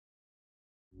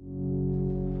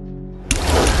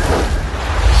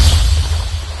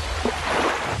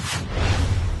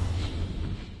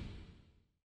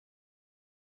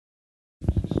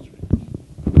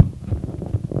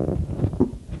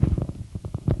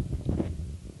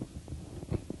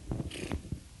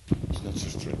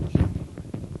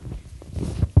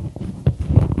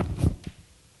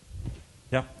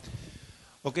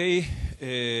Okay,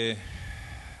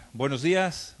 buenos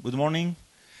días, good morning.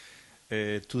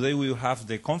 Today we will have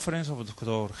the conference of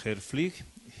Dr. Gert Flik.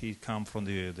 He comes from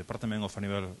the Department of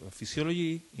Animal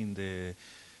Physiology in the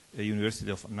University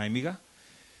of Nijmegen.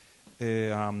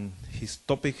 His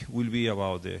topic will be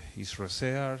about his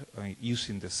research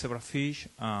using the zebrafish,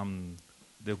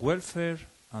 the welfare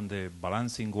and the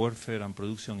balancing welfare and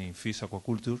production in fish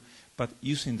aquaculture, but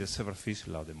using the zebrafish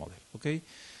Laude model. Okay.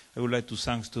 I would like to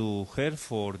thank to her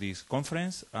for this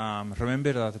conference.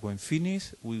 Remember that when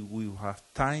finished, we will have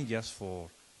time just for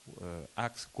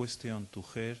ask questions to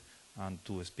her and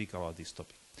to speak about this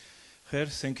topic. Her,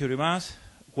 thank you very much.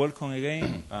 Welcome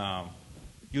again.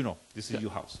 You know, this is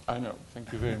your house. I know.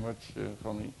 Thank you very much,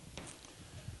 Ronnie.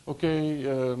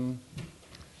 Okay,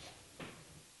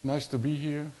 nice to be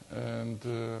here, and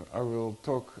I will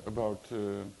talk about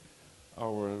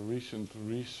our recent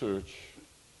research,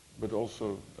 but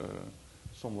also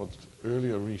somewhat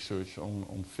earlier research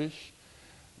on fish,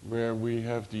 where we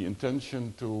have the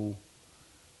intention to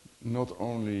not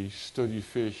only study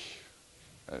fish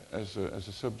as a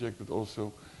subject, but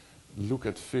also look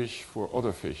at fish for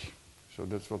other fish. So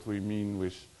that's what we mean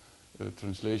with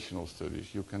translational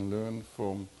studies. You can learn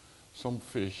from some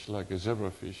fish, like a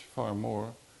zebrafish, far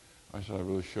more, as I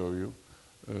will show you,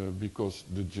 because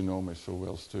the genome is so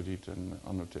well studied and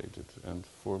annotated. And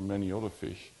for many other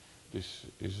fish, this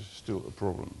is still a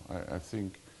problem. I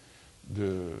think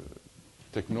the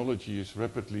technology is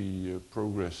rapidly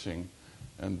progressing,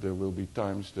 and there will be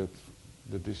times that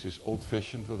this is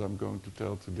old-fashioned, what I'm going to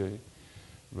tell today.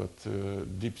 But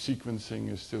deep sequencing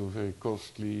is still very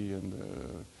costly, and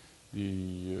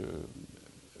the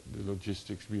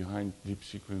logistics behind deep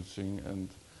sequencing and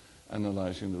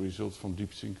analyzing the results from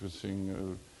deep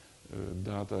sequencing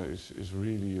data is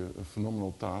really a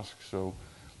phenomenal task. So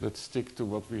let's stick to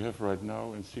what we have right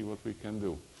now and see what we can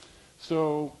do.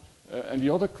 So, and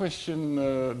the other question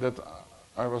that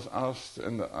I was asked,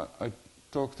 and I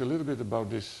talked a little bit about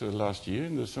this last year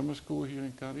in the summer school here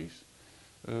in Cadiz.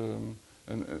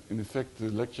 And in effect,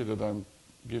 the lecture that I'm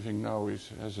giving now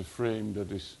has a frame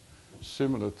that is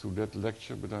similar to that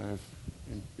lecture, but I have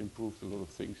improved a lot of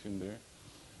things in there.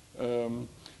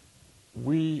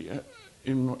 We,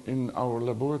 in our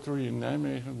laboratory in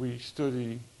Nijmegen, we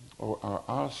study, or are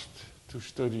asked to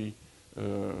study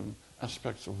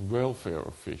aspects of welfare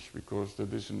of fish, because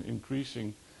that is an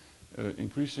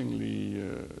increasingly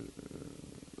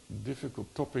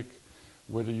difficult topic,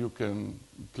 whether you can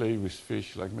play with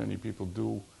fish like many people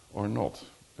do or not.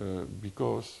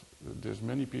 Because there's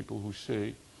many people who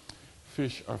say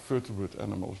fish are vertebrate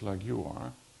animals like you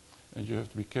are, and you have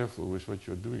to be careful with what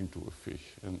you're doing to a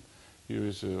fish. And here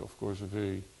is, of course, a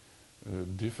very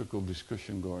difficult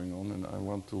discussion going on, and I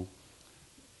want to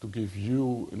give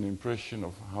you an impression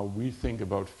of how we think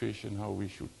about fish and how we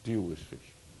should deal with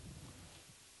fish.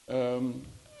 And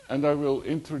I will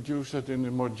introduce that in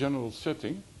a more general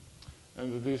setting.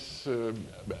 And this,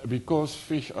 because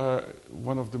fish are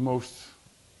one of the most,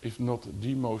 if not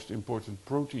the most important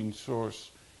protein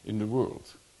source in the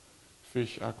world.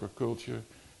 Fish, aquaculture,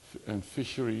 and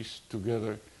fisheries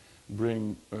together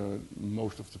bring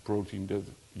most of the protein that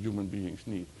human beings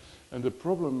need. And the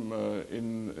problem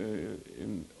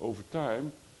over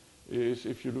time is,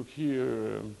 if you look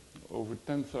here, over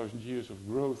 10,000 years of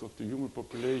growth of the human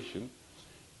population,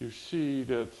 you see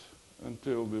that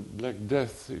until the Black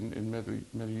Death in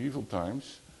medieval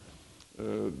times,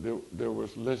 there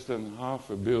was less than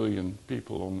 500 million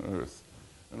people on Earth.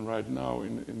 And right now,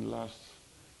 in the last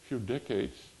few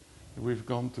decades, we've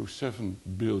gone to 7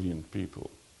 billion people.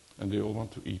 And they all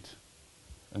want to eat.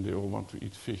 And they all want to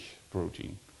eat fish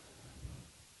protein.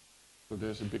 So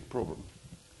there's a big problem.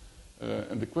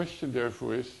 And the question,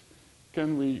 therefore, is,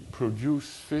 can we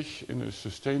produce fish in a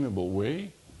sustainable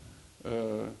way?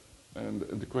 And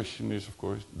the question is, of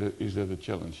course, is that a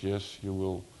challenge? Yes, you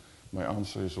will. My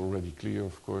answer is already clear,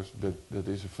 of course, that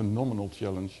is a phenomenal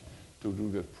challenge to do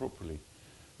that properly.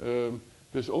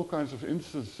 There's all kinds of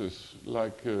instances,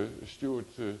 like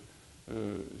stewardships,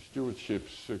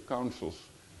 councils,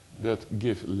 that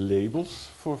give labels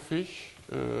for fish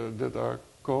that are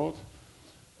caught.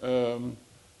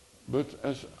 But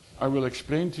as I will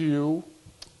explain to you,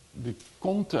 the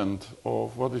content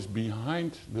of what is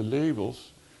behind the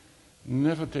labels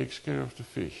never takes care of the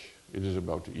fish. It is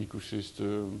about the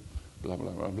ecosystem, blah,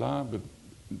 blah, blah, blah, but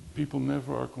people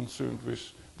never are concerned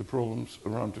with the problems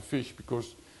around the fish,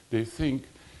 because they think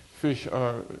fish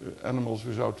are animals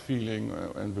without feeling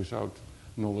and without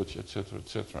knowledge, etc.,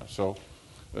 etc. So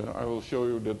I will show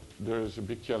you that there is a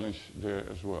big challenge there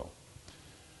as well.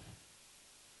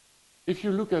 if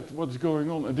you look at what's going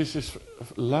on, and this is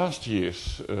last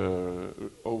year's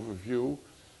overview,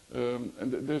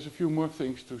 and there's a few more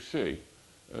things to say.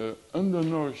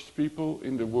 Undernourished people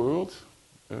in the world,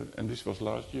 and this was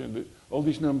last year, and all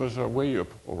these numbers are way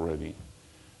up already.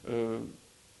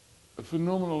 A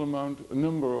phenomenal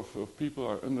number of people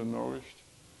are undernourished.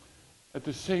 At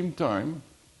the same time,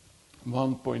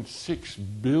 1.6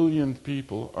 billion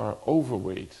people are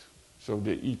overweight, so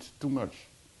they eat too much.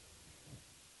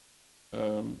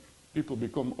 People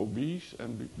become obese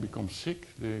and become sick.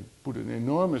 They put an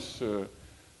enormous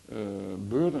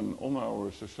burden on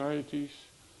our societies.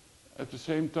 At the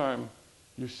same time,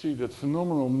 you see that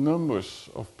phenomenal numbers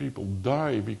of people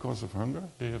die because of hunger.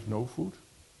 They have no food.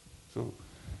 So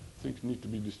things need to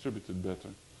be distributed better.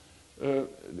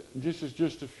 This is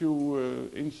just a few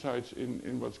insights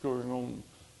in what's going on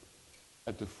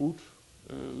at the food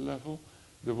level.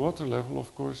 The water level,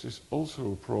 of course, is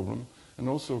also a problem and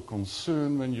also a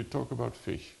concern when you talk about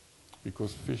fish,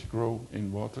 because fish grow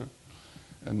in water,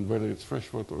 and whether it's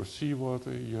freshwater or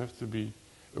seawater, you have to be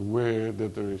aware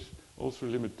that there is also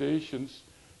limitations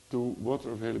to water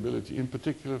availability, in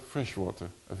particular freshwater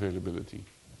availability.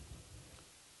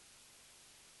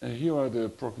 Here are the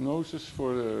prognosis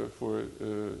from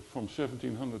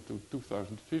 1700 to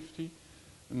 2050.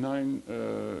 9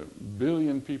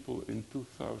 billion people in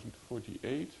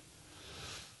 2048.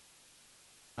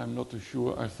 I'm not too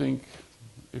sure. I think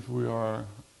if we are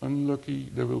unlucky,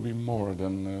 there will be more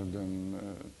than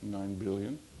 9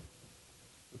 billion.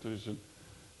 But there is an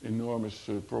enormous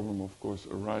problem, of course,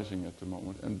 arising at the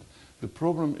moment. And the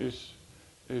problem is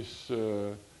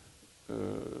a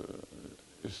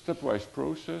stepwise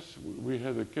process. We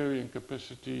had a carrying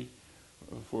capacity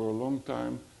for a long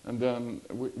time, and then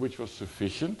which was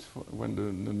sufficient when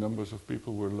the numbers of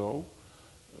people were low,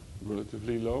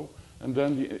 relatively low. And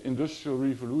then the Industrial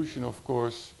Revolution, of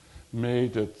course,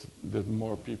 made that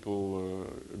more people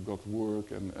got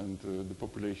work and the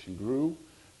population grew,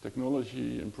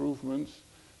 technology improvements.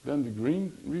 Then the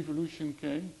Green Revolution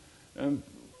came, and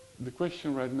the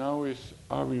question right now is,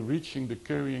 are we reaching the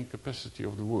carrying capacity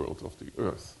of the world, of the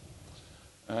Earth?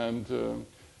 And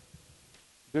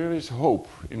there is hope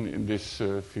in this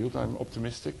field. I'm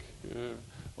optimistic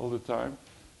all the time.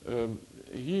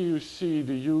 Here you see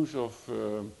the use of,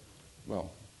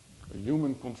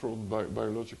 human-controlled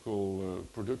biological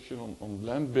production on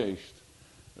land-based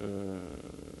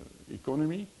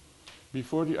economy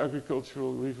before the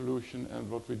agricultural revolution and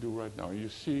what we do right now. You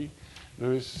see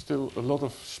there is still a lot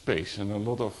of space and a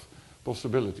lot of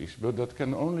possibilities, but that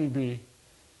can only be,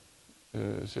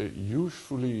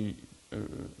 usefully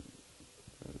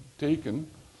taken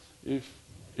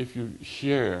if you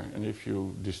share and if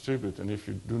you distribute and if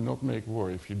you do not make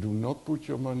war, if you do not put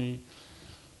your money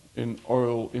in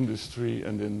oil industry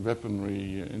and in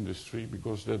weaponry industry,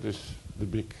 because that is the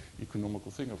big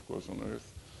economical thing, of course, on Earth.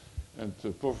 And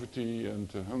poverty and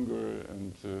hunger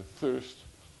and thirst,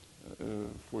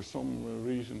 for some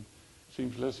reason,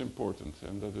 seems less important,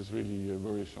 and that is really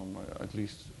worrisome. At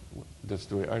least that's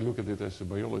the way I look at it as a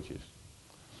biologist.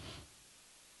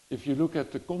 If you look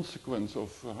at the consequence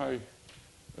of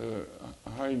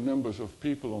high numbers of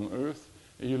people on Earth,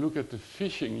 and you look at the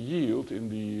fishing yield in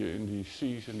the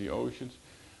seas and the oceans,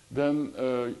 then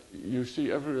you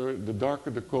see everywhere, the darker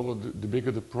the color, the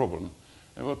bigger the problem.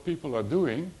 And what people are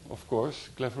doing, of course,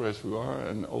 clever as we are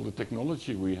and all the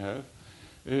technology we have,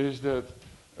 is that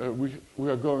we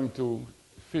are going to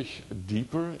fish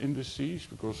deeper in the seas,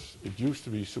 because it used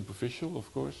to be superficial,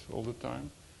 of course, all the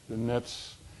time. The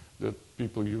nets that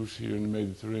people use here in the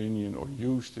Mediterranean, or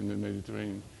used in the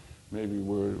Mediterranean, maybe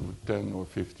were 10 or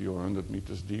 50 or 100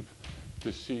 meters deep.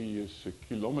 The sea is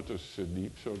kilometers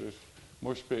deep, so there's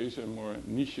more space and more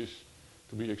niches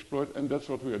to be explored, and that's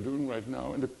what we are doing right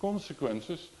now. And the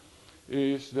consequences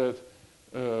is that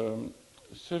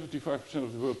 75%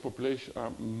 of the world population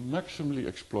are maximally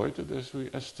exploited, as we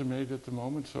estimate at the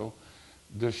moment, so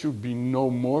there should be no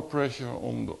more pressure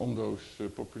on those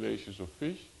populations of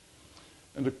fish.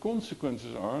 And the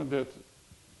consequences are that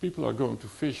people are going to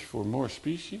fish for more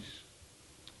species.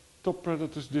 Top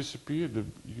predators disappear.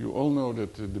 You all know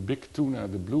that the big tuna,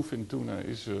 the bluefin tuna,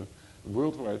 is a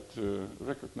worldwide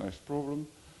recognized problem.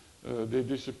 They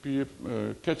disappear.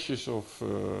 Catches of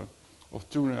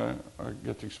tuna are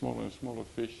getting smaller and smaller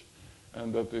fish,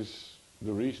 and that is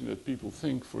the reason that people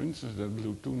think, for instance, that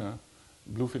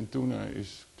bluefin tuna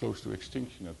is close to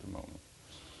extinction at the moment.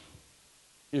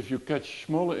 If you catch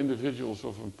smaller individuals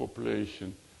of a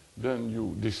population, then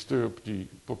you disturb the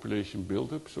population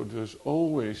buildup. So there's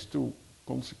always two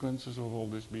consequences of all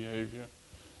this behavior.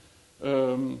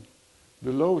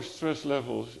 The lowest stress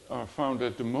levels are found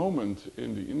at the moment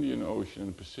in the Indian Ocean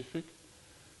and Pacific.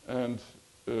 And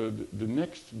the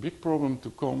next big problem to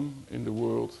come in the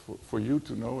world for you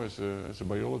to know as a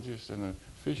biologist and a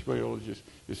fish biologist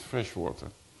is freshwater.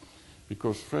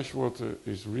 Because freshwater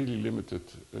is really limited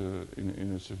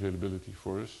in its availability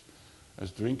for us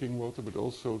as drinking water, but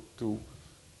also to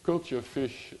culture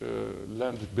fish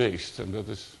land-based, and that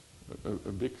is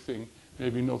a big thing.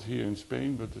 Maybe not here in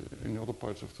Spain, but in other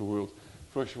parts of the world,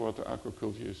 freshwater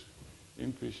aquaculture is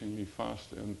increasingly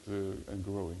fast and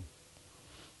growing.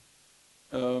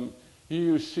 Here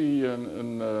you see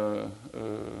an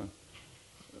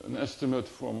estimate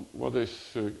from what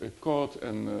is caught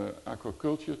and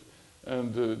aquacultured,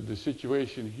 and the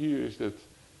situation here is that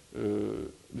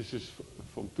this is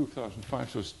from 2005,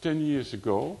 so it's 10 years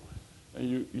ago,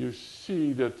 and you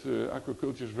see that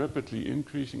aquaculture is rapidly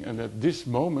increasing, and at this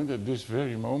moment, at this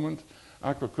very moment,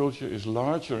 aquaculture is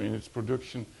larger in its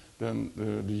production than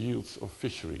the yields of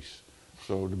fisheries.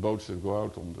 So the boats that go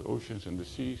out on the oceans and the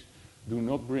seas do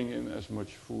not bring in as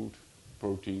much food,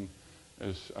 protein,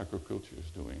 as aquaculture is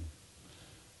doing.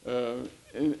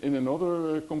 In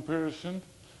another comparison,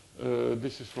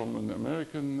 this is from an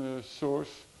American source,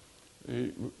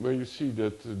 where you see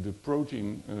that the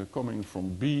protein coming from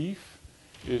beef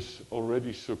is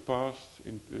already surpassed,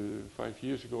 5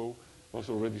 years ago, was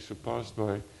already surpassed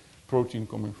by protein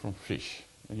coming from fish.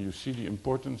 And you see the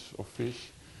importance of fish,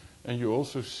 and you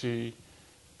also see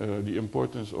the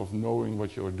importance of knowing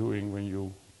what you are doing when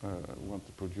you want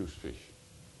to produce fish.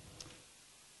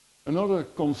 Another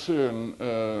concern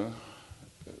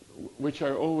which I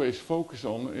always focus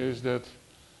on is that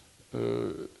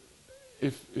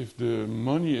if the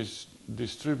money is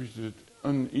distributed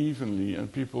unevenly,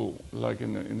 and people like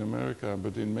in America,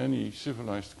 but in many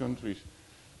civilized countries,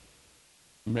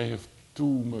 may have too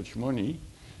much money,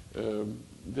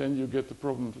 then you get the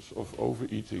problems of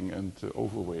overeating and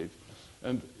overweight.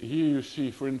 And here you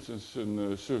see, for instance,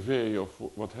 a survey of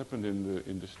what happened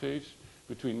in the States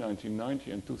between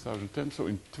 1990 and 2010. So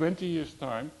in 20 years'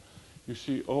 time, you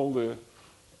see all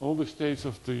the states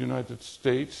of the United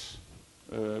States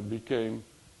became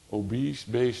obese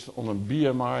based on a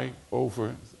BMI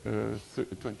over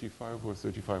 25 or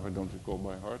 35, I don't recall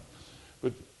by heart.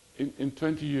 But in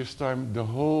 20 years' time, the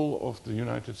whole of the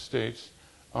United States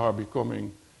are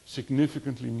becoming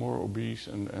significantly more obese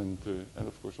and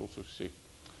of course also sick.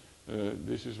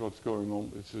 This is what's going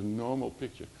on. It's a normal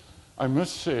picture. I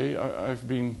must say,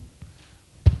 I'm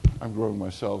growing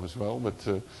myself as well, but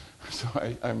so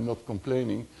I'm not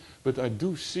complaining. But I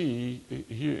do see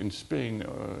here in Spain,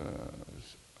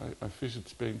 I visit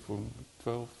Spain for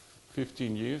 12,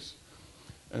 15 years,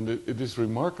 and it is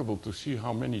remarkable to see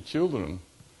how many children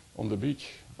on the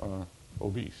beach are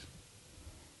obese.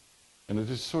 And it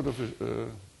is sort of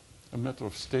a matter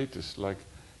of status, like,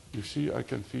 you see, I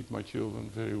can feed my children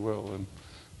very well, and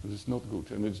it's not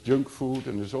good. And it's junk food,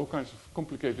 and there's all kinds of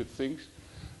complicated things.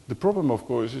 The problem, of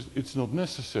course, is it's not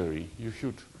necessary. You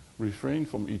should refrain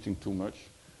from eating too much,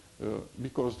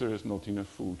 because there is not enough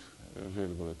food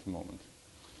available at the moment.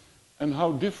 And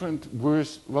how different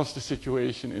was the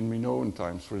situation in Minoan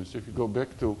times? For instance, if you go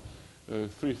back to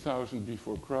 3000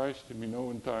 before Christ, in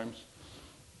Minoan times,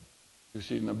 you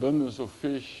see an abundance of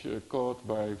fish caught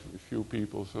by a few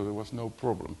people, so there was no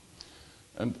problem.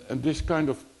 And this kind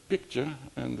of picture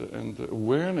and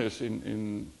awareness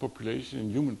in population, in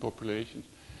human populations,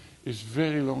 is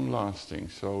very long-lasting.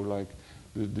 So, like,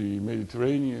 the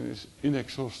Mediterranean is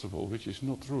inexhaustible, which is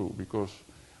not true, because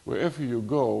wherever you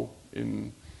go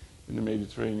in the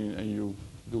Mediterranean and you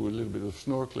do a little bit of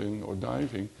snorkeling or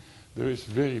diving, there is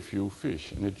very few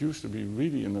fish. And it used to be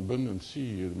really an abundant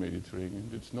sea here, the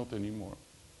Mediterranean. It's not anymore.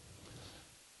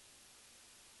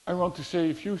 I want to say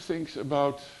a few things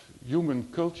about human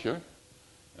culture.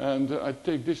 And I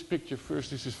take this picture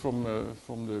first. This is from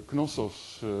the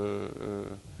Knossos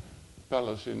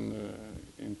palace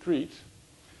in Crete,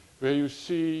 where you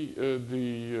see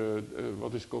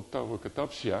what is called Tower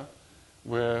Katapsia,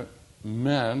 where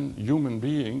human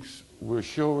beings, were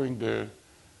showing their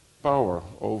power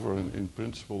over an, in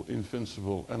principle,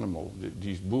 invincible animal.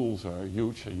 These bulls are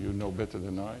huge, and you know better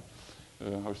than I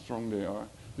how strong they are.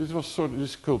 This was sort of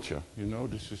this culture, you know.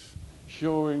 This is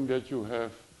showing that you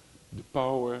have the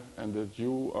power and that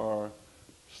you are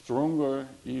stronger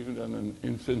even than an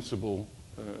invincible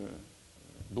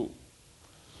bull.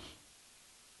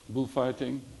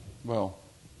 Bullfighting, well,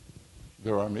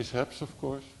 there are mishaps, of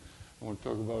course. I won't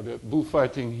talk about that.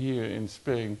 Bullfighting here in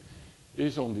Spain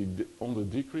is on the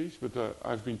decrease, but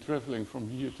I've been traveling from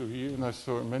here to here, and I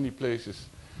saw in many places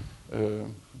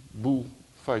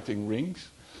bullfighting rings,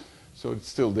 so it's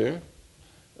still there.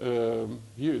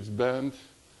 Here it's banned.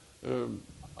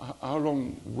 How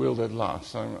long will that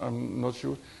last? I'm not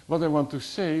sure. What I want to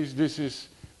say is this is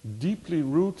deeply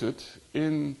rooted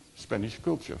in Spanish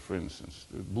culture, for instance,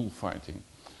 the bullfighting.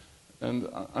 And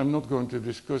I'm not going to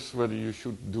discuss whether you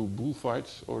should do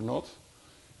bullfights or not.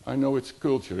 I know it's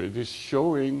culture. It is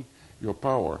showing your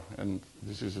power, and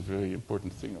this is a very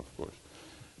important thing, of course.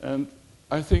 And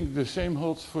I think the same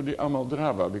holds for the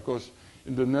Amaldraba, because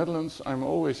in the Netherlands I'm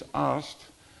always asked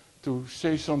to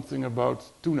say something about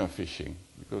tuna fishing,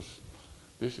 because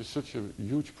this is such a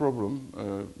huge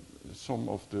problem. Some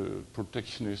of the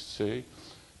protectionists say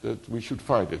that we should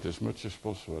fight it as much as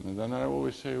possible. And then I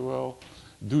always say, well,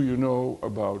 do you know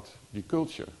about the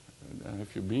culture? And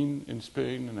have you been in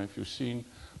Spain, and have you seen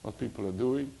what people are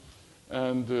doing?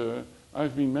 And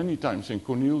I've been many times in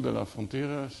Conil de la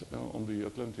Frontera on the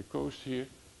Atlantic coast here,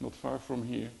 not far from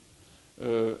here.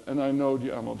 And I know the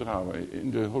Amaldraba.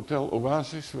 In the Hotel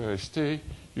Oasis where I stay,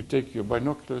 you take your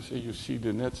binoculars and you see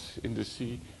the nets in the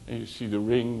sea, and you see the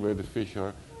ring where the fish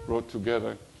are brought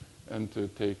together and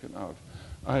taken out.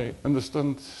 I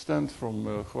understand from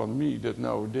Juan Mi that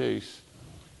nowadays,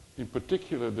 in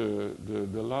particular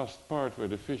the last part where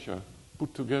the fish are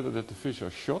put together, that the fish are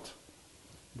shot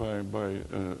by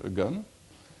a gun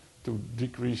to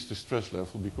decrease the stress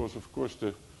level, because of course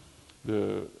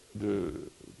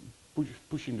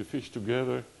pushing the fish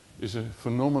together is a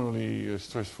phenomenally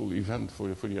stressful event for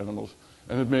the animals,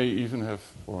 and it may even have,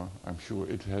 or I'm sure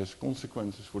it has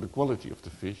consequences for the quality of the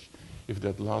fish if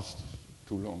that lasts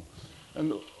too long.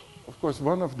 And of course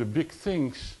one of the big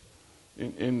things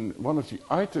in one of the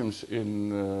items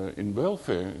in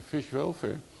welfare, fish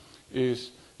welfare,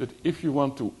 is that if you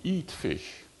want to eat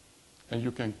fish and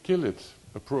you can kill it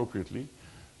appropriately,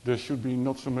 there should be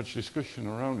not so much discussion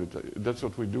around it. That's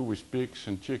what we do with pigs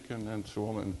and chicken and so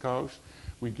on, and cows.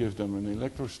 We give them an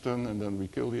electrostun and then we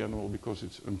kill the animal because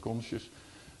it's unconscious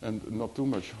and not too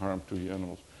much harm to the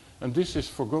animals. And this is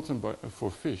forgotten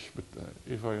for fish, but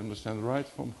if I understand right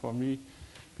from me,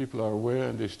 people are aware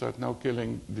and they start now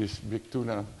killing this big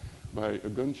tuna by a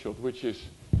gunshot, which is,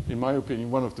 in my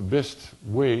opinion, one of the best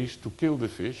ways to kill the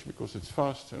fish, because it's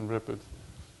fast and rapid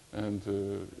and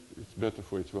it's better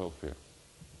for its welfare.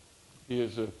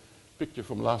 Here's a picture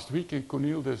from last week in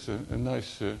Conil. There's a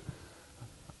nice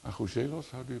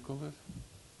agujeros, how do you call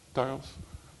that?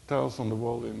 Tiles on the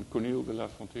wall in Conil de la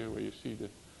Frontera, where you see the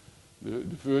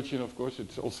Virgin, of course.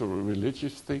 It's also a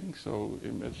religious thing, so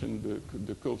imagine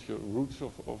the cultural roots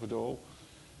of it all.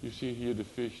 You see here the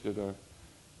fish that are,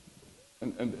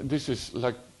 and this is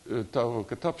like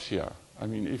Taurocatapsia. I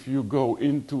mean, if you go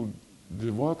into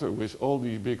the water with all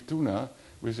these big tuna,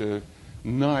 with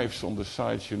knives on the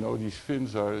sides, you know, these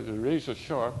fins are razor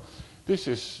sharp. This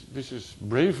is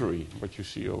bravery, what you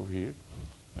see over here,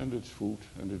 and it's food,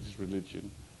 and it's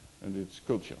religion, and it's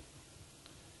culture.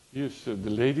 Here's the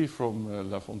lady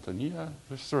from La Fontanilla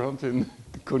restaurant in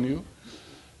Conil.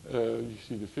 You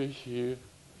see the fish here.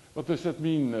 What does that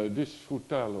mean, this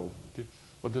frutalo?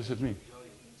 What does it mean?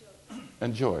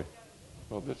 Enjoy.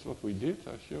 Well, that's what we did,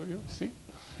 I'll show you. See?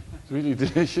 It's really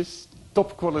delicious.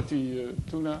 Top quality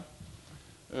tuna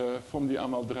from the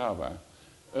Amaldraba.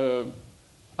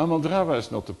 Amaldraba is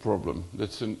not the problem.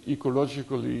 That's an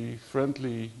ecologically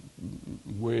friendly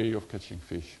way of catching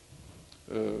fish.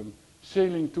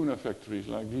 Sailing tuna factories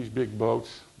like these big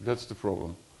boats, that's the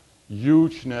problem.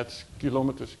 Huge nets,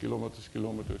 kilometers,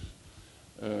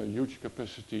 huge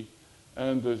capacity.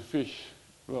 And the fish,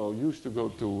 well, used to go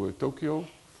to Tokyo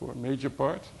for a major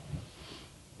part.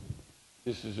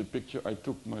 This is a picture I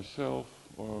took myself,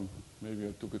 or maybe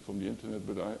I took it from the internet,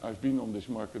 but I've been on this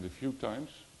market a few times,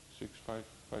 five,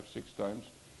 six times.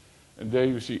 And there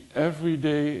you see every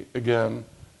day again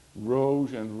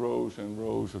rows and rows and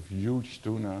rows of huge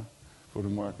tuna for the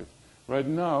market. Right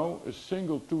now, a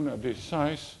single tuna this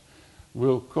size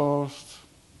will cost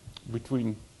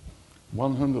between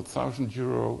 100,000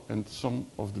 euro, and some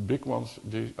of the big ones,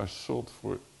 they are sold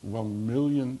for 1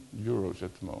 million euros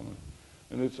at the moment.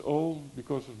 And it's all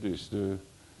because of this, the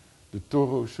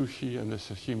toro sushi and the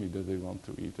sashimi that they want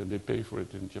to eat, and they pay for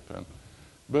it in Japan.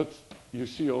 But you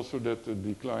see also that the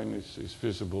decline is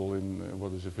visible in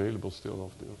what is available still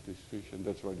of this fish, and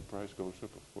that's why the price goes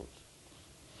up, of course.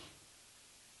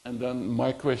 And then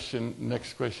my question,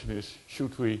 next question is,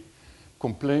 should we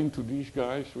complain to these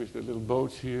guys with the little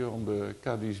boats here on the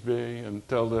Cadiz Bay and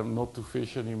tell them not to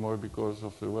fish anymore because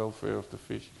of the welfare of the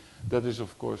fish? That is,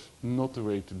 of course, not the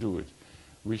way to do it.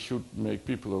 We should make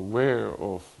people aware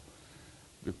of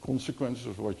the consequences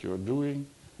of what you're doing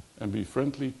and be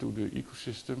friendly to the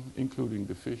ecosystem, including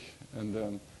the fish, and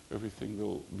then everything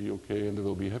will be okay and there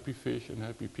will be happy fish and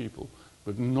happy people.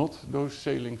 But not those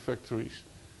sailing factories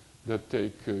that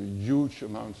take huge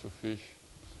amounts of fish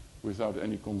without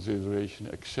any consideration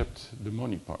except the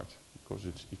money part, because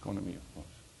it's economy, of course.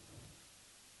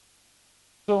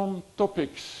 Some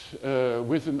topics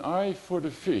with an eye for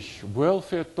the fish,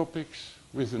 welfare topics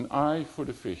with an eye for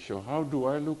the fish. So how do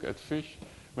I look at fish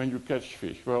when you catch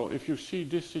fish? Well, if you see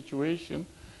this situation,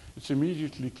 it's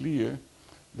immediately clear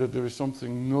that there is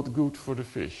something not good for the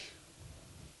fish.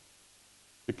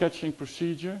 The catching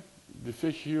procedure, the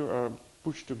fish here are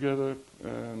pushed together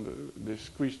and they're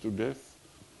squeezed to death.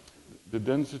 The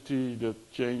density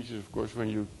that changes, of course, when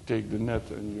you take the net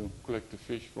and you collect the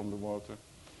fish from the water.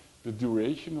 The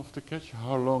duration of the catch,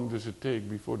 how long does it take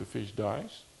before the fish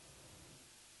dies?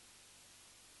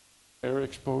 Air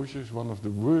exposure is one of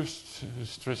the worst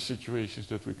stress situations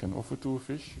that we can offer to a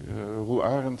fish. Roel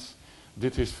Arends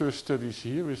did his first studies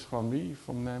here with me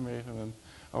from Nijmegen and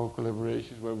our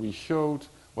collaborations, where we showed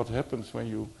what happens when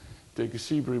you take a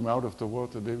sea bream out of the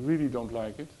water. They really don't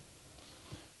like it.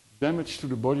 Damage to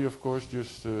the body, of course,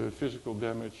 just physical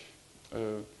damage.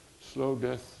 Slow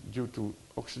death due to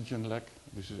oxygen lack.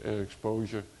 This is air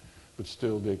exposure, but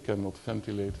still they cannot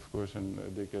ventilate, of course, and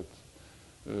they get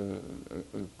a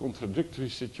contradictory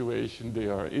situation. They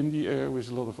are in the air with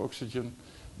a lot of oxygen,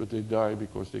 but they die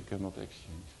because they cannot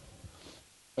exchange.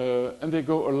 And they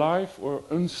go alive or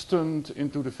unstunned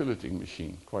into the filleting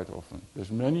machine quite often.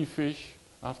 There's many fish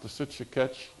after such a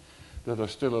catch that are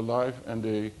still alive, and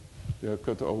they are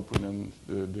cut open and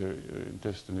their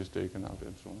intestine is taken out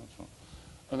and so on and so on.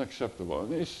 Unacceptable.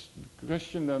 And is the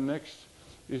question then next,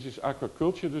 is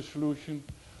aquaculture the solution,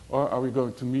 or are we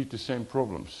going to meet the same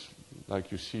problems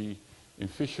like you see in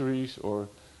fisheries, or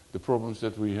the problems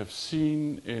that we have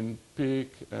seen in pig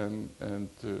and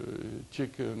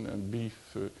chicken and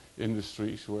beef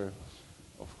industries, where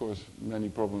of course many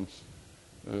problems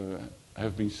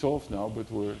have been solved now, but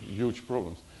were huge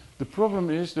problems. The problem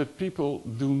is that people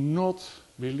do not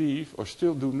believe, or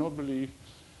still do not believe,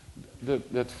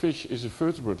 that fish is a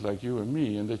vertebrate like you and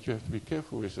me, and that you have to be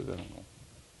careful with that animal.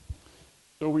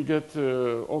 So we get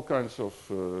all kinds of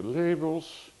labels,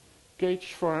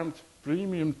 cage farmed,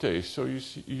 premium taste. So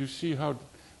you see how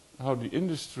the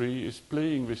industry is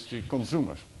playing with the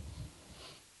consumers.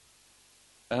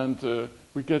 And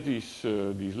we get these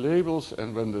labels,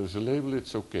 and when there's a label,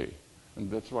 it's okay. And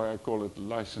that's why I call it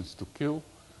license to kill.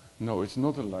 No, it's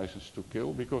not a license to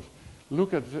kill, because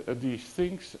look at these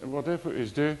things, and whatever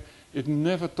is there, it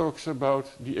never talks about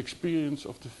the experience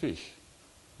of the fish.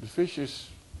 The fish is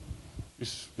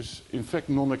in fact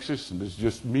non-existent. It's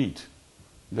just meat.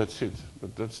 That's it.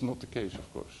 But that's not the case,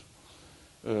 of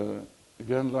course.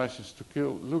 Again, license to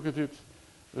kill. Look at it.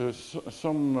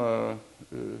 Some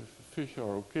fish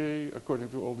are okay according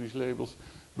to all these labels.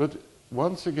 But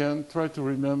once again, try to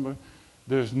remember,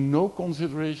 there's no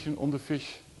consideration on the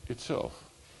fish itself.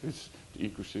 It's the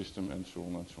ecosystem and so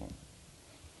on and so on.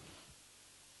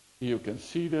 You can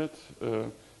see that.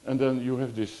 And then you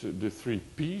have this, the 3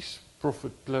 P's,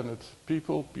 profit, planet,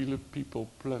 people, people,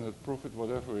 planet, profit,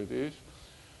 whatever it is.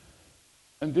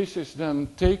 And this is then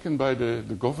taken by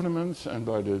the governments and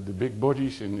by the big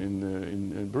bodies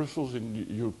in Brussels, in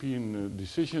European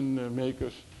decision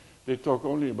makers. They talk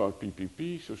only about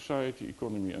PPP, society,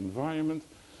 economy, environment,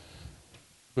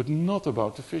 but not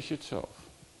about the fish itself.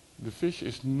 The fish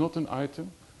is not an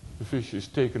item. The fish is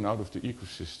taken out of the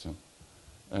ecosystem.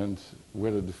 And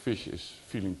whether the fish is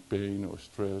feeling pain or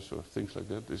stress or things like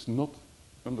that is not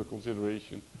under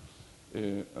consideration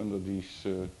under these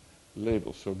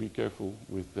labels. So be careful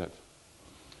with that.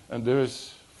 And there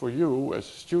is, for you as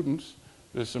students,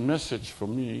 there's a message for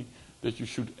me that you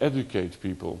should educate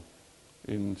people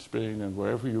in Spain and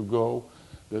wherever you go,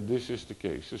 that this is the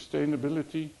case.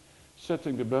 Sustainability,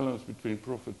 setting the balance between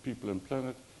profit, people and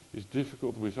planet, is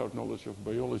difficult without knowledge of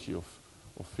biology of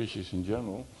fishes in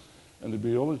general. And the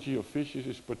biology of fishes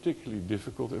is particularly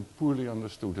difficult and poorly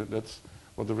understood. And that's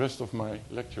what the rest of my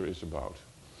lecture is about.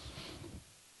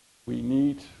 We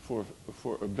need, for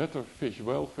a better fish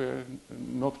welfare,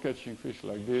 not catching fish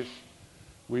like this,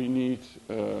 we need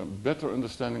a better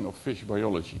understanding of fish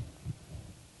biology.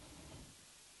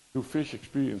 Do fish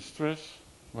experience stress?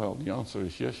 Well, the answer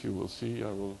is yes, you will see.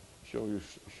 I will show you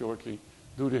shortly.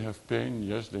 Do they have pain?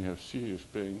 Yes, they have serious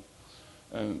pain.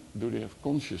 And do they have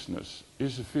consciousness?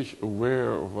 Is a fish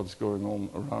aware of what's going on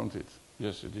around it?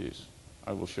 Yes, it is.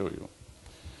 I will show you.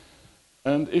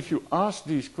 And if you ask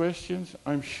these questions,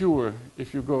 I'm sure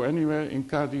if you go anywhere in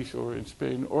Cadiz or in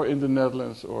Spain or in the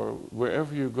Netherlands or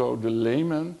wherever you go, the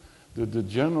layman, the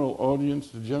general audience,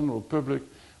 the general public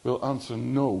will answer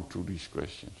no to these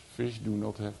questions. Fish do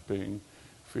not have pain.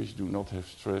 Fish do not have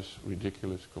stress,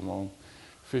 ridiculous, come on.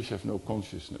 Fish have no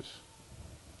consciousness.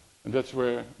 And that's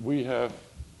where we have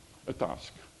a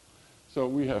task. So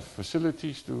we have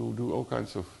facilities to do all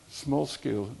kinds of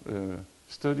small-scale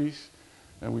studies,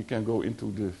 and we can go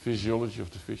into the physiology of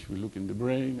the fish. We look in the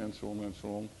brain and so on and so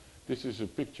on. This is a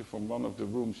picture from one of the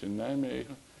rooms in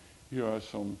Nijmegen. Here are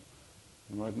some,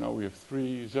 right now we have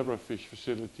 3 zebrafish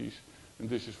facilities, and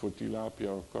this is for tilapia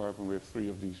or carp, and we have 3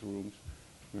 of these rooms.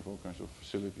 We have all kinds of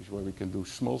facilities where we can do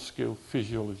small-scale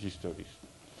physiology studies.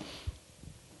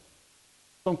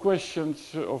 Some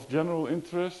questions of general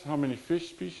interest. How many fish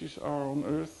species are on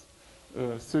Earth?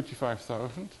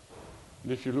 35,000.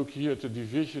 And if you look here at the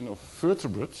division of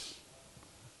vertebrates,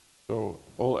 so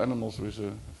all animals with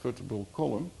a vertebral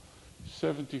column,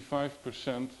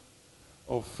 75%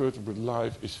 of vertebrate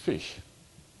life is fish.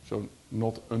 So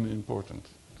not unimportant,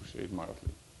 to say it mildly.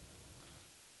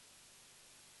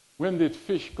 When did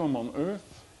fish come on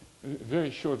Earth? A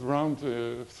very short round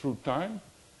through time.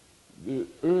 The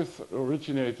Earth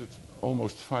originated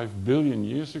almost 5 billion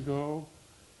years ago.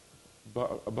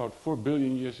 About 4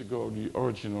 billion years ago, the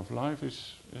origin of life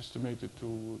is estimated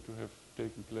to have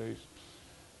taken place.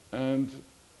 And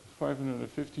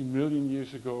 550 million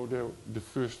years ago, the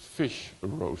first fish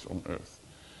arose on Earth.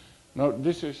 Now,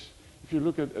 this is, if you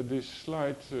look at this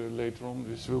slide later on,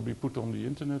 this will be put on the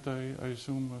internet, I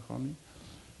assume, Fanny.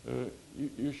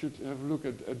 You should have a look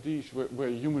at these where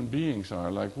human beings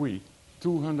are, like we.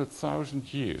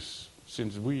 200,000 years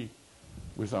since we,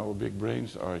 with our big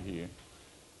brains, are here.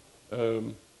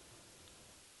 And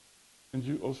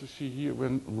you also see here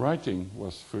when writing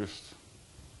was first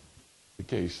the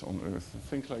case on Earth, and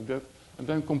things like that. And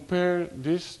then compare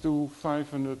this to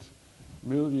 500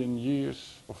 million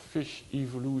years of fish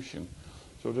evolution.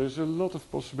 So there's a lot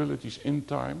of possibilities in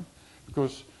time,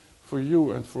 because for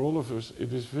you and for all of us,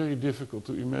 it is very difficult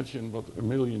to imagine what a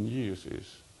million years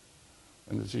is.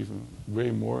 And it's even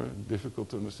way more difficult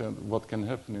to understand what can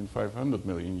happen in 500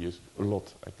 million years. A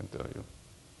lot, I can tell you.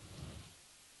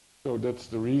 So that's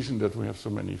the reason that we have so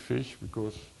many fish,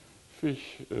 because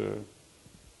fish,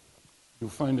 you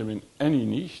find them in any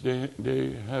niche.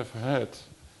 They have had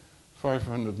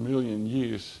 500 million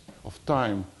years of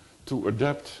time to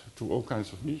adapt to all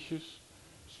kinds of niches.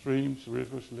 Streams,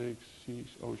 rivers, lakes, seas,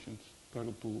 oceans,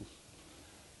 tidal pools.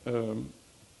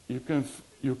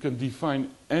 You can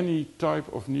define any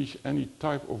type of niche, any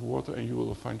type of water, and you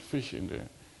will find fish in there.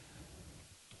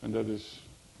 And that is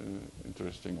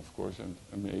interesting, of course, and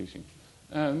amazing.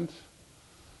 And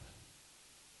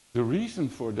the reason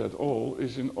for that all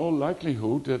is in all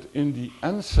likelihood that in the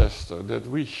ancestor that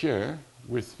we share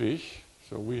with fish,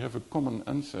 so we have a common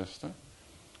ancestor,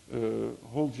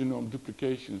 whole genome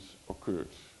duplications occurred.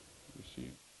 You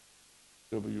see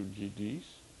WGDs.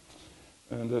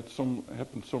 And that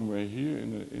happened somewhere here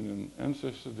in an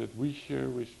ancestor that we share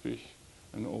with fish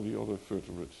and all the other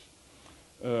vertebrates.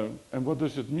 And what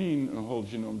does it mean, a whole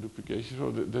genome duplication?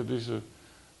 So that is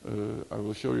I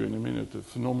will show you in a minute, a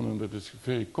phenomenon that is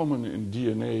very common in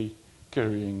DNA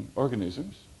carrying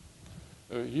organisms.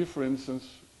 Here, for instance,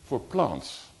 for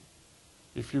plants.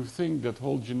 If you think that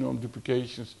whole genome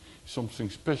duplication is something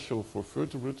special for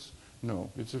vertebrates, no,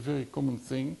 it's a very common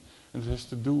thing, and it has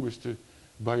to do with the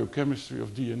biochemistry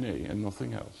of DNA and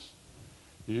nothing else.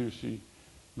 Here you see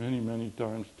many, many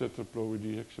times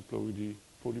tetraploidy, hexaploidy,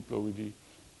 polyploidy,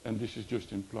 and this is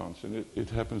just in plants, and it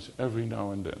happens every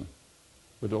now and then,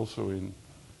 but also in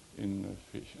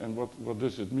fish. And what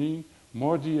does it mean?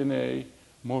 More DNA,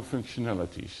 more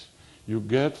functionalities. You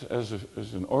get, as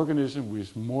an organism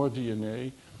with more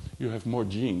DNA, you have more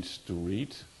genes to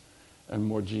read, and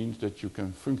more genes that you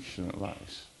can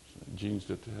functionalize, so genes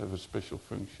that have a special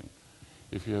function.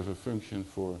 If you have a function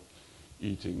for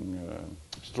eating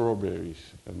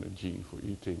strawberries and a gene for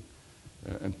eating,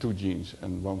 and 2 genes,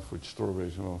 and one for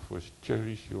strawberries and one for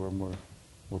cherries, you are more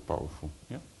powerful.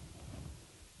 Yeah.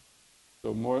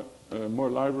 So more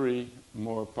library,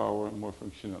 more power, more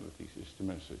functionalities is the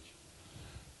message.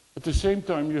 At the same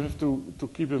time, you have to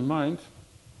keep in mind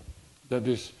that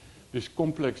this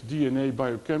complex DNA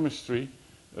biochemistry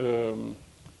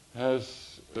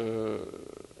has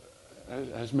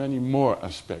many more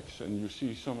aspects, and you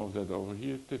see some of that over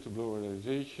here.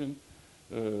 Tetraploidization,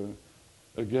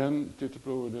 again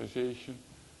tetraploidization,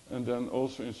 and then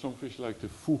also in some fish like the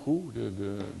fugu,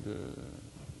 the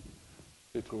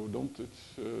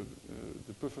tetraodontids,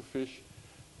 the pufferfish,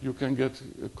 you can get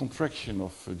a contraction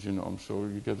of genome, so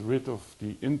you get rid of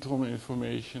the intron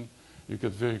information, you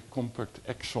get very compact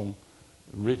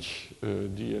exon-rich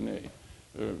DNA.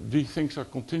 These things are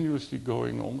continuously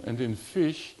going on, and in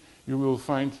fish you will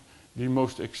find the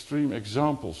most extreme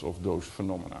examples of those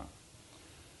phenomena.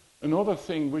 Another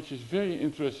thing which is very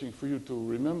interesting for you to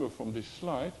remember from this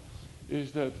slide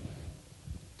is that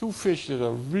two fish that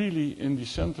are really in the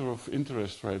center of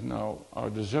interest right now are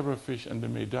the zebrafish and the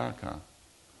medaka.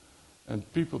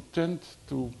 And people tend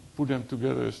to put them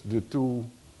together as the two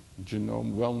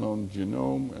well-known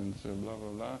genome and blah, blah,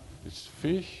 blah. It's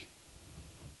fish,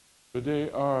 but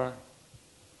they are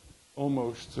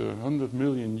almost 100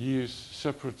 million years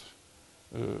separate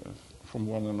from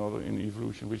one another in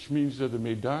evolution, which means that the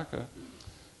medaka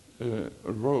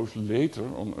arose later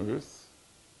on Earth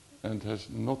and has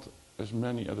not as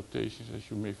many adaptations as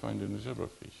you may find in a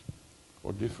zebrafish,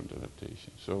 or different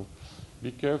adaptations. So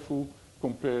be careful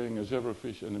comparing a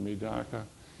zebrafish and a medaka,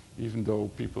 even though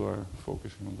people are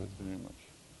focusing on that very much.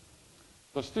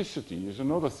 Plasticity is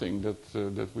another thing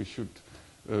that we should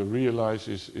realize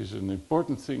is an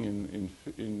important thing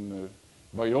in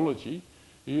biology.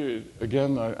 Here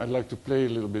again, I'd like to play a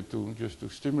little bit just to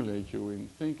stimulate you in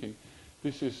thinking.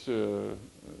 This is a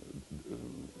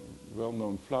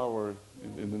well-known flower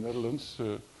in the Netherlands.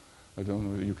 I don't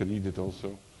know, you can eat it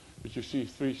also. But you see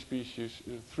three species,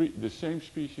 the same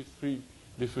species, three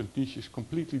different niches,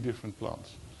 completely different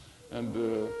plants. And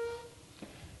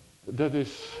that is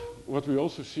what we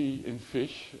also see in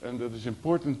fish, and that is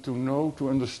important to know, to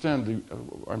understand.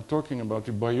 I'm talking about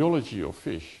the biology of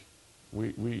fish.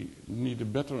 We need a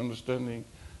better understanding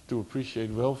to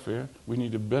appreciate welfare. We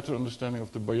need a better understanding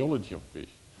of the biology of fish.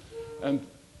 And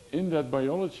in that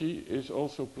biology is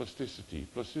also plasticity.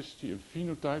 Plasticity of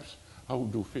phenotypes. How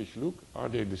do fish look? Are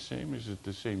they the same? Is it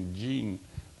the same gene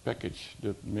package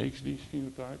that makes these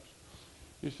phenotypes?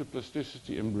 Is the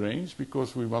plasticity in brains,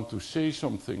 because we want to say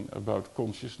something about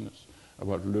consciousness,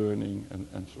 about learning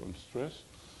and so on, stress.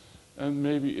 And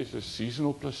maybe it's a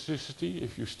seasonal plasticity.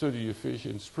 If you study a fish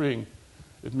in spring,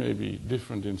 it may be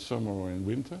different in summer or in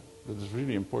winter. But it's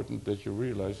really important that you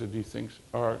realize that these things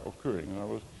are occurring. And I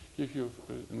will give you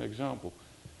an example.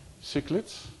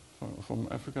 Cichlids from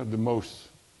Africa, the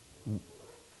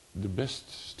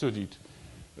best studied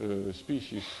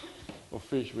species of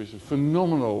fish with a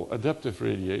phenomenal adaptive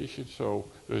radiation. So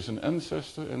there is an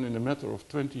ancestor, and in a matter of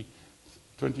 20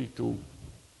 to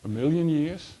a million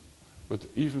years, but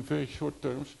even very short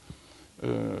terms,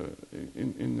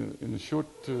 in a short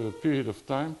period of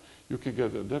time, you can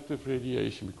get adaptive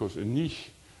radiation because a niche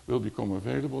will become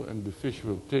available and the fish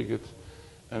will take it,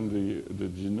 and the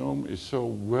genome is so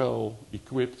well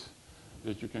equipped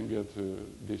that you can get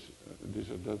this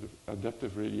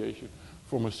adaptive radiation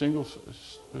from a single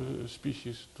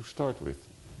species to start with.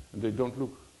 And they don't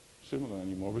look similar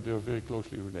anymore, but they are very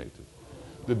closely related.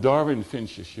 The Darwin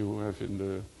finches you have in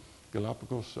the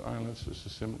Galapagos Islands is a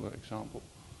similar example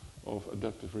of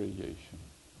adaptive radiation.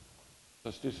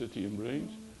 Plasticity in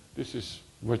brains. This is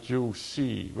what you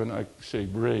see when I say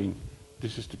brain.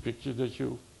 This is the picture that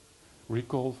you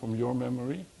recall from your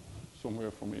memory,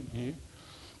 somewhere from in here.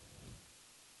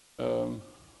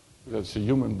 That's a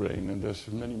human brain, and there's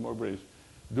many more brains.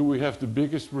 Do we have the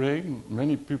biggest brain?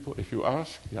 Many people, if you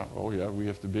ask, we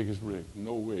have the biggest brain.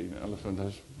 No way, an elephant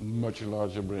has much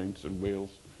larger brains than whales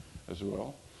as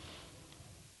well.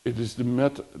 It is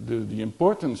the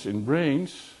importance in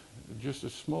brains, just a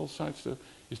small side step,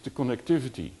 is the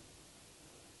connectivity.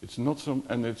 It's not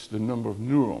and it's the number of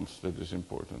neurons that is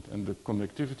important, and the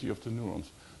connectivity of the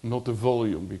neurons, not the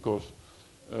volume, because,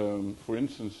 for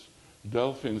instance,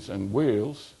 dolphins and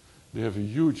whales, they have a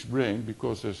huge brain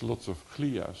because there's lots of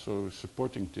glia, so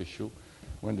supporting tissue,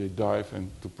 when they dive and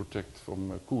to protect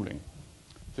from cooling.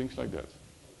 Things like that.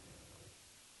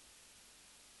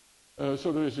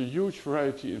 So there is a huge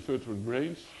variety in vertebrate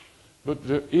brains, but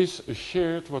there is a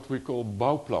shared, what we call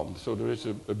bouwplan. So there is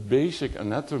a basic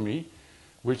anatomy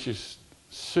which is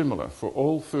similar for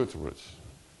all vertebrates.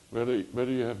 Whether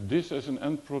you have this as an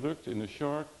end product in a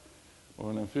shark,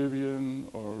 or an amphibian,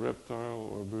 or a reptile,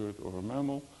 or a bird, or a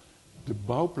mammal, the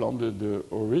bouwplan, the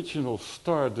original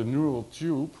start, the neural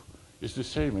tube, is the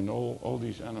same in all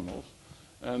these animals.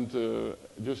 And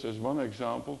just as one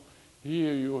example,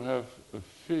 here you have a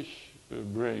fish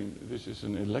brain. This is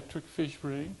an electric fish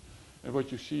brain. And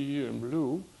what you see here in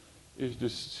blue is the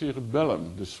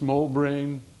cerebellum, the small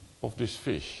brain of this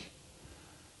fish.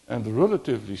 And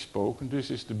relatively spoken,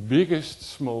 this is the biggest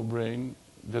small brain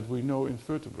that we know in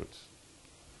vertebrates.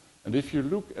 And if you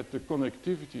look at the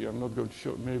connectivity, I'm not going to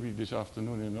show, maybe this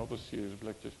afternoon in another series of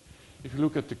lectures, if you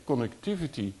look at the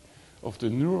connectivity of the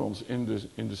neurons in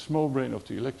the small brain of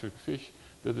the electric fish,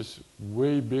 that is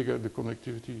way bigger, the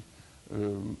connectivity,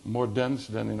 more dense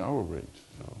than in our brains.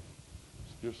 So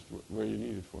it's just where you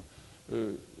need it for.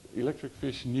 Electric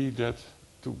fish need that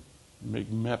to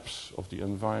make maps of the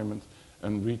environment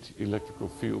and read electrical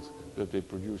field that they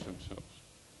produce themselves.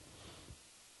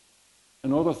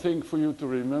 Another thing for you to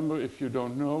remember, if you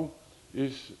don't know,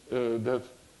 is that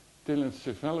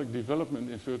telencephalic development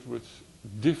in vertebrates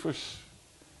differs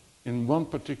in one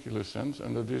particular sense,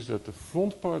 and that is that the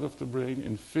front part of the brain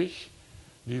in fish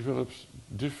develops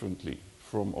differently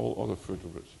from all other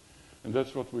vertebrates. And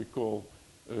that's what we call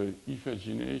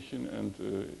evagination and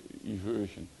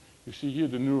eversion. You see here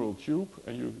the neural tube,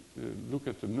 and you look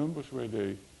at the numbers where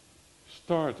they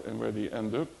start and where they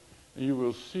end up, and you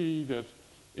will see that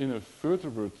in a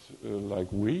vertebrate like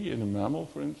we, in a mammal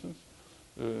for instance,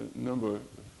 number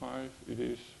 5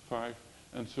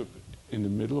 ends up in the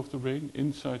middle of the brain,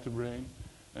 inside the brain,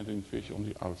 and in fish on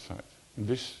the outside. And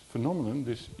this phenomenon,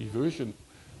 this eversion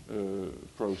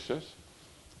process,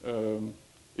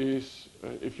 is,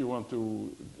 if you want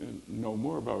to know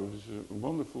more about it, is a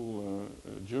wonderful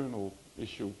journal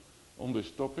issue on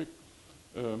this topic.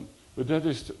 But that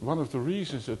is one of the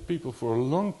reasons that people for a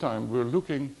long time were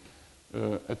looking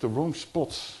at the wrong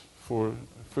spots for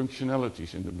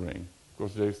functionalities in the brain.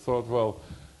 Because they thought, well,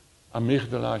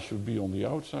 amygdala should be on the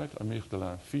outside,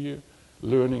 amygdala 4,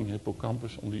 learning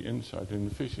hippocampus on the inside. And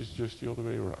the fish is just the other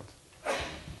way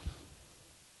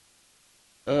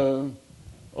around.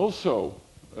 Also,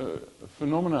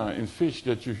 phenomena in fish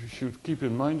that you should keep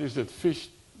in mind is that fish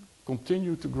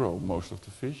continue to grow, most of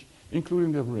the fish,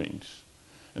 including their brains.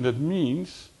 And that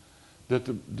means that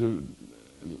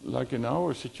like in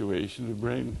our situation, the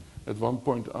brain at one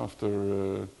point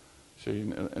after, say,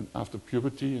 after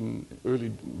puberty and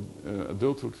early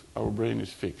adulthood, our brain is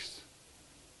fixed.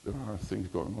 There are things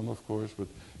going on, of course, but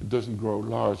it doesn't grow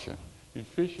larger. In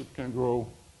fish, it can grow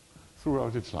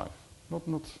throughout its life.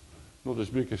 Not as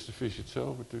big as the fish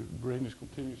itself, but the brain is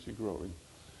continuously growing.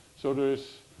 So there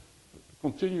is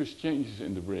continuous changes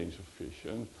in the brains of fish.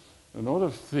 And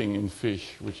another thing in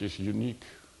fish, which is unique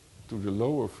to the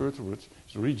lower vertebrates,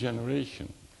 is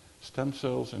regeneration. Stem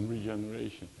cells and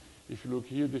regeneration. If you look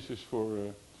here, this is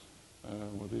for,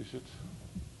 what is it?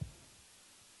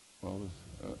 Well,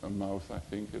 a mouse, I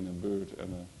think, and a bird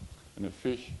and a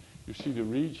fish. You see the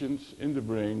regions in the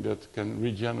brain that can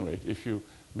regenerate. If you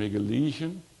make a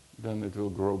lesion, then it will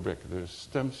grow back. There's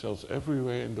stem cells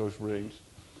everywhere in those brains.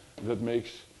 That makes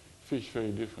fish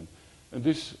very different. And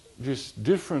this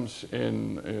difference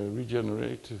in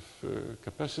regenerative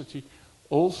capacity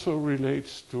also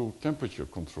relates to temperature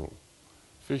control.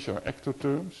 Fish are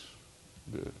ectotherms.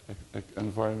 The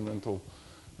environmental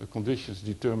conditions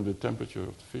determine the temperature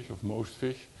of the fish, of most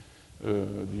fish.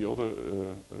 The other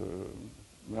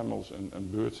mammals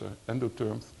and birds are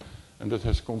endotherms, and that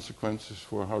has consequences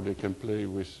for how they can play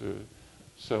with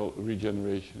cell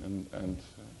regeneration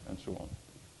and so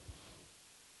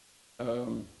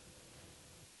on.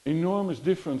 Enormous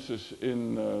differences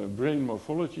in brain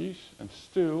morphologies, and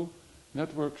still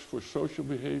networks for social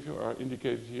behavior are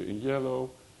indicated here in yellow.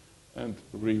 And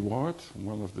reward,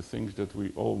 one of the things that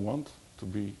we all want, to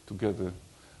be to get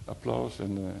applause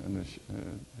and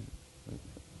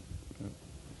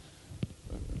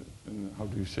how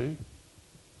do you say?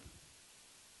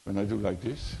 When I do like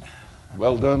this,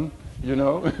 well done, you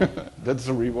know, that's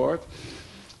a reward.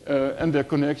 And their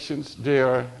connections, they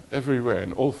are everywhere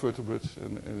in all vertebrates,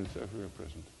 and it's everywhere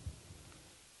present.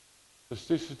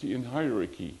 Plasticity in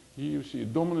hierarchy. Here you see a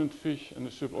dominant fish and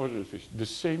a subordinate fish, the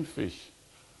same fish.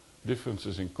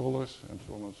 Differences in colors and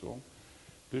so on and so on.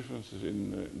 Differences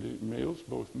in the males,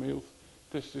 both males.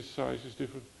 Testis size is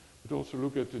different. But also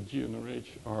look at the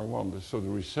GnRH-R1, so the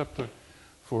receptor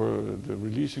for the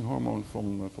releasing hormone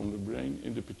from the brain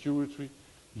in the pituitary.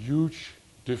 Huge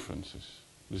differences.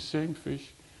 The same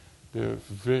fish, they're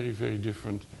very, very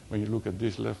different when you look at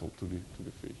this level to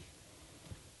the fish.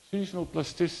 Seasonal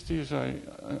plasticity, as I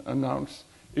announced,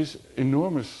 is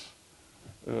enormously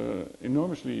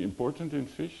important in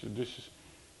fish.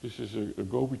 This is a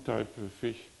goby type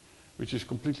fish, which is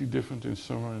completely different in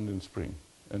summer and in spring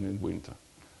and in winter.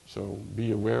 So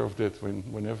be aware of that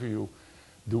whenever you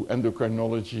do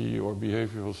endocrinology or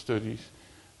behavioral studies.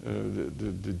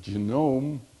 The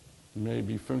genome may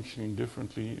be functioning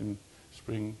differently in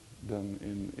spring than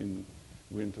in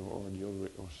winter or the other way,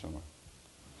 or summer.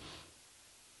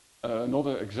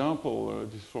 Another example,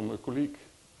 this is from a colleague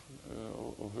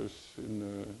of us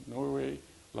in Norway,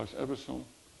 Lars Ebbesson,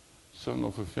 son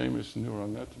of a famous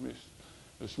neuroanatomist.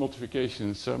 Smoltification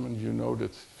in salmon, you know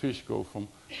that fish go from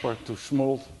part to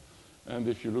smolt, and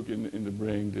if you look in the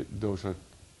brain, those are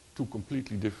two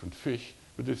completely different fish,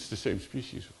 but it's the same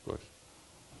species, of course.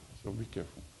 So be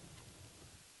careful.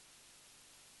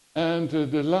 And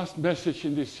the last message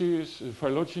in this series, the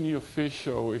phylogeny of fish.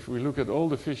 So if we look at all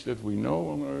the fish that we know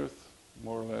on Earth,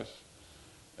 more or less,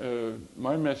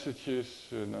 my message is,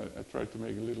 and I try to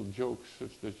make a little joke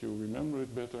such that you remember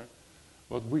it better,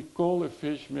 What we call a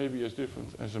fish may be as different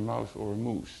as a mouse or a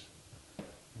moose.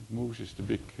 Moose is the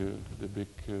big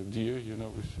deer, you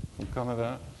know, from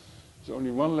Canada. There's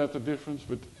only one letter difference,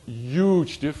 but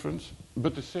huge difference.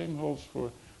 But the same holds for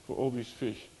all these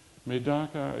fish.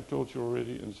 Medaka, I told you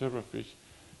already, and zebrafish,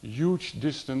 huge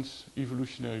distance,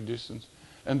 evolutionary distance,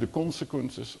 and the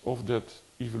consequences of that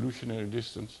evolutionary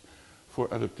distance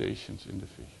for adaptations in the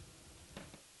fish.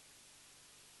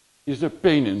 Is there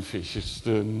pain in fish? It's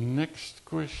the next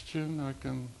question. I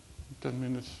can, 10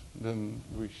 minutes, then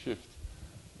we shift.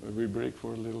 We break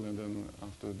for a little, and then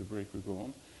after the break we go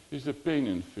on. Is there pain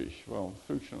in fish? Well,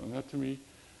 functional anatomy.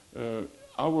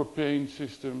 Our pain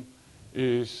system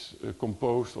is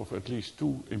composed of at least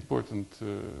two important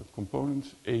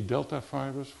components. A delta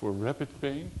fibers for rapid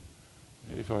pain.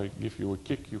 If I give you a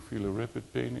kick, you feel a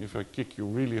rapid pain. If I kick you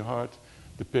really hard,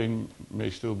 the pain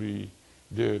may still be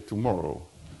there tomorrow.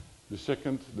 The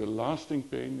second, the lasting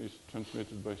pain, is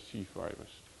transmitted by C fibers.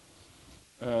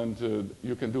 And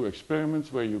you can do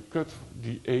experiments where you cut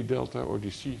the A delta or the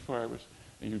C fibers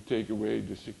and you take away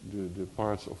the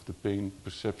parts of the pain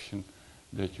perception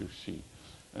that you see.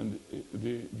 And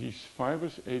these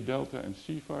fibers, A delta and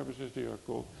C fibers as they are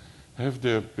called, have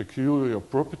their peculiar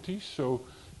properties. So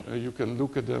you can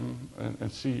look at them and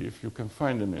see if you can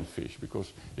find them in fish.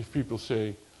 Because if people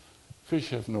say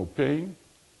fish have no pain,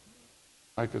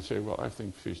 I can say, well, I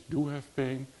think fish do have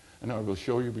pain. And I will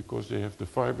show you because they have the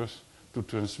fibers to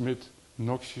transmit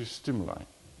noxious stimuli.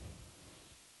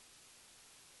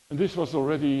 And this was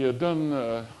already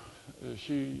done,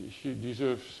 she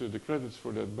deserves the credits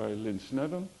for that, by Lynn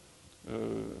Snedden,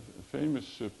 a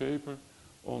famous paper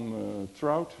on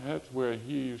trout head, where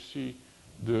here you see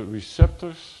the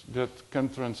receptors that can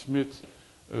transmit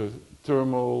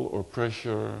thermal or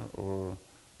pressure or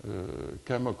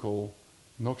chemical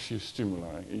noxious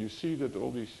stimuli. And you see that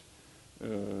all these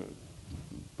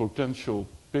potential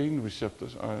pain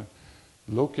receptors are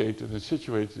located and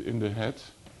situated in the head.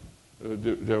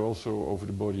 They're also over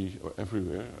the body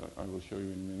everywhere. I will show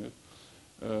you in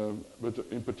a minute. But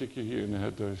in particular here in the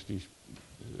head there's these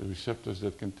receptors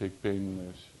that can take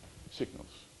pain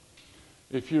signals.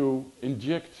 If you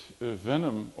inject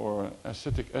venom or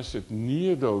acetic acid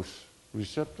near those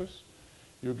receptors,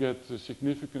 you get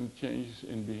significant changes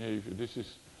in behavior. This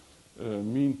is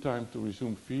mean time to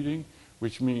resume feeding,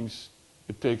 which means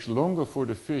it takes longer for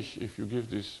the fish if you give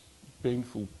this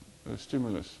painful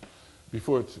stimulus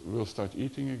before it will start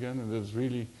eating again, and that's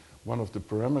really one of the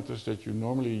parameters that you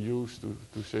normally use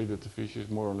to say that the fish is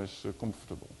more or less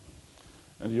comfortable.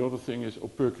 And the other thing is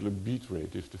opercular beat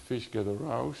rate. If the fish gets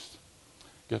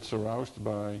aroused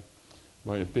by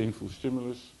a painful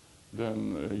stimulus,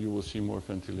 then you will see more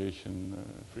ventilation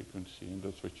frequency, and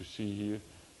that's what you see here.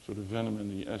 So the venom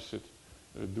and the acid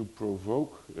do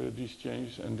provoke these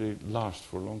changes, and they last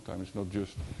for a long time. It's not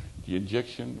just the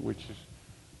injection which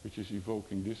is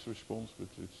evoking this response, but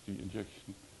it's the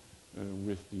injection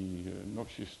with the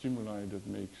noxious stimuli that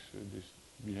makes this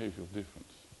behavioral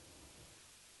difference.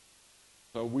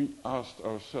 So we asked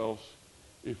ourselves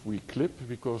if we clip,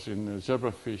 because in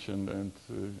zebrafish and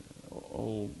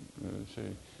all say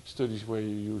studies where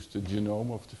you use the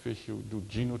genome of the fish, you do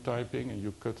genotyping and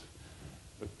you cut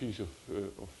a piece of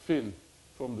fin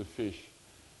from the fish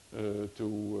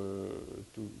to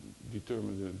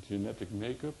determine the genetic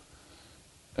makeup.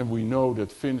 And we know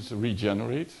that fins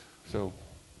regenerate, so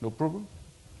no problem,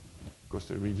 because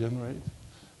they regenerate.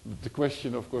 But the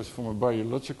question, of course, from a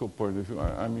biological point of view,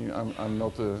 I mean, I'm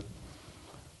not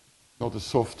a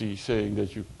softie saying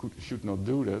that you should not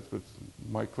do that, but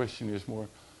my question is more,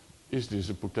 is this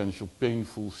a potential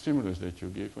painful stimulus that you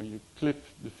give when you clip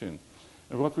the fin?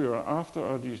 And what we are after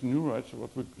are these neurites,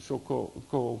 what we so-called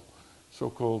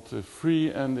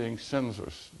free-ending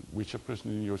sensors, which are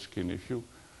present in your skin. If you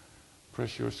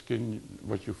press your skin,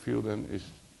 what you feel then is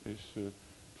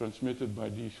transmitted by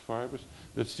these fibers.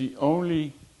 That's the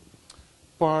only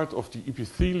part of the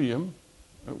epithelium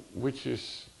which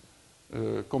is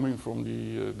coming from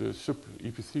the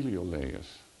subepithelial layers.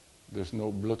 There's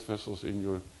no blood vessels in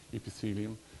your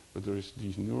epithelium, but there is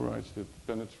these neurites that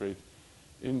penetrate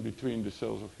in between the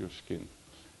cells of your skin.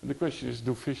 And the question is,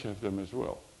 do fish have them as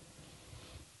well?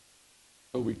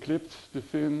 So we clipped the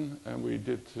fin and we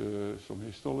did some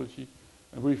histology,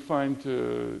 and we find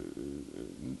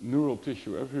neural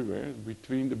tissue everywhere,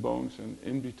 between the bones and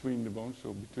in between the bones,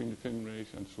 so between the fin rays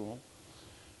and so on.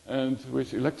 And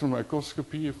with electron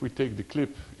microscopy, if we take the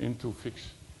clip into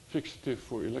fixative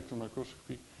for electron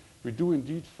microscopy, we do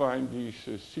indeed find these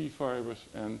C fibers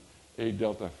and A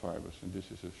delta fibers. And this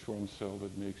is a Schwann cell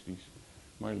that makes these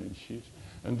myelin sheaths.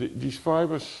 And these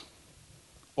fibers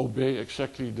obey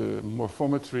exactly the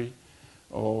morphometry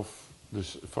of the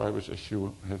fibers as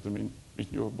you have them in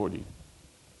your body.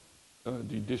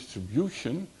 The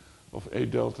distribution of A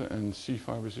delta and C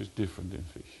fibers is different in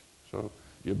fish. So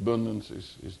the abundance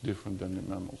is different than in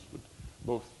mammals, but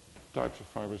both types of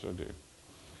fibers are there.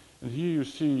 And here you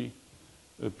see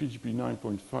PGP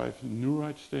 9.5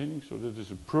 neurite staining. So that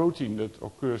is a protein that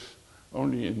occurs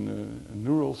only in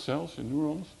neural cells, in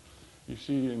neurons. You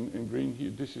see in green here,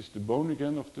 this is the bone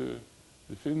again of the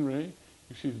fin ray.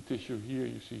 You see the tissue here,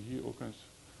 you see here all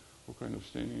kind of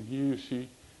staining. And here you see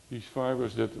these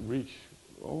fibers that reach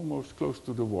almost close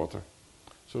to the water.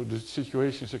 So the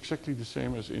situation is exactly the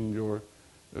same as in your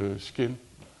skin,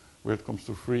 where it comes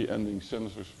to free-ending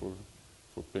sensors for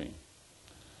pain.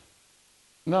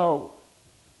 Now,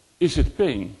 is it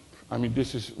pain? I mean,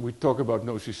 we talk about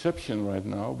nociception right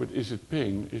now, but is it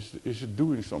pain? Is it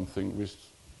doing something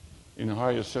in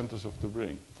higher centers of the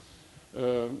brain?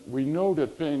 We know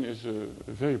that pain is a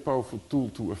very powerful tool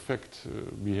to affect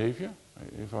behavior.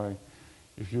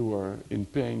 If you are in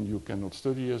pain, you cannot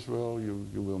study as well,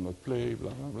 you will not play,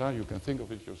 blah, blah, blah. You can think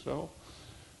of it yourself.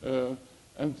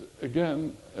 And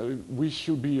again, we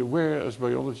should be aware as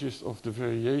biologists of the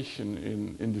variation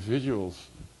in individuals.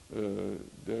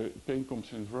 The pain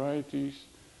comes in varieties.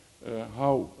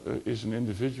 How is an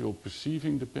individual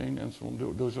perceiving the pain and so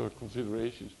on? Those are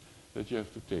considerations that you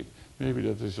have to take. Maybe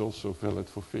that is also valid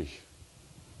for fish.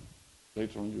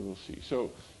 Later on you will see.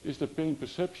 So is the pain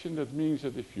perception? That means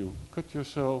that if you cut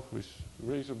yourself with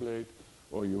a razor blade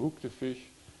or you hook the fish,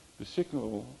 the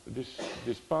signal,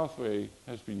 this pathway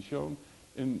has been shown.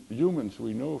 In humans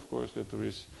we know of course that there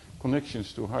is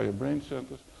connections to higher brain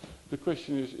centers. The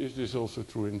question is this also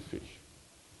true in fish?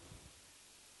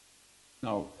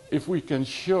 Now, if we can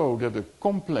show that a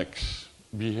complex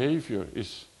behavior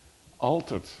is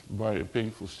altered by a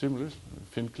painful stimulus, a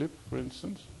fin clip for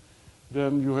instance,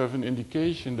 then you have an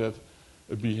indication that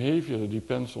a behavior that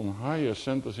depends on higher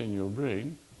centers in your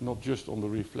brain, not just on the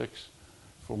reflex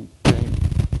from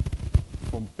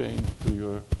pain to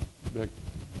your back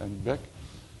and back,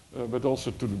 but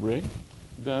also to the brain,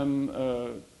 then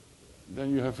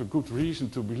you have a good reason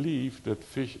to believe that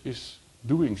fish is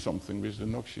doing something with the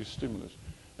noxious stimulus.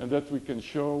 And that we can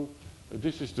show,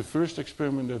 this is the first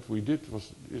experiment that we did,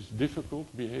 is difficult,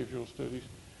 behavioral studies.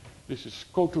 This is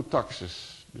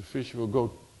cototaxis. The fish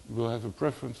will have a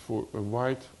preference for a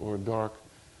white or a dark,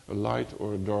 a light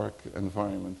or a dark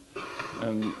environment.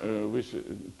 And with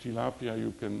tilapia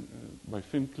you can, by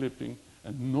fin clipping,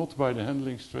 and not by the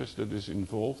handling stress that is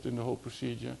involved in the whole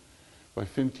procedure, by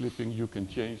fin clipping you can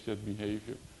change that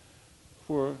behavior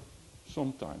for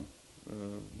some time,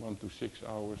 1 to 6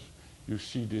 hours. You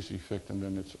see this effect and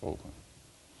then it's over.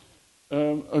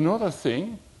 Another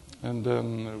thing, and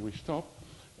then we stop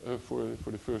for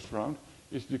the first round,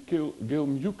 is the gill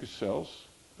mucus cells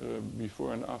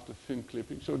before and after fin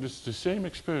clipping. So this is the same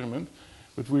experiment,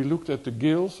 but we looked at the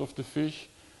gills of the fish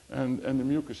and the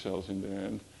mucus cells in there.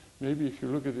 And maybe if you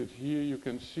look at it here, you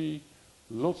can see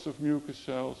lots of mucus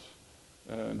cells.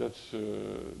 That's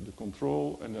the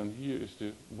control, and then here is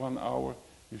the 1 hour.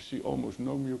 You see almost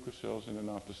no mucus cells, and then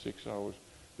after 6 hours,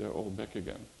 they're all back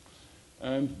again.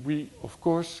 And we, of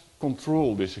course,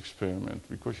 control this experiment,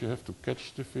 because you have to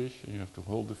catch the fish, and you have to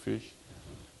hold the fish.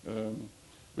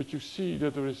 But you see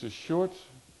that there is a short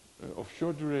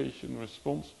duration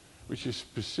response, which is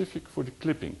specific for the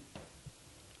clipping.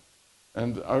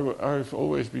 And I've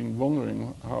always been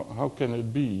wondering, how can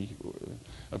it be?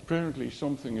 Apparently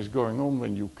something is going on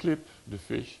when you clip the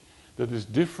fish that is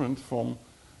different from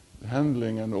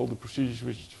handling and all the procedures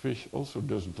which the fish also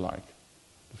doesn't like.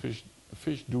 The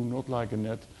fish do not like a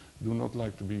net, do not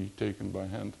like to be taken by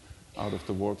hand out of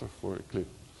the water for a clip.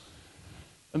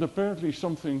 And apparently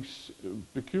something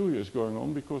peculiar is going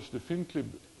on, because the fin clip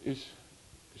is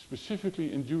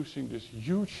specifically inducing this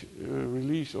huge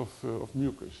release of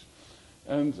mucus.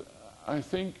 And I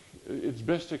think it's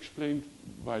best explained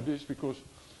by this, because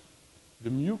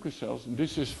the mucus cells, and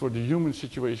this is for the human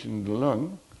situation in the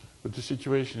lung, but the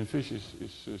situation in fish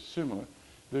is similar.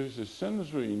 There is a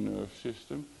sensory nerve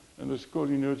system, and there's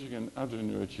cholinergic and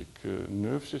adrenergic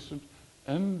nerve systems,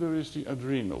 and there is the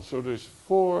adrenal. So there's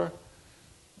four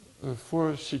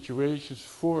situations,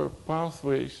 4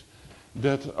 pathways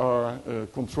that are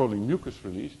controlling mucus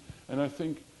release. And I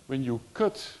think when you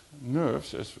cut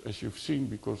nerves, as you've seen,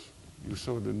 because you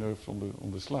saw the nerves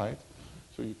on the slide,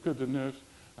 so you cut the nerves,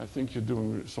 I think you're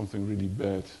doing something really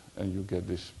bad, and you get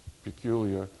this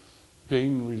peculiar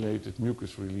pain-related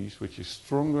mucus release, which is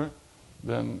stronger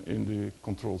than in the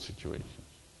control situations.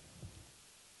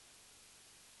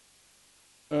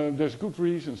 There's good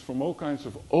reasons from all kinds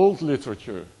of old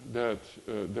literature that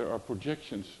there are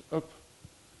projections up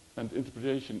and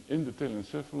interpretation in the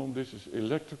telencephalon. This is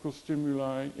electrical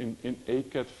stimuli in a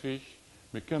catfish,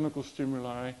 mechanical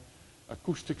stimuli,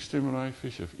 acoustic stimuli.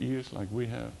 Fish have ears like we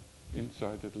have,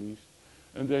 inside at least.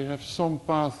 And they have some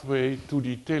pathway to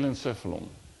the telencephalon,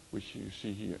 which you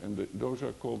see here. And those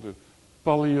are called the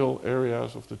pallial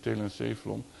areas of the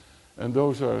telencephalon. And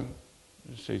those are,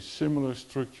 say, similar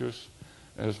structures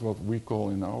as what we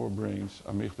call in our brains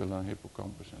amygdala,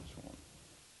 hippocampus, and so on.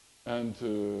 And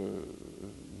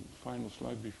final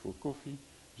slide before coffee,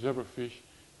 zebrafish.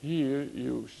 Here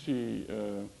you see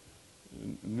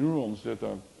neurons that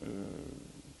are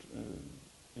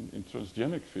in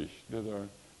transgenic fish that are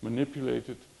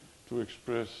manipulated to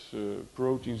express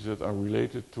proteins that are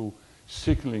related to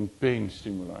signaling pain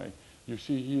stimuli. You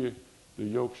see here the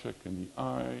yolk sac and the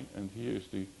eye, and here is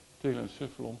the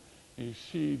telencephalon. And you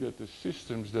see that the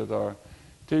systems that are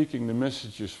taking the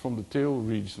messages from the tail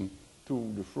region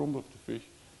to the front of the fish,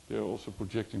 they are also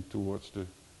projecting towards the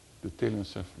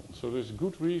telencephalon. So there's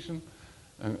good reason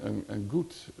and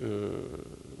good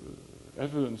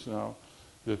evidence now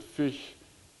that fish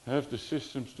have the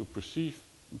systems to perceive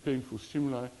painful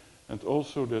stimuli, and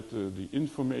also that the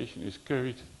information is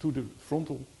carried to the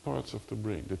frontal parts of the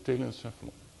brain, the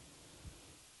telencephalon.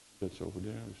 That's over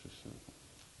there.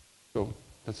 So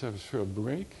let's have a short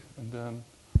break, and then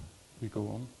we go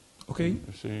on. Okay.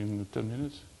 Say in 10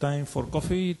 minutes. Time for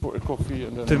coffee. For a coffee,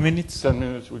 and then 10 minutes. 10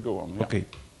 minutes we go on. Yeah. Okay.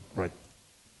 Right.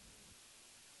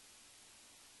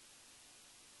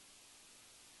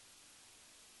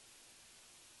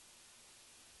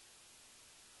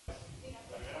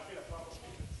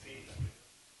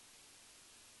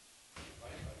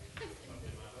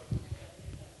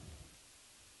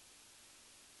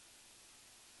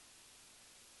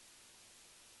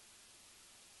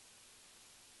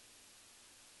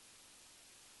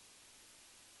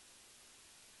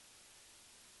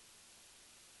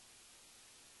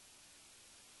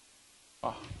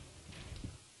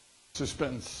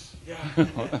 Suspense. Yeah.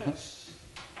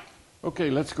 Okay,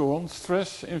 let's go on.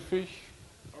 Stress in fish.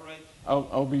 All right.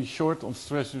 I'll be short on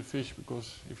stress in fish,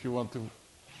 because if you want to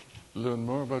learn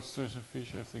more about stress in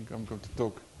fish, I think I'm going to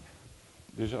talk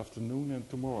this afternoon and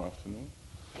tomorrow afternoon.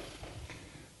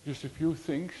 Just a few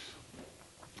things.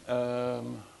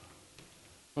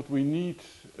 What we need,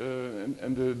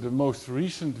 and the most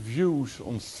recent views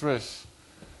on stress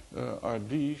are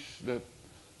these, that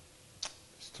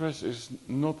stress is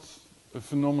not a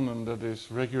phenomenon that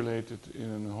is regulated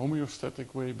in a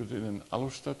homeostatic way, but in an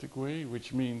allostatic way,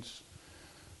 which means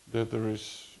that there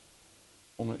is,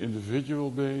 on an individual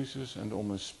basis and on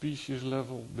a species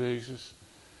level basis,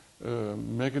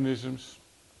 mechanisms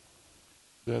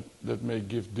that may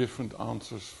give different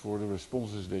answers for the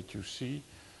responses that you see.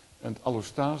 And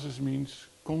allostasis means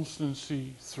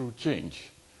constancy through change.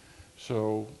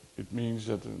 So it means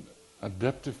that an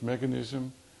adaptive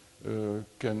mechanism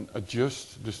can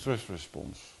adjust the stress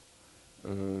response.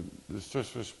 The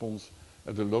stress response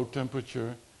at a low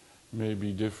temperature may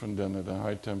be different than at a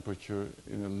high temperature.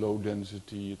 In a low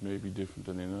density it may be different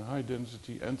than in a high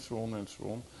density, and so on and so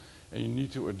on. And you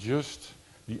need to adjust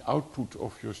the output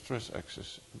of your stress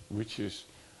axis, which is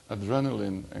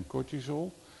adrenaline and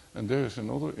cortisol. And there is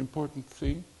another important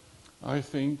thing. I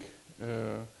think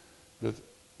that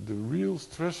the real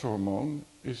stress hormone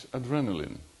is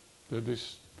adrenaline. That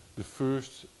is the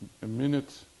first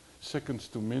seconds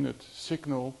to minute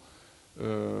signal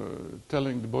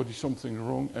telling the body something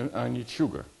wrong and I need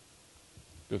sugar.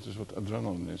 That is what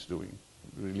adrenaline is doing,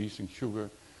 releasing sugar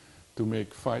to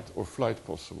make fight or flight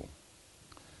possible.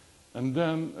 And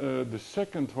then the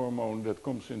second hormone that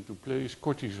comes into play is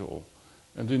cortisol.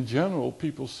 And in general,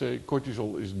 people say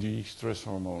cortisol is the stress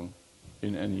hormone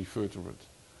in any vertebrate.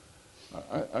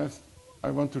 I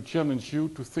want to challenge you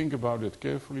to think about it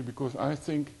carefully, because I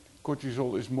think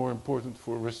cortisol is more important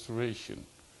for restoration.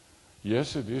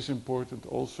 Yes, it is important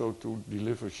also to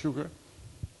deliver sugar,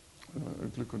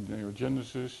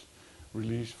 gluconeogenesis,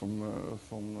 release from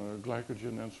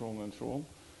glycogen, and so on and so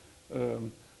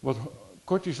on. What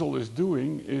cortisol is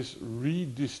doing is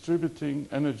redistributing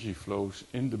energy flows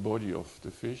in the body of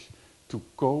the fish to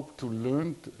cope, to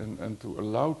learn, and to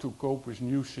allow to cope with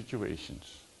new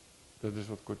situations. That is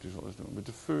what cortisol is doing. But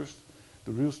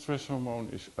the real stress hormone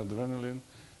is adrenaline,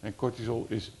 and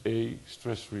cortisol is a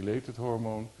stress-related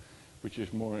hormone, which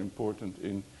is more important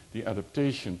in the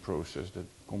adaptation process that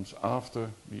comes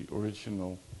after the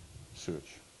original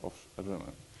surge of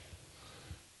adrenaline.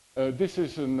 This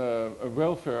is a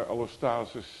welfare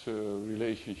allostasis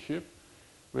relationship,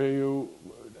 where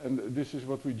and this is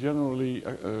what we generally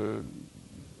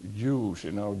use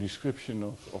in our description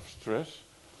of stress.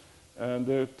 And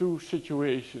there are two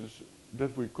situations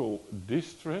that we call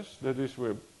distress, that is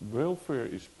where welfare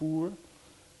is poor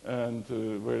and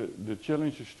where the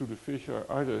challenges to the fish are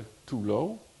either too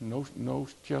low, no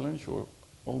challenge or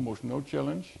almost no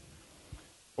challenge,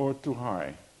 or too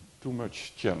high, too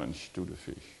much challenge to the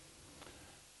fish.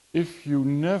 If you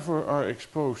never are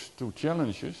exposed to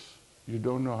challenges, you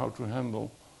don't know how to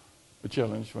handle a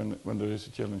challenge when there is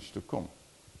a challenge to come.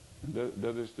 And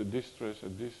that is the distress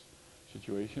at this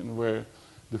situation, where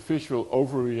the fish will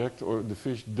overreact or the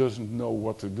fish doesn't know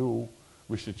what to do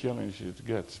with the challenge it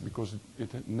gets because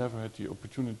it never had the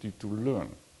opportunity to learn.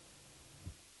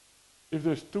 If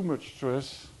there's too much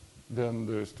stress, then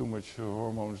there's too much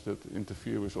hormones that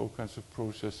interfere with all kinds of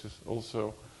processes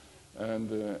also,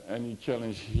 and any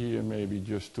challenge here may be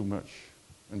just too much.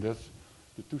 And that's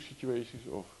the two situations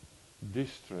of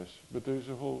distress. But there's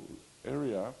a whole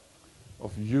area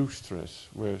of eustress,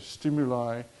 where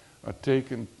stimuli are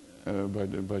taken by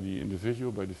the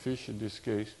individual, by the fish in this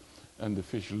case, and the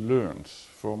fish learns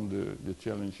from the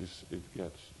challenges it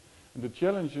gets. And the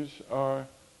challenges are,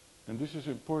 and this is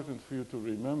important for you to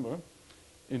remember,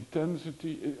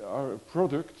 intensity are a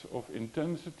product of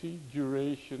intensity,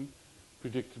 duration,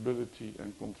 predictability,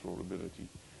 and controllability.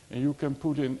 And you can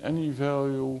put in any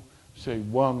value, say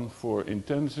 1 for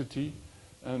intensity,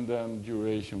 and then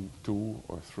duration 2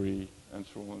 or 3, and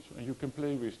so on. And you can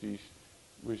play with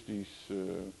these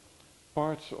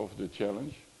parts of the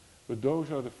challenge, but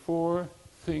those are the 4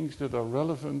 things that are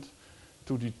relevant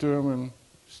to determine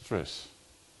stress.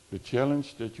 The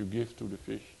challenge that you give to the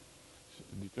fish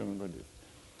is determined by this.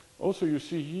 Also, you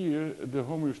see here the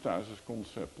homeostasis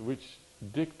concept, which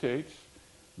dictates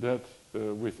that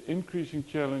with increasing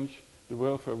challenge, the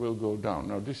welfare will go down.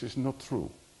 Now, this is not true.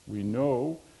 We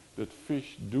know that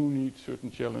fish do need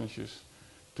certain challenges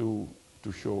to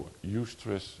show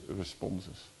eustress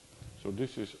responses. So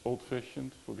this is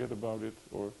old-fashioned, forget about it,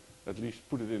 or at least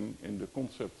put it in the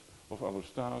concept of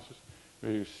allostasis,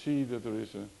 where you see that there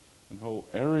is a whole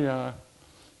area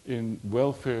in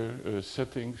welfare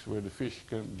settings where the fish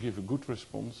can give a good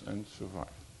response and survive.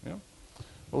 Yeah?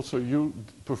 Also, you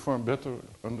perform better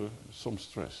under some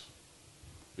stress.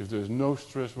 If there's no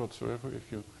stress whatsoever,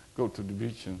 if you go to the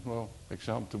beach and, well,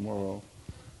 exam tomorrow,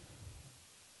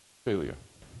 failure.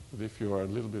 But if you are a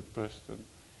little bit pressed, then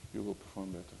you will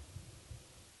perform better.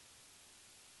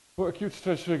 For acute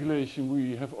stress regulation,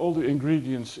 we have all the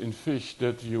ingredients in fish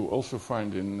that you also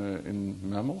find in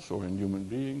mammals or in human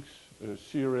beings.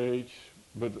 CRH,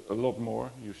 but a lot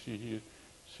more. You see here,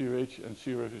 CRH and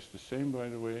CRF is the same, by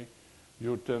the way.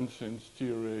 Eutensins,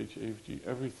 TRH, AFG,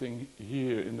 everything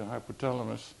here in the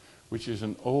hypothalamus, which is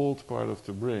an old part of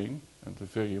the brain and a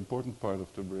very important part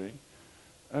of the brain.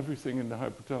 Everything in the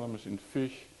hypothalamus in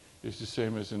fish is the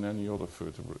same as in any other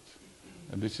vertebrate.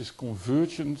 And this is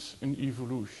convergence in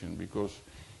evolution, because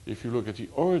if you look at the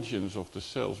origins of the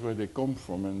cells, where they come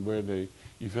from and where they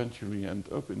eventually end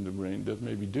up in the brain, that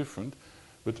may be different.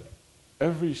 But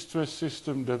every stress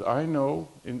system that I know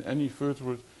in any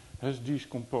vertebrate has these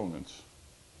components.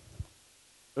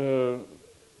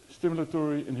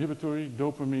 Stimulatory, inhibitory,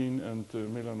 dopamine and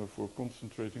melanophore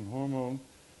concentrating hormone.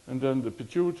 And then the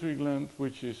pituitary gland,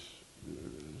 which is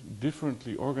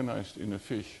differently organized in a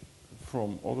fish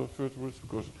from other vertebrates,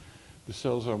 because the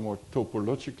cells are more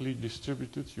topologically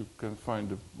distributed. You can find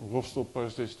the rostral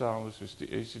pars digitalis is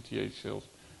the ACTH cells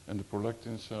and the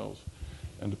prolactin cells,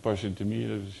 and the pars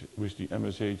intermedialis with the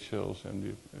MSH cells and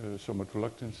the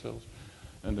somatolactin cells,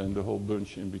 and then the whole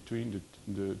bunch in between,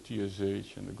 the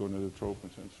TSH and the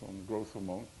gonadotropins and so on, the growth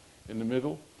hormone in the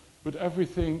middle. But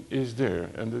everything is there,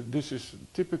 and this is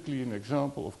typically an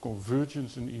example of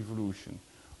convergence in evolution.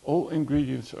 All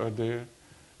ingredients are there,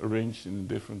 arranged in a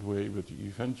different way, but the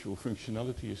eventual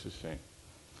functionality is the same.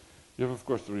 You have, of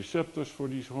course, the receptors for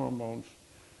these hormones,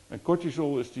 and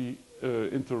cortisol is the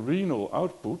intrarenal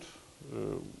output,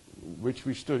 which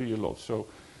we study a lot. So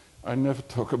I never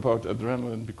talk about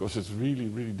adrenaline because it's really,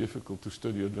 really difficult to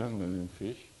study adrenaline in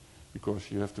fish,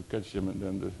 because you have to catch them and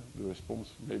then the response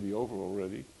may be over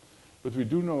already. But we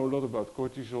do know a lot about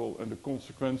cortisol and the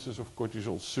consequences of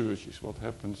cortisol surges, what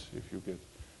happens if you get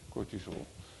cortisol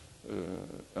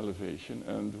elevation.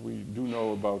 And we do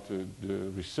know about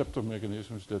the receptor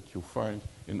mechanisms that you find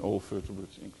in all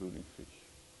vertebrates, including fish.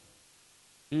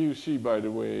 Here you see, by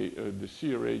the way, the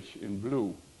CRH in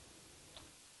blue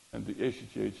and the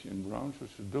ACTH in brown, so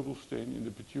it's a double stain in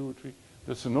the pituitary.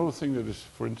 That's another thing that is,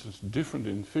 for instance, different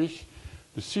in fish.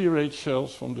 The CRH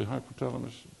cells from the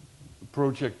hypothalamus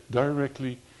project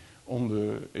directly on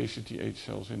the ACTH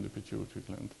cells in the pituitary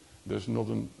gland. There's not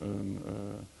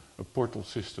a portal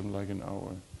system like in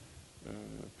our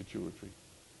pituitary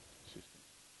system.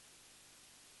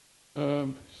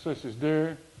 Stress is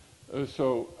there,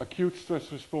 so acute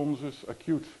stress responses,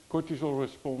 acute cortisol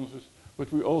responses,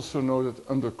 but we also know that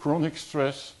under chronic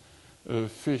stress,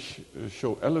 fish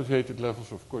show elevated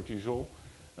levels of cortisol,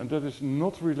 and that is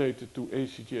not related to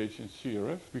ACTH and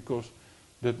CRF, because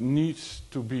that needs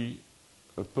to be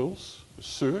a pulse, a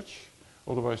surge,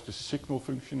 otherwise the signal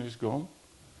function is gone.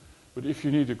 But if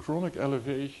you need a chronic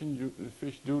elevation, the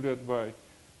fish do that by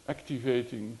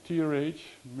activating TRH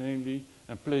mainly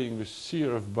and playing with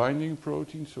CRF binding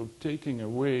protein, so taking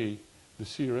away the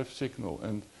CRF signal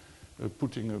and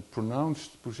putting a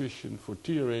pronounced position for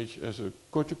TRH as a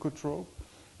corticotrope.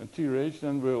 And TRH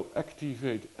then will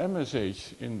activate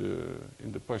MSH in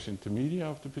the pars intermedia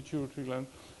of the pituitary gland.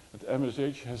 And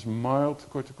MSH has mild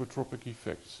corticotropic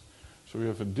effects. So we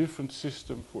have a different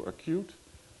system for acute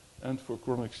and for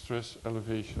chronic stress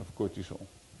elevation of cortisol.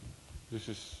 This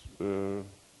is a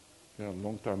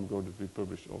long time ago that we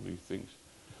published all these things.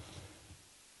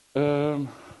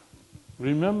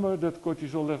 Remember that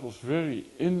cortisol levels vary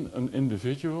in an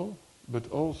individual, but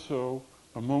also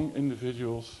among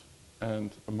individuals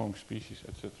and among species,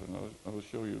 etc. I will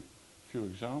show you a few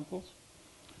examples.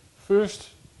 First,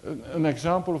 an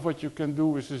example of what you can do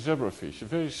with the zebrafish. A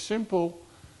very simple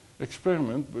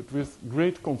experiment, but with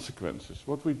great consequences.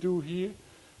 What we do here,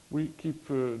 we keep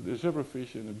the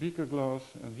zebrafish in a beaker glass,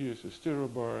 and here's a stirrer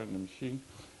bar and the machine,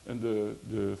 and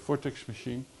the vortex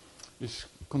machine is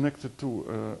connected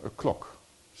to a clock,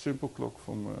 simple clock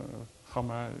from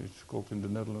Gamma, it's called in the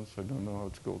Netherlands, I don't know how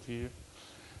it's called here.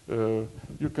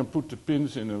 You can put the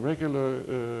pins in a regular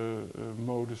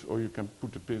modus, or you can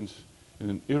put the pins in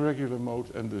an irregular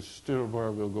mode, and the stirrer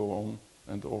bar will go on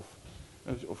and off.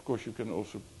 And of course you can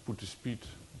also put the speed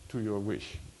to your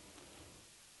wish.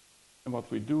 And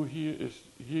what we do here is,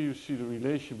 here you see the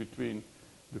relation between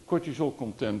the cortisol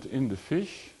content in the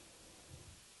fish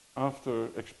after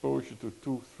exposure to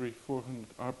 200, 300,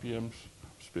 400 RPMs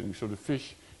spinning. So the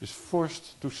fish is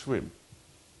forced to swim,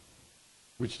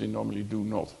 which they normally do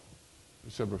not.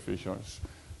 The zebrafish are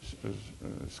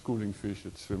schooling fish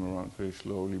that swim around very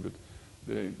slowly, but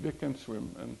they can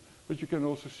swim. But you can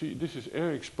also see, this is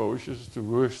air exposure. It's the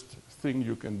worst thing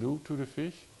you can do to the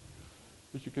fish.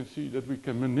 But you can see that we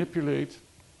can manipulate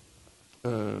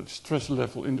stress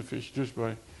level in the fish just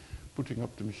by putting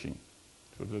up the machine.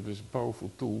 So that is a powerful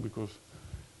tool, because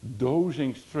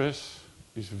dosing stress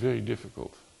is very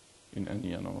difficult in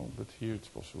any animal, but here it's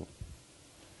possible.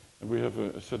 And we have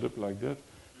a setup like that.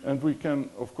 And we can,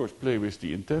 of course, play with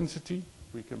the intensity.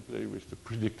 We can play with the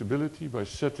predictability by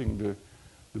setting the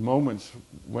moments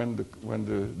when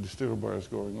the stirrer bar is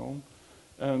going on.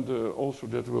 And also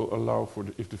that will allow for,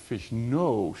 if the fish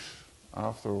knows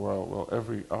after a while, well,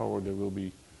 every hour there will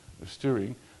be a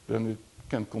stirring, then it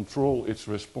can control its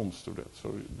response to that.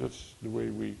 So that's the way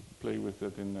we play with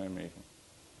that in Nijmegen.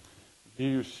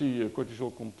 Here you see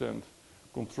cortisol content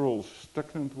controls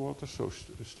stagnant water, so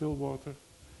still water,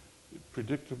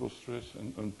 predictable stress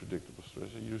and unpredictable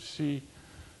stress. And you see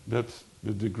that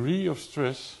the degree of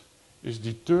stress is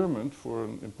determined for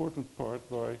an important part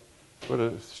by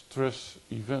whether stress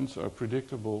events are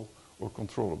predictable or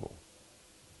controllable.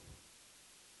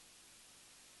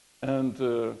 And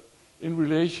in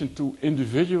relation to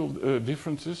individual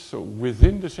differences, so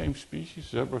within the same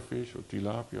species, zebrafish or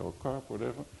tilapia or carp,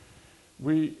 whatever,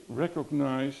 we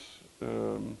recognize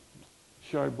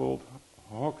shybald,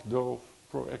 hawk dove,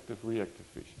 proactive, reactive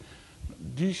fish.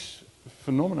 These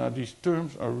phenomena, these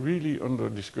terms are really under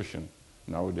discussion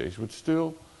nowadays, but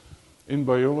still in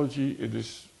biology it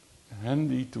is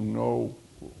handy to know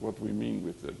what we mean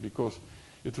with that, because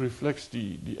it reflects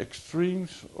the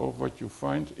extremes of what you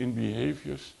find in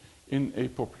behaviors in a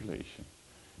population.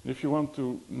 And if you want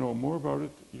to know more about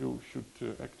it, you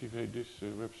should activate this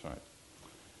website.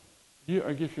 Here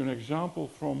I give you an example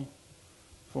from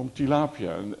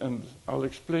tilapia, and I'll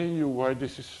explain you why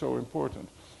this is so important.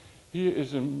 Here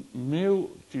is a male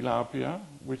tilapia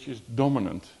which is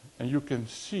dominant, and you can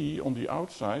see on the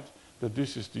outside that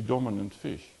this is the dominant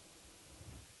fish.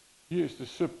 Here is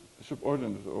the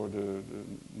subordinate or the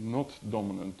not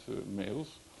dominant males,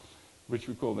 which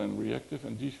we call then reactive,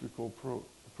 and these we call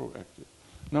proactive.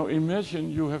 Now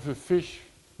imagine you have a fish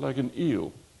like an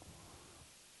eel,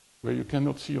 where you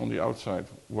cannot see on the outside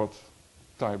what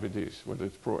type it is, whether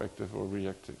it's proactive or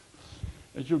reactive.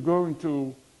 And you're going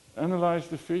to analyze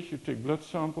the fish, you take blood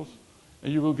samples,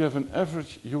 and you will get an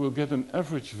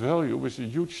average value with a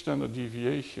huge standard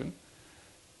deviation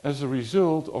as a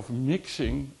result of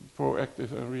mixing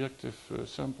proactive and reactive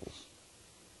samples.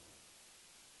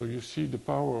 So you see the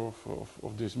power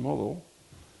of this model,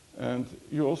 and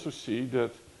you also see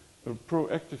that a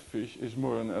proactive fish is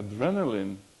more an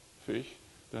adrenaline fish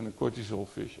than a cortisol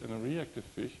fish, and a reactive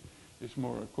fish is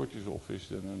more a cortisol fish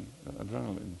than an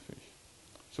adrenaline fish.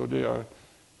 So they are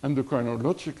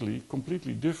endocrinologically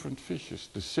completely different fishes,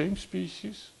 the same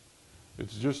species.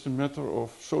 It's just a matter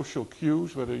of social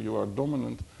cues, whether you are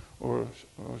dominant or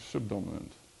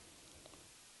subdominant.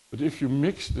 But if you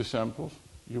mix the samples,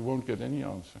 you won't get any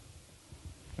answer.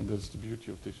 And that's the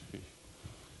beauty of this fish.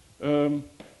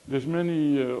 There's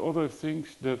many other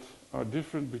things that are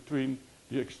different between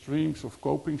the extremes of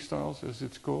coping styles, as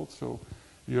it's called. So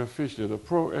you have fish that are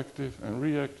proactive and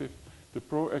reactive. The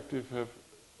proactive have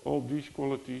all these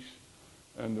qualities,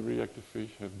 and the reactive fish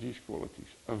have these qualities.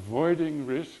 Avoiding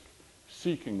risk,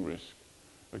 seeking risk.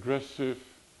 Aggressive,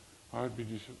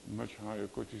 heartbeat is much higher,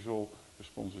 cortisol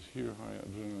response is here, higher,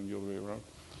 adrenaline the other way around.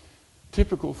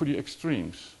 Typical for the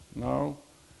extremes. Now,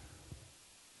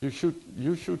 you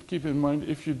should keep in mind,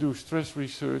 if you do stress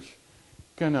research,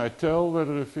 can I tell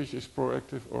whether a fish is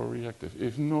proactive or reactive?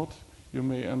 If not, you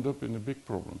may end up in a big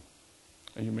problem,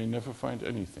 and you may never find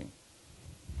anything.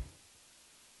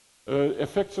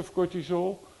 Effects of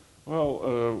cortisol,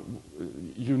 well,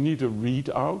 you need a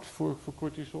readout for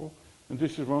cortisol, and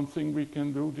this is one thing we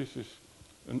can do. This is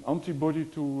an antibody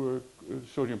to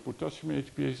sodium potassium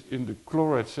ATPase in the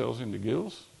chloride cells in the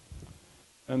gills.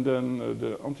 And then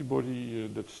the antibody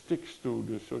that sticks to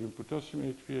the sodium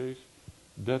potassium ATPase,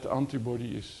 that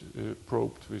antibody is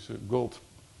probed with a gold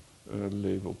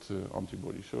labeled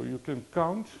antibody. So you can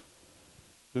count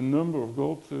the number of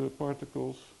gold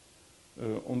particles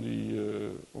on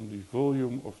the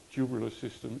volume of tubular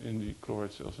system in the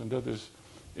chloride cells. And that is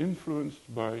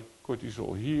influenced by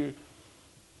cortisol. Here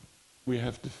we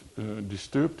have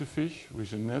disturbed the fish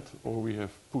with a net, or we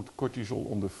have put cortisol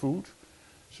on the food,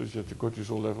 such that the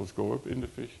cortisol levels go up in the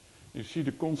fish. You see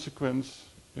the consequence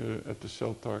at the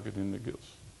cell target in the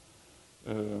gills.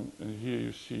 And here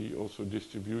you see also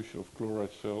distribution of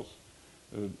chloride cells,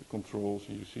 controls,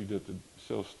 and you see that the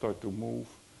cells start to move,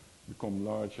 become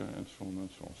larger, and so on and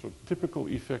so on. So typical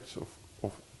effects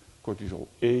of cortisol,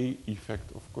 a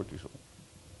effect of cortisol.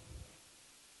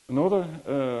 Another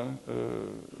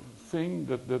thing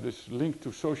that is linked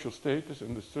to social status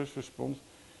and the stress response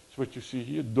is what you see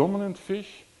here. Dominant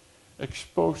fish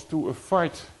exposed to a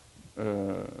fight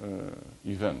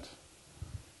event.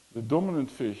 The dominant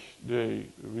fish, they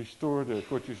restore their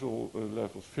cortisol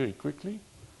levels very quickly,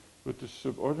 but the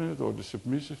subordinate or the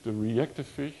submissive, the reactive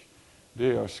fish,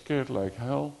 they are scared like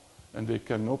hell and they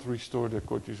cannot restore their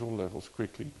cortisol levels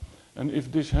quickly. And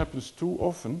if this happens too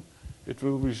often, it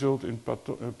will result in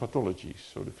pathologies,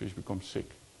 so the fish becomes sick.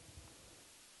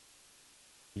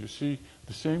 You see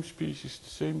the same species, the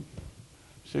same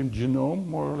genome,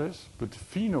 more or less, but the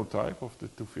phenotype of the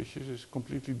two fishes is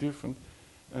completely different,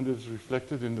 and it's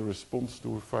reflected in the response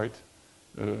to a fight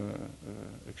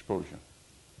exposure.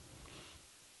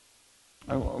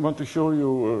 I want to show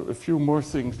you a few more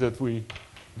things that we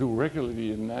do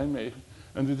regularly in Nijmegen,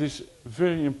 and it is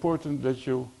very important that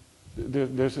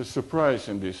there's a surprise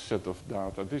in this set of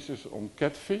data. This is on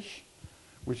catfish,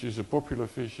 which is a popular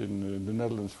fish in the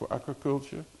Netherlands for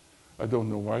aquaculture. I don't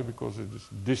know why, because it is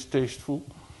distasteful.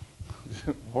 It's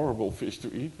a horrible fish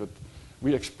to eat, but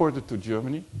we export it to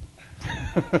Germany.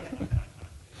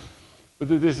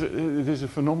 But it is a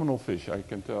phenomenal fish, I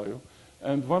can tell you.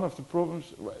 And one of the problems,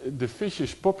 the fish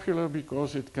is popular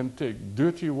because it can take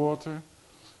dirty water,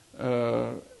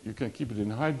 you can keep it in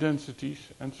high densities,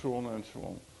 and so on and so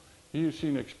on. Here you see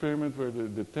an experiment where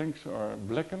the tanks are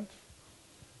blackened,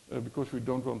 because we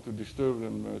don't want to disturb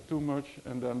them too much,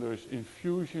 and then there's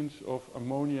infusions of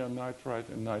ammonia, nitrite,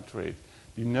 and nitrate,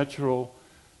 the natural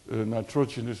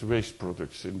nitrogenous waste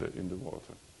products in the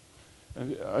water.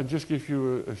 And I just give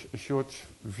you a short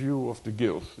view of the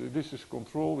gills. This is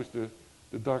control, with the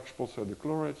dark spots are the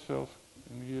chloride cells,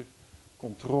 and here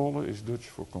controle is Dutch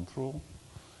for control.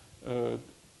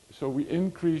 So we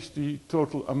increase the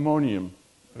total ammonium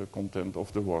content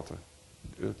of the water,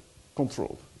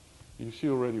 controlled. You see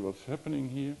already what's happening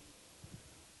here.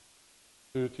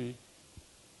 30,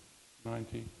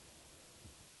 90,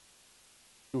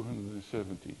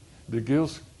 270. The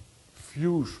gills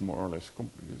fuse more or less,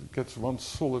 it gets one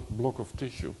solid block of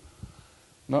tissue.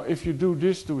 Now if you do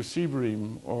this to a sea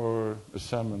bream or a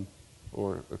salmon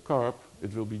or a carp,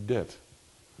 it will be dead.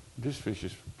 This fish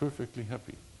is perfectly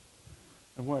happy.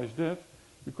 And why is that?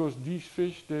 Because these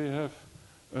fish, they have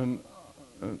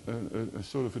a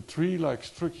sort of a tree-like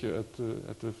structure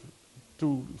at the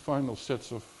two final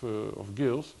sets of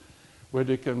gills, where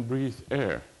they can breathe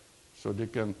air. So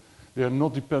they are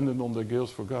not dependent on their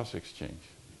gills for gas exchange.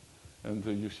 And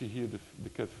you see here the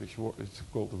catfish, it's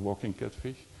called the walking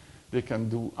catfish. They can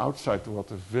do outside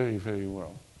water very, very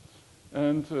well.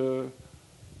 And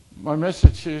My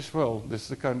message is, well, this is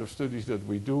the kind of studies that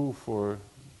we do for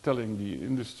telling the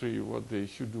industry what they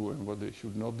should do and what they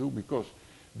should not do, because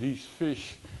these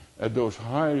fish at those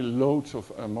high loads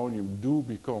of ammonium do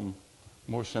become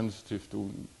more sensitive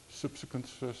to subsequent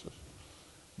stresses.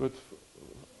 But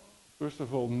first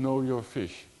of all, know your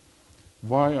fish.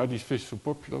 Why are these fish so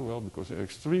popular? Well, because they're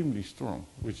extremely strong,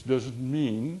 which doesn't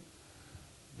mean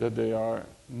that they are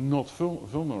not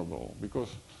vulnerable, because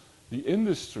the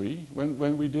industry,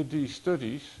 when we did these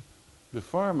studies, the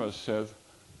farmers said,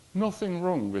 nothing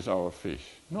wrong with our fish,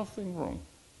 nothing wrong.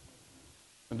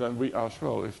 And then we asked,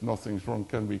 well, if nothing's wrong,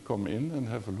 can we come in and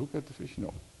have a look at the fish?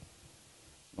 No.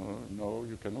 No,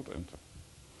 you cannot enter.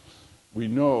 We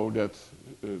know that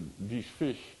these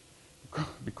fish,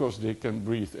 because they can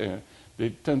breathe air, they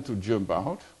tend to jump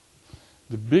out.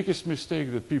 The biggest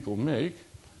mistake that people make,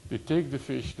 they take the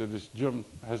fish that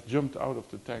has jumped out of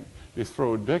the tank, they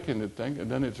throw it back in the tank, and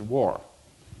then it's war.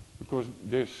 Because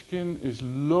their skin is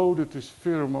loaded with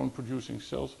pheromone-producing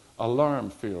cells, alarm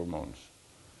pheromones.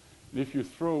 And if you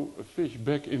throw a fish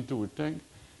back into a tank,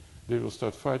 they will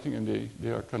start fighting, and they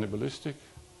are cannibalistic.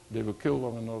 They will kill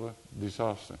one another.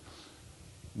 Disaster.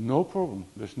 No problem.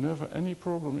 There's never any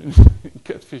problem in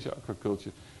catfish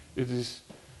aquaculture. It is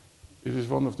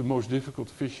one of the most difficult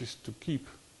fishes to keep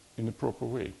in a proper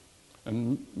way.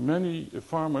 And many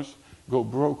farmers go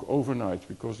broke overnight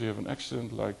because they have an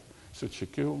accident like such a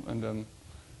kill, and then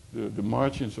the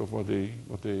margins of what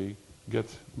they get,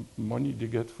 money they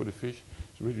get for the fish,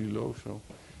 is really low. So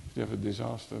if they have a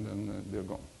disaster, then they're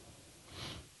gone.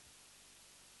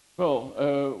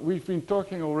 Well, we've been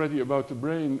talking already about the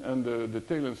brain and the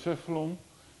telencephalon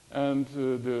and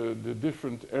the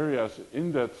different areas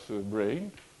in that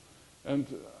brain. And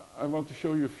I want to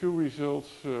show you a few results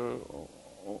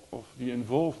of the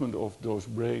involvement of those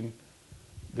brain,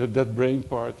 that brain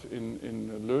part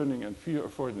in learning and fear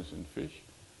avoidance in fish.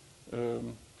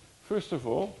 First of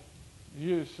all,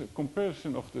 here's a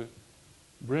comparison of the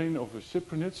brain of a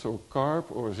cyprinid, so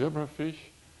carp or a zebrafish,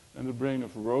 and the brain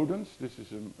of rodents. This is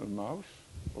a mouse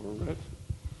or a rat.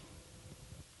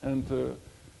 And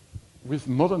with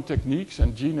modern techniques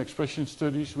and gene expression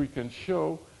studies, we can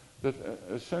show that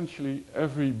essentially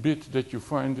every bit that you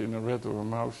find in a rat or a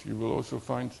mouse, you will also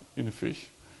find in a fish,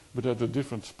 but at a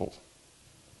different spot.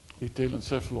 The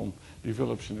telencephalon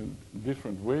develops in a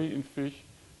different way in fish.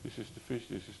 This is the fish,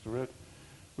 this is the rat.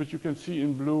 But you can see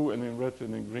in blue and in red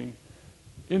and in green,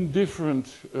 in different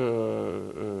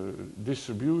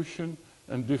distribution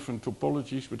and different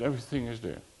topologies, but everything is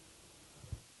there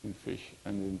in fish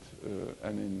and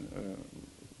in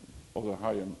other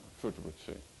higher vertebrates,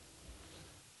 say.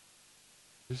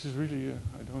 This is really,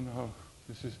 I don't know how,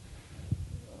 this is,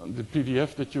 the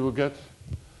PDF that you will get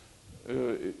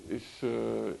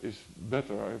is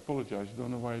better. I apologize, I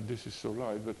don't know why this is so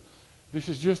light, but this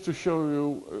is just to show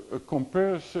you a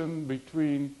comparison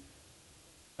between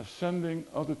ascending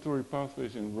auditory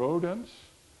pathways in rodents.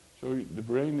 So the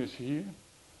brain is here,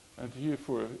 and here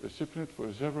for a cyprinid, for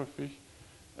a zebrafish.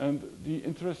 And the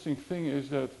interesting thing is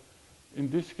that in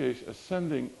this case,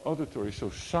 ascending auditory, so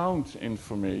sound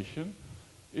information,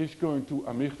 is going to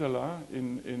amygdala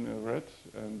in a rat,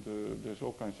 and there's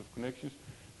all kinds of connections.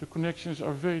 The connections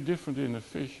are very different in a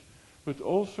fish, but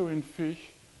also in fish,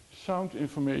 sound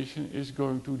information is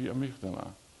going to the amygdala.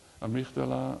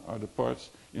 Amygdala are the parts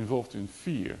involved in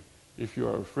fear. If you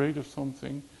are afraid of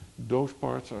something, those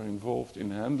parts are involved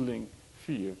in handling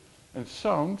fear. And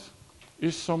sound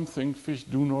is something fish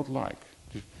do not like.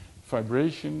 The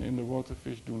vibration in the water,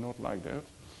 fish do not like that.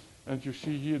 And you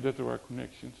see here that there are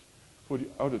connections for the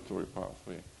auditory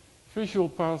pathway. Visual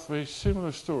pathway,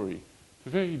 similar story.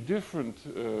 Very different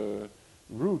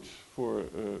routes for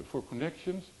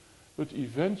connections, but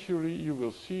eventually you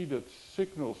will see that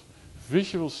signals,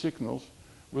 visual signals,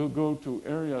 will go to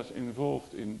areas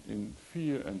involved in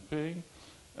fear and pain,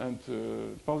 and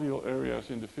pallial areas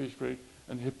in the fish brain,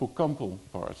 and hippocampal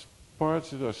parts.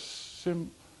 Parts that are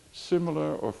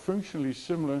similar or functionally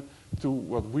similar to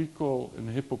what we call an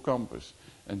hippocampus.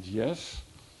 And yes,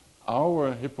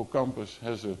 our hippocampus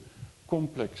has a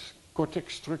complex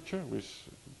cortex structure with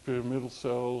pyramidal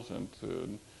cells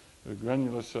and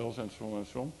granular cells and so on and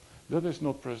so on. That is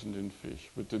not present in fish,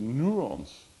 but the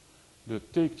neurons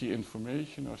that take the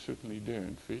information are certainly there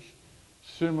in fish,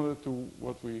 similar to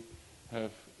what we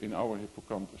have in our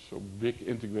hippocampus, so big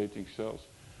integrating cells.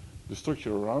 The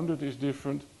structure around it is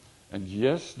different, and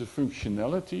yes, the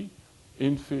functionality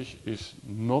in fish is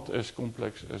not as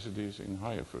complex as it is in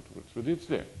higher vertebrates, but it's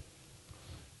there.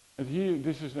 And here,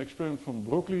 this is an experiment from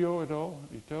Broglio et al.,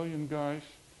 Italian guys.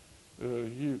 Here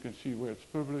you can see where it's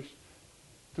published.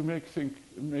 To make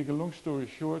a long story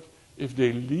short, if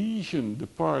they lesion the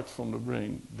part from the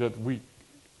brain that we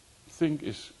think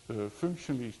is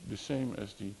functionally the same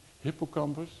as the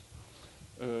hippocampus,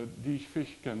 these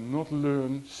fish cannot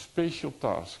learn spatial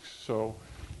tasks. So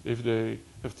if they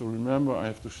have to remember, I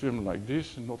have to swim like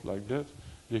this and not like that,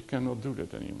 they cannot do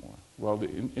that anymore. While the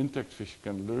intact fish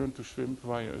can learn to swim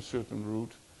via a certain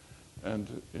route, and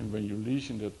when you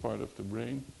lesion that part of the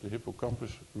brain, the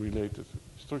hippocampus-related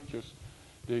structures,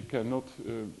 they cannot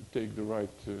take the right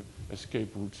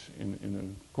escape routes in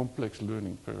a complex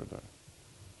learning paradigm.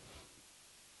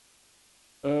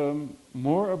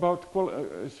 More about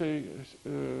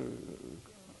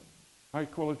high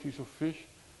qualities of fish,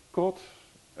 cod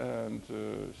and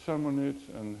salmonid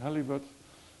and halibut,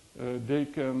 they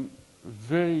can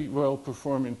very well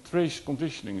perform in trace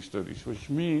conditioning studies, which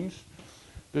means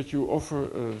that you offer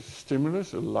a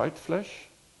stimulus, a light flash,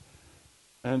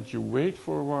 and you wait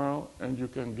for a while and you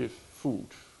can give food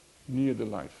near the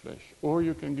light flash. Or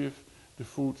you can give the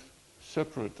food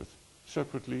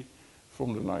separately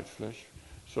from the light flash.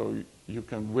 So you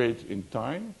can wait in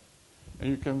time, and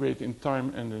you can wait in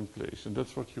time and in place. And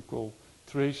that's what you call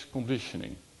trace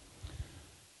conditioning.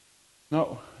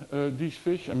 Now, these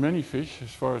fish, and many fish,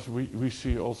 as far as we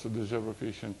see also the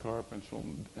zebrafish and carp and so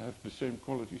on, have the same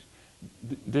qualities.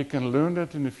 They can learn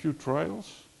that in a few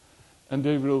trials, and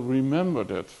they will remember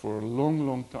that for a long,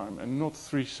 long time, and not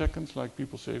 3 seconds like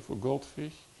people say for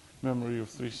goldfish. Memory of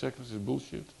 3 seconds is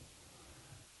bullshit.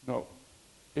 No,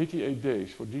 88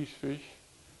 days for these fish.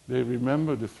 They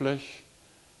remember the flesh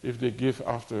if they give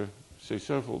after, say,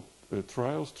 several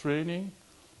trials, training.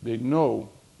 They know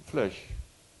flesh,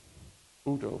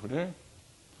 food over there.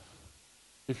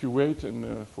 If you wait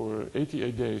for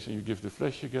 88 days and you give the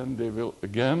flesh again, they will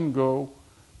again go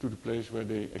to the place where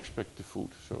they expect the food.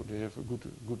 So they have a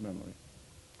good memory.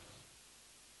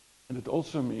 And it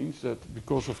also means that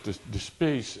because of the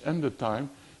space and the time,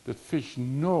 that fish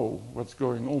know what's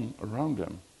going on around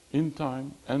them, in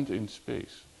time and in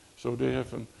space. So they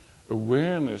have an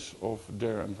awareness of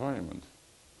their environment.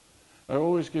 I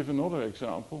always give another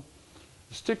example.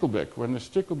 A stickleback. When a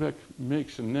stickleback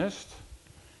makes a nest,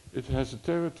 it has a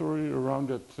territory around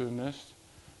that nest.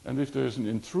 And if there's an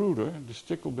intruder, the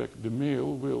stickleback, the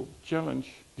male, will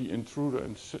challenge the intruder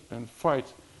and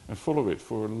fight and follow it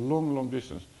for a long, long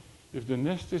distance. If the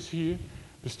nest is here,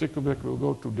 the stickleback will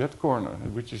go to that corner,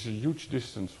 which is a huge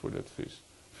distance for that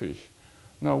fish.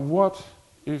 Now, what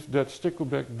if that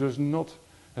stickleback does not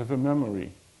have a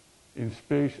memory in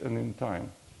space and in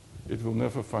time? It will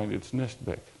never find its nest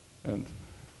back, and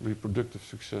reproductive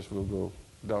success will go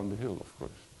down the hill, of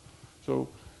course. So,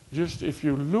 just if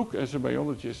you look as a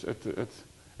biologist at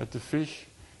the fish,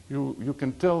 you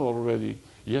can tell already,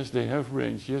 yes, they have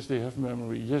range, yes, they have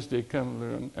memory, yes, they can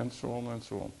learn, and so on and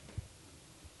so on.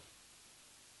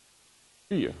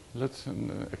 Here, let's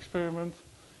an experiment.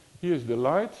 Here's the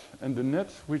light and the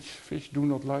net, which fish do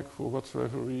not like for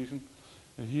whatsoever reason.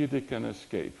 And here they can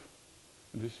escape.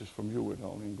 And this is from you et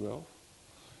al. In Guelph.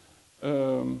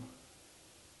 And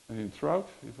in trout,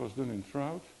 it was done in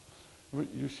trout.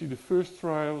 You see the first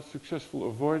trial, successful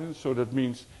avoidance, so that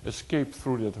means escape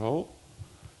through that hole.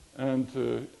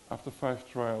 And after 5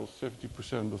 trials,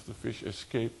 70% of the fish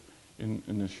escape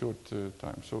in a short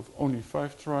time. So only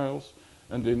 5 trials,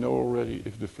 and they know already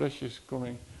if the flesh is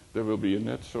coming, there will be a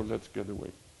net, so let's get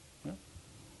away. Yeah?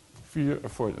 Fear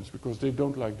avoidance, because they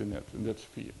don't like the net, and that's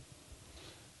fear.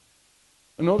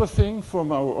 Another thing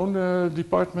from our own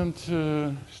department,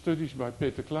 studies by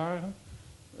Peter Klaren,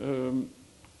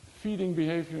 feeding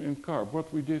behavior in carp.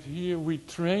 What we did here, we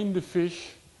trained the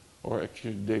fish, or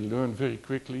actually they learn very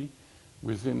quickly.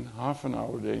 Within half an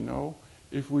hour they know.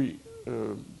 If we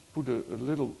put a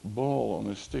little ball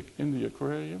on a stick in the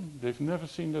aquarium, they've never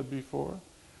seen that before.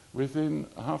 Within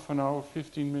half an hour,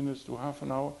 15 minutes to half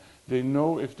an hour, they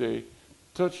know if they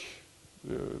touch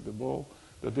the ball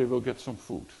that they will get some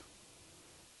food.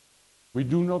 We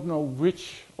do not know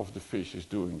which of the fish is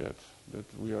doing that. That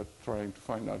we are trying to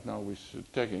find out now with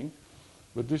tagging.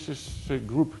 But this is, say,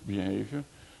 group behavior.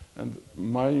 And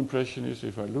my impression is,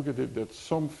 if I look at it, that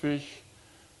some fish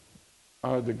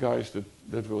are the guys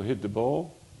that will hit the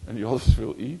ball and the others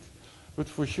will eat. But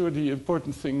for sure, the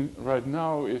important thing right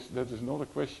now is, that is not a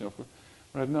question of,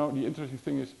 right now the interesting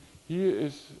thing is, here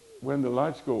is when the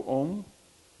lights go on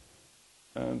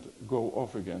and go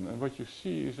off again. And what you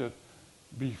see is that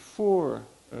before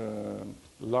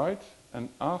light and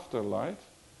after light,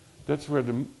 that's where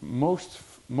the most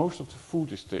of the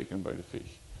food is taken by the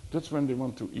fish. That's when they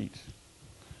want to eat.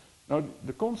 Now,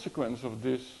 the consequence of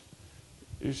this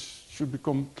should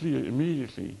become clear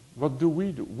immediately. What do?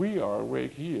 We are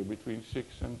awake here between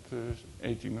 6 and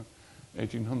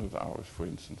 1800 hours, for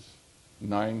instance.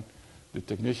 9, the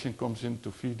technician comes in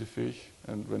to feed the fish,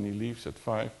 and when he leaves at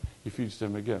 5, he feeds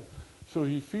them again. So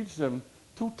he feeds them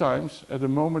 2 times at a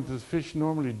moment that fish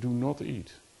normally do not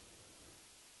eat.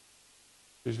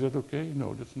 Is that okay?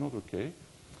 No, that's not okay.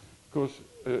 Because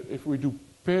if we do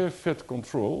pair-fed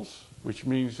controls, which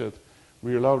means that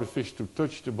we allow the fish to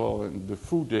touch the ball and the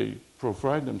food they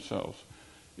provide themselves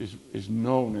is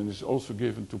known and is also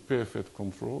given to pair-fed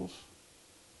controls.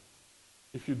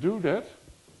 If you do that,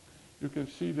 you can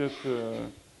see that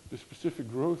the specific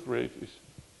growth rate is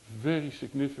very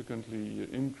significantly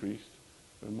increased.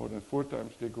 More than 4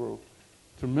 times. They grow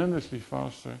tremendously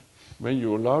faster when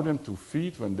you allow them to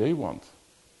feed when they want.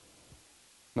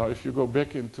 Now, if you go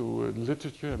back into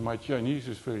literature, and my Chinese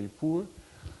is very poor,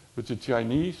 but the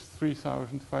Chinese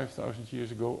 3,000, 5,000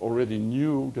 years ago already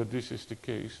knew that this is the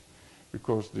case,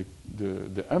 because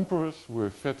the emperors were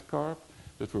fed carp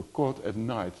that were caught at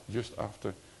night just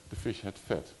after the fish had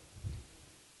fed.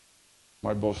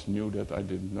 My boss knew that, I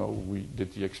didn't know. We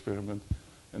did the experiment,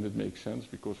 and it makes sense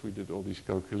because we did all these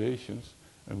calculations,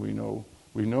 and we know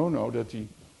now that the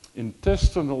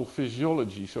intestinal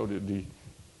physiology, so the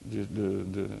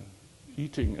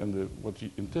eating and what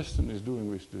the intestine is doing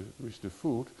with the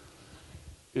food,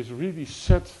 is really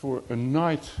set for a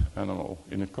night animal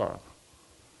in a carp.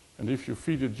 And if you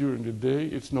feed it during the day,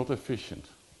 it's not efficient.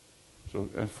 So,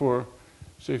 and for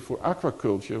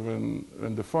aquaculture,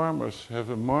 when the farmers have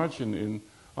a margin in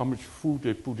how much food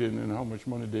they put in and how much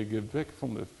money they get back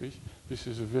from the fish, this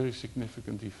is a very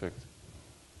significant effect.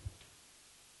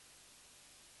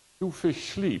 Do fish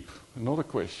sleep? Another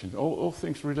question. All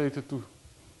things related to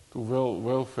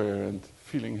welfare and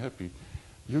feeling happy.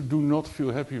 You do not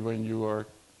feel happy when you are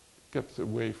kept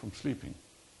away from sleeping.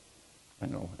 I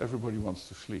know, everybody wants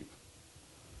to sleep.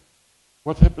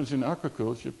 What happens in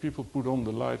aquaculture, people put on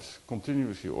the lights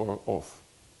continuously or off,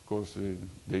 because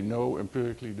they know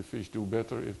empirically the fish do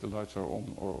better if the lights are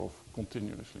on or off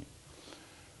continuously.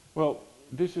 Well,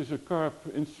 this is a carp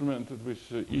instrumented with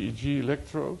EEG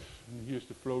electrodes. And here's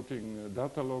the floating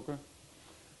data logger.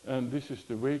 And this is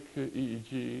the wake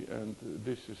EEG, and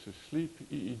this is a sleep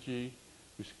EEG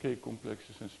with K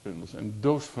complexes and spindles. And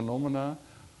those phenomena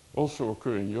also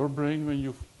occur in your brain when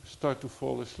you start to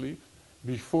fall asleep,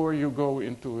 before you go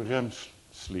into REM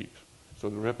sleep. So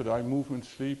the rapid eye movement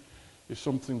sleep is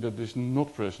something that is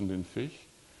not present in fish,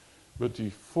 but the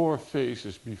 4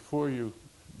 phases before you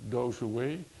doze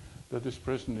away, that is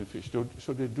present in fish.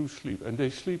 So they do sleep, and they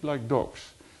sleep like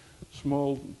dogs.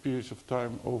 Small periods of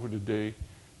time over the day,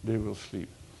 they will sleep.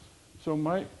 So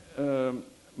my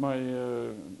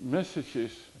message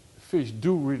is, fish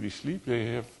do really sleep.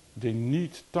 They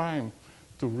need time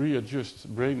to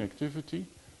readjust brain activity.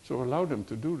 So allow them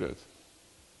to do that.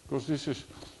 Because this is,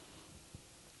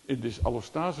 in this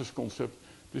allostasis concept,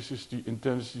 this is the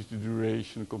intensity, the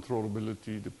duration, the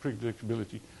controllability, the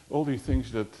predictability, all these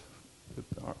things that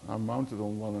are mounted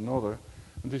on one another.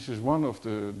 And this is one of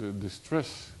the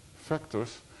stress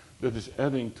factors that is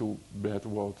adding to bad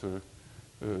water,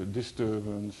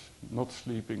 disturbance, not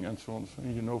sleeping, and so on. So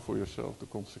you know for yourself the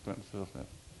consequences of that,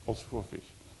 also for fish.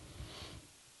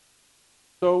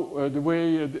 So the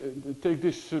way, take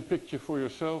this picture for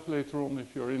yourself later on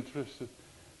if you're interested.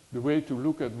 The way to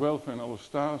look at welfare and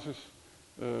allostasis,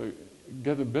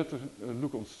 get a better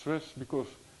look on stress, because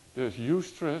there's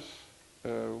eustress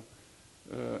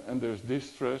and there's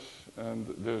distress, and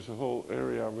there's a whole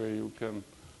area where you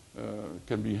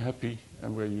can be happy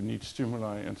and where you need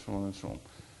stimuli, and so on and so on.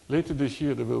 Later this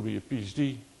year there will be a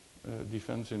PhD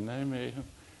defense in Nijmegen,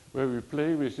 where we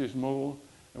play with this model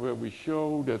and where we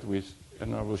show that with,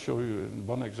 and I will show you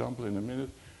one example in a minute,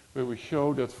 where we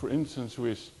show that, for instance,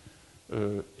 with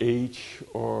age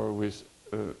or with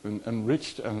an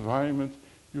enriched environment,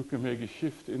 you can make a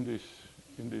shift in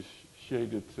this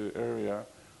shaded area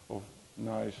of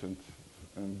nice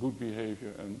and good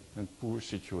behavior and poor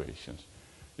situations.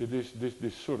 It is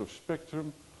this sort of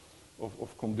spectrum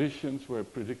of conditions where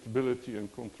predictability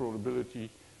and controllability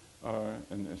are,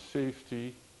 and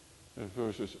safety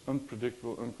versus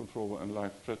unpredictable, uncontrollable, and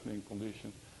life-threatening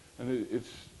conditions. And it's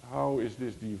how is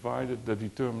this divided that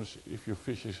determines if your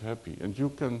fish is happy. And you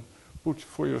can put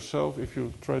for yourself, if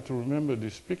you try to remember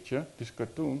this picture, this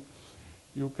cartoon,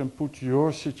 you can put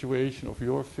your situation of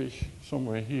your fish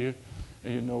somewhere here,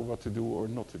 and you know what to do or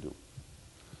not to do.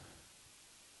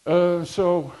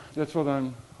 So that's what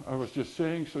I was just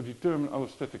saying. So determine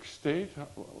allostatic state,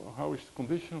 how is the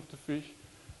condition of the fish,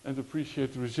 and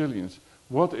appreciate the resilience.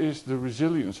 What is the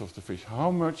resilience of the fish?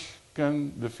 How much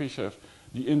can the fish have?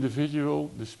 The individual,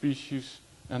 the species,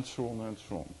 and so on and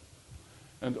so on.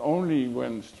 And only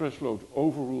when stress load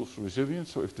overrules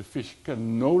resilience, so if the fish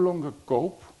can no longer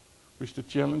cope with the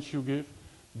challenge you give,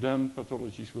 then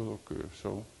pathologies will occur.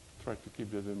 So try to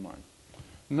keep that in mind.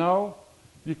 Now,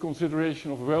 the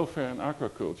consideration of welfare in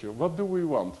aquaculture. What do we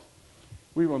want?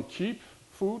 We want cheap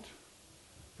food,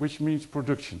 which means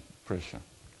production pressure.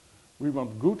 We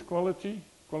want good quality,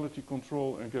 quality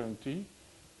control and guarantee,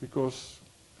 because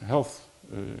health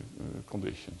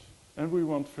conditions. And we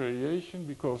want variation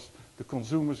because the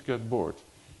consumers get bored.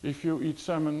 If you eat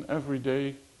salmon every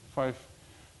day, 5,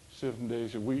 7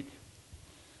 days a week,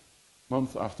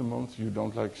 month after month, you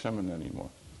don't like salmon anymore.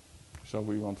 So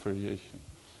we want variation.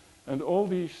 And all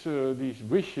these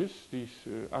wishes, these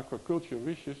aquaculture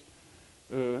wishes,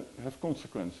 have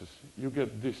consequences. You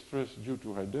get distress due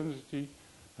to high density,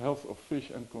 health of fish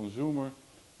and consumer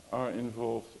are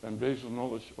involved, and basal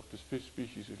knowledge of the fish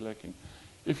species is lacking.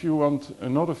 If you want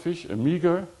another fish, a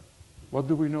meager, what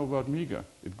do we know about meager?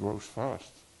 It grows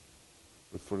fast.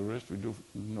 But for the rest, we do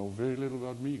know very little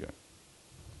about meager.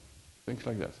 Things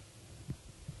like that.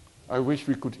 I wish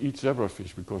we could eat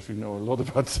zebrafish, because we know a lot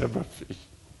about zebrafish.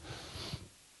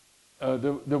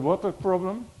 The water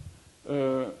problem,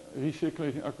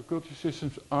 recirculating aquaculture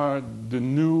systems are the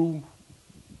new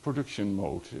production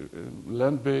mode.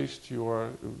 Land-based, you are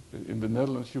in the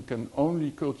Netherlands, you can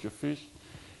only culture fish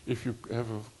if you have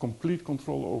a complete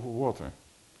control over water.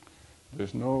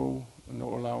 There's no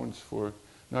allowance for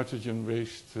nitrogen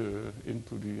waste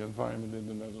into the environment in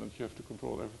the Netherlands. You have to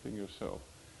control everything yourself.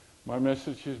 My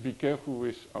message is be careful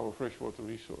with our freshwater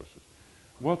resources.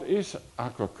 What is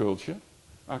aquaculture?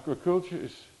 Aquaculture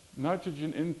is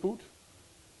nitrogen input,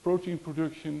 protein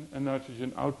production and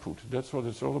nitrogen output. That's what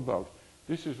it's all about.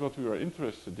 This is what we are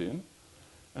interested in.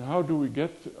 And how do we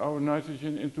get our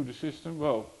nitrogen into the system?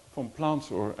 Well, from plants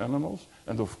or animals.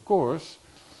 And of course,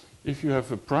 if you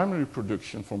have a primary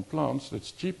production from plants,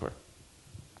 that's cheaper.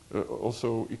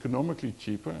 Also economically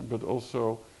cheaper, but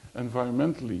also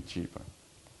environmentally cheaper.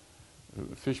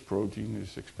 Fish protein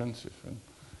is expensive. And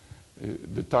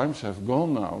the times have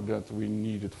gone now that we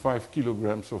needed 5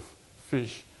 kilograms of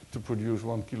fish to produce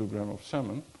 1 kilogram of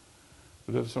salmon.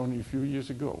 But that's only a few years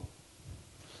ago.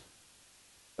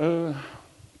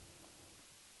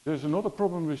 There's another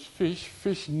problem with fish.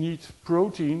 Fish need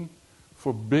protein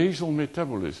for basal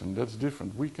metabolism. That's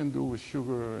different. We can do with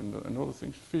sugar and other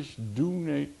things. Fish do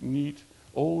need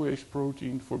always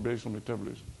protein for basal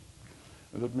metabolism.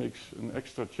 And that makes an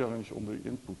extra challenge on the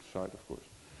input side, of course.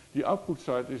 The output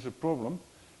side is a problem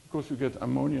because you get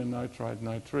ammonia, nitrite,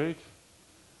 nitrate,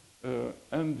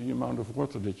 and the amount of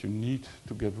water that you need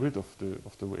to get rid of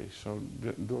the waste. So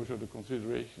those are the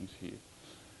considerations here.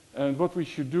 And what we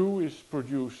should do is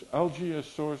produce algae as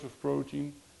source of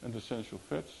protein and essential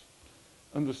fats,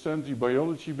 understand the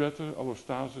biology better,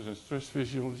 allostasis and stress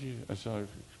physiology, as I've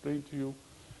explained to you.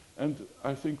 And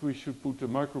I think we should put the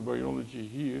microbiology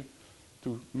here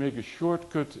to make a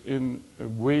shortcut in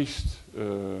waste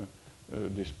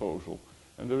disposal.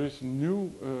 And there is new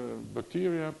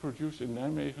bacteria produced in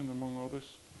Nijmegen, among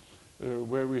others,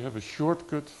 where we have a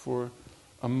shortcut for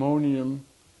ammonium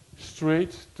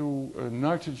straight to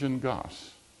nitrogen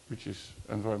gas, which is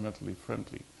environmentally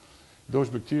friendly. Those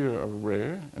bacteria are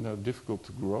rare and are difficult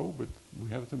to grow, but we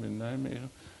have them in Nijmegen.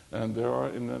 And there are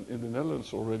in the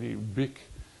Netherlands already big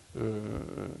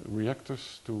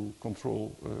reactors to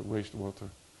control wastewater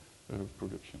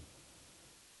production.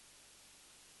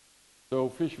 So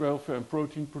fish welfare and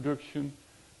protein production,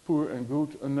 poor and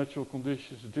good, unnatural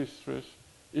conditions, distress.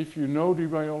 If you know the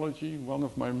biology, one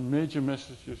of my major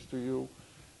messages to you,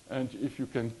 and if you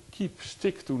can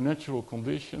stick to natural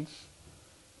conditions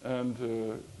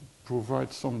and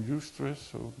provide some eustress,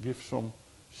 so give some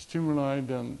stimuli,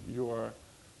 then you are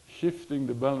shifting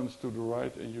the balance to the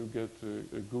right and you get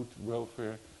a good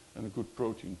welfare and a good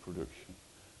protein production.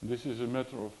 And this is a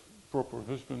matter of proper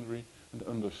husbandry and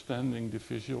understanding the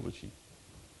physiology.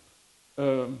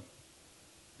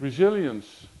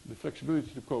 Resilience, the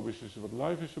flexibility to cope, is what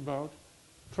life is about.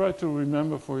 Try to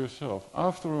remember for yourself,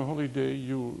 after a holiday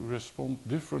you respond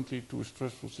differently to a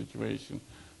stressful situation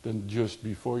than just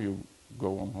before you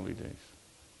go on holidays.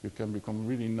 You can become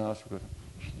really nasty because,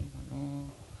 oh,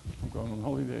 I'm going on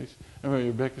holidays. And when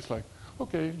you're back it's like,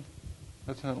 okay,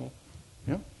 let's handle.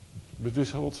 Yeah? But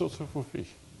this holds also for fish.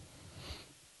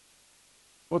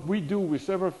 What we do with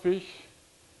zebrafish,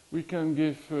 we can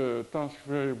give task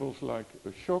variables like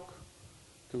a shock,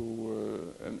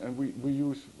 and we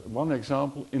use one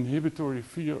example, inhibitory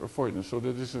fear avoidance. So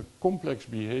that is a complex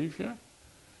behavior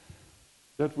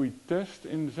that we test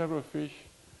in zebrafish,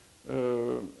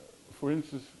 for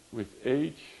instance, with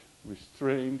age, with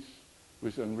strains,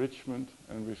 with enrichment,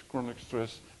 and with chronic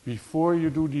stress before you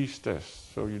do these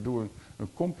tests. So you do a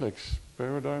complex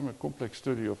paradigm, a complex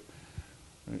study of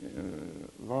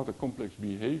rather complex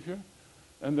behavior.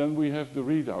 And then we have the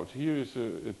readout. Here is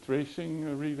a tracing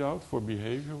readout for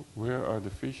behavior. Where are the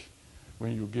fish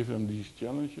when you give them these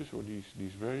challenges or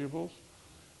these variables?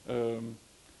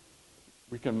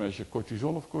 We can measure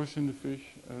cortisol, of course, in the fish,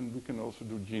 and we can also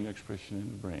do gene expression in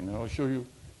the brain. And I'll show you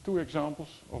two examples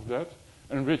of that.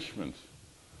 Enrichment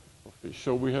of fish.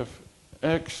 So we have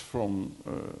eggs from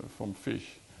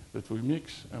fish that we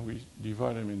mix, and we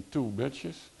divide them in two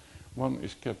batches. One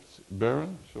is kept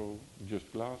barren, so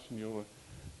just glass, in the other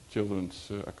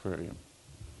children's aquarium.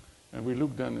 And we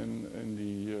look then in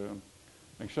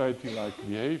the anxiety-like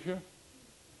behavior.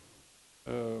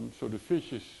 So the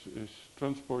fish is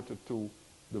transported to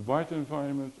the white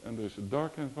environment, and there's a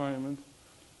dark environment.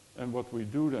 And what we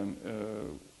do then,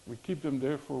 we keep them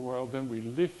there for a while, then we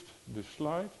lift the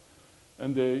slide,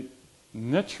 and they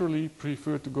naturally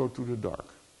prefer to go to the dark.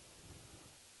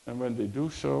 And when they do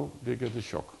so, they get a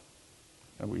shock.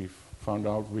 And we found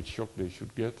out which shock they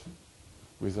should get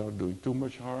without doing too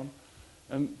much harm.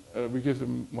 And we give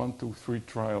them 1, 2, 3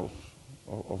 trials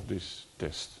of this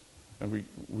test. And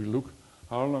we look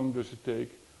how long does it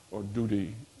take, or do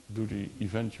they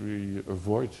eventually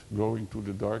avoid going to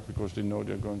the dark because they know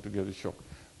they're going to get a shock.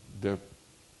 Their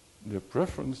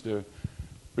preference, their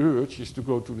urge is to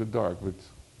go to the dark, but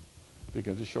they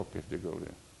get a shock if they go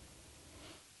there.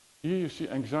 Here you see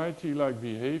anxiety-like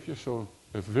behavior, so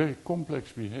a very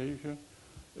complex behavior,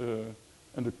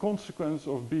 and the consequence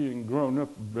of being grown up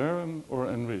barren or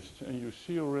enriched. And you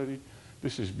see already,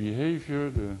 this is behavior,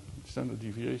 the standard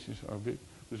deviations are big.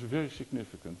 This is very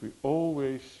significant. We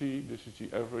always see, this is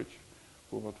the average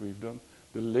for what we've done,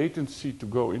 the latency to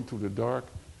go into the dark,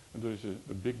 and there is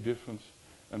a big difference.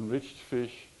 Enriched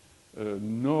fish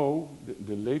know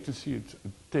the latency, it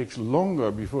takes longer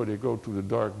before they go to the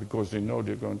dark because they know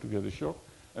they're going to get a shock,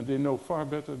 and they know far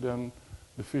better than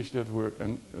the fish that were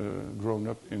grown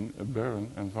up in a barren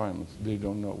environment. They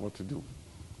don't know what to do.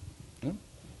 Yeah?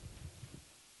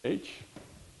 Age.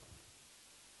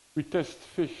 We test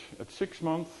fish at 6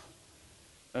 months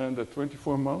and at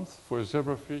 24 months for a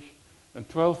zebrafish, and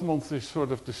 12 months is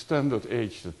sort of the standard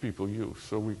age that people use.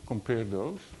 So we compare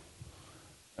those.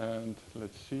 And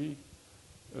let's see.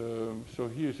 So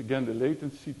here's again the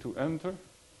latency to enter.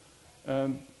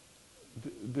 And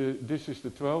this is the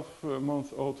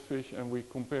 12-month-old fish, and we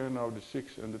compare now the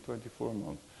 6 and the 24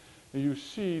 months. And you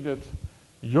see that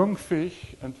young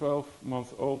fish and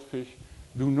 12-month-old fish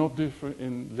do not differ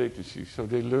in latency, so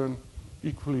they learn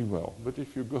equally well. But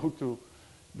if you go to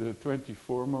the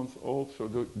 24-month-old, so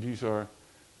these are,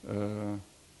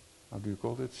 how do you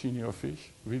call that, senior fish,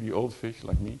 really old fish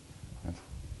like me. And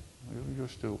you're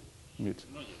still mid.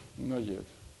 Not yet.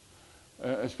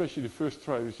 Especially the first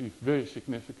try, you see very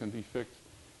significant effect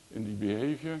in the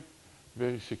behavior,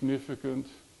 very significant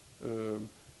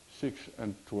 6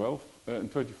 and 12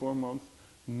 and 24 months,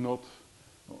 not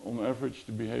on average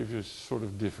the behavior is sort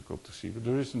of difficult to see, but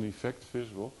there is an effect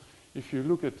visible. If you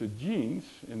look at the genes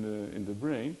in the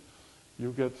brain,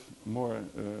 you get more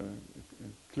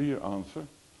clear answer.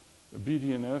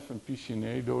 BDNF and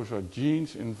PCNA, those are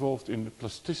genes involved in the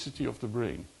plasticity of the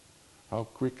brain. How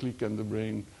quickly can the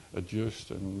brain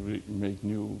adjust and make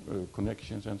new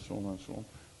connections and so on and so on.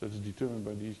 That is determined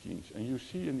by these genes. And you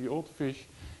see in the old fish,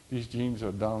 these genes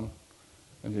are down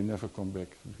and they never come back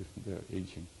with their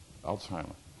aging.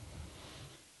 Alzheimer.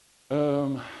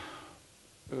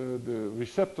 The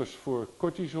receptors for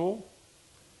cortisol,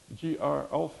 GR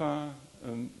alpha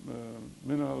and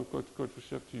mineralocorticoid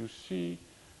receptor, you see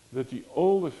that the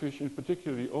older fish, in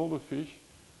particular the older fish,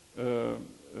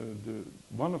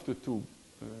 one of the two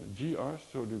GRs,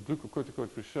 so the glucocorticoid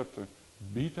receptor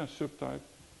beta subtype,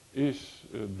 is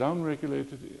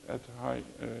downregulated at high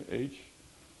age,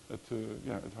 at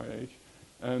high age,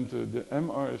 and the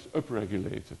MR is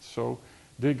upregulated. So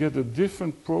they get a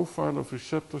different profile of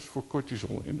receptors for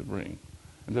cortisol in the brain,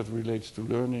 and that relates to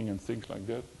learning and things like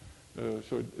that.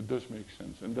 So it does make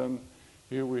sense. And then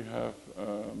here we have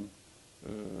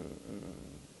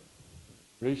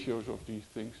ratios of these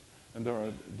things, and there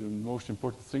are the most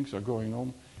important things are going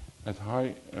on at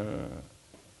high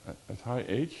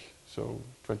age. So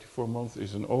 24 months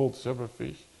is an old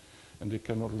zebrafish, and they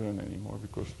cannot learn anymore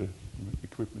because the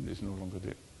equipment is no longer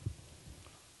there.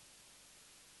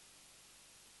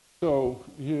 So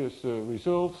here's the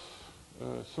results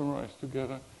summarized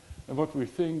together. And what we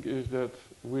think is that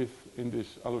in this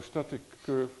allostatic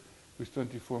curve with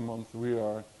 24 months, we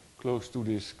are close to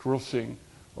this crossing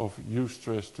of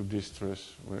eustress to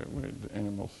distress, where the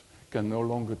animals can no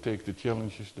longer take the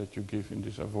challenges that you give in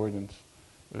this avoidance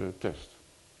test.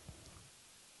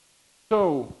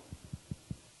 So,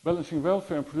 balancing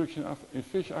welfare and production in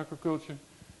fish aquaculture,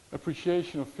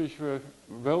 Appreciation of fish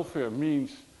welfare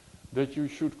means that you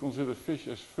should consider fish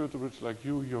as vertebrates like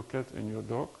you, your cat and your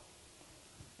dog,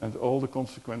 and all the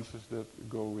consequences that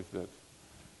go with that.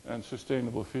 And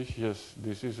sustainable fish, yes,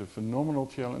 this is a phenomenal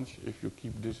challenge if you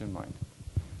keep this in mind.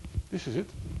 This is it.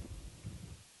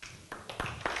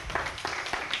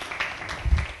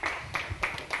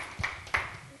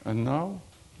 And now,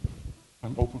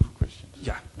 I'm open for questions.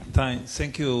 Yeah,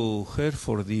 thank you, Gert,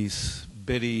 for this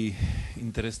very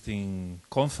interesting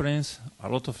conference. A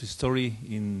lot of history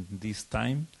in this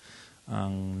time.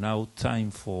 And now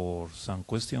time for some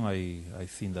questions. I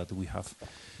think that we have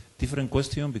different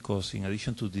questions because in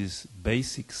addition to this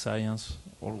basic science,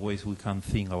 always we can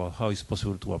think about how it's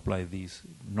possible to apply this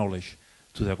knowledge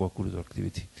to the aquaculture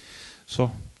activity.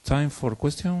 So, time for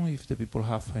questions, if the people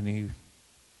have any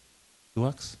to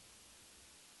ask.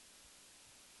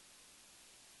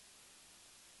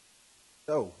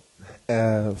 So,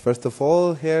 first of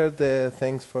all,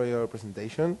 thanks for your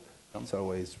presentation. It's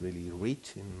always really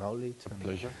rich in knowledge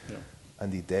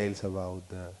and details about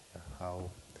how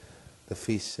the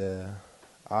fish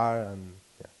are and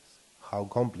how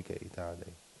complicated are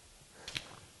they.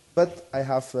 But I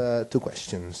have 2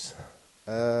 questions.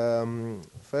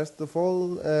 First of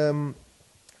all,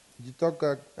 you talk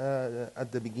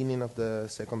at the beginning of the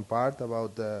second part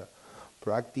about the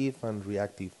proactive and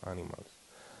reactive animals,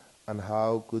 and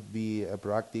how could be a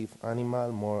proactive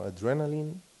animal more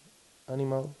adrenaline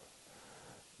animal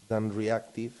than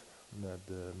reactive, that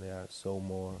they are so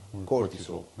more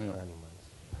cortisol animals.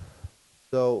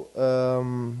 So,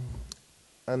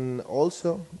 and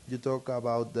also you talk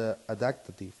about the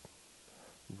adaptive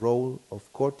role of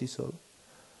cortisol,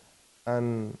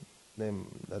 and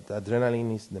that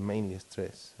adrenaline is the mainly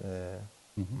stress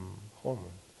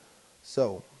hormone.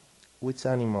 So, which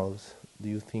animals do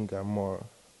you think are more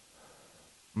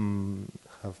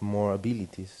have more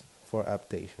abilities for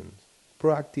adaptations,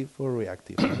 proactive or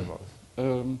reactive animals?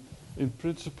 In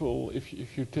principle,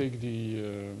 if you take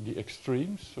the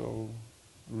extremes, so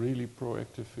really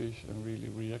proactive fish and really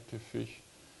reactive fish,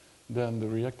 then the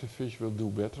reactive fish will do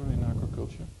better in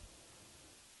aquaculture.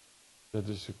 That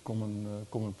is a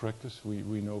common practice.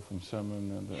 We know from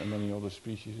salmon and many other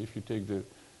species. If you take the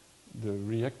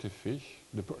reactive fish,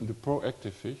 the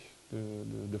proactive fish,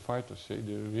 the fighters, say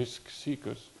the risk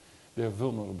seekers, they are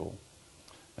vulnerable,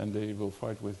 and they will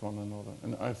fight with one another.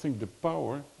 And I think the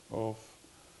power of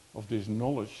this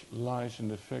knowledge lies in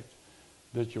the fact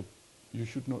that you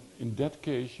should not, in that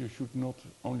case, you should not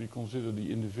only consider the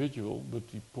individual, but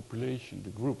the population,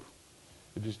 the group.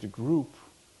 It is the group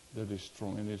that is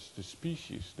strong, and it's the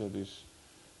species that is,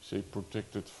 say,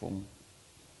 protected from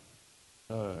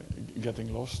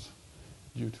getting lost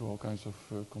due to all kinds of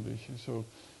conditions. So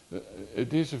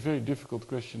it is a very difficult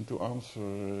question to answer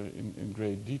in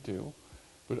great detail,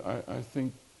 but I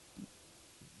think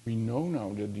we know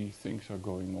now that these things are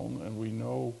going on, and we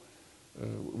know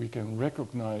we can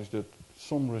recognize that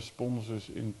some responses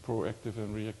in proactive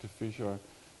and reactive fish are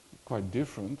quite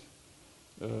different.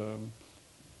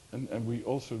 And we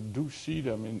also do see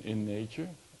them in nature,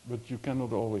 but you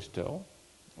cannot always tell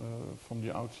from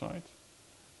the outside.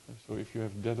 So if you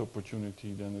have that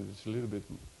opportunity, then it's a little bit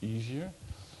easier.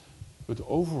 But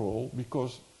overall,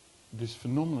 because this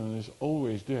phenomenon is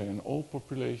always there in all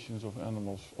populations of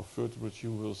animals, of vertebrates,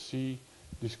 you will see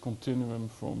this continuum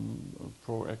from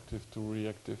proactive to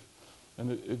reactive.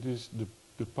 And it is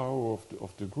the power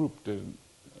of the group.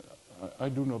 I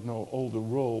do not know all the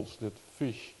roles that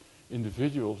fish,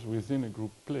 individuals within a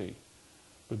group play,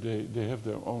 but they have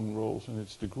their own roles, and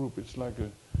it's the group. It's like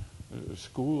a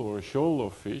school or a shoal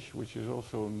of fish, which is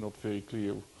also not very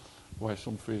clear why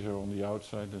some fish are on the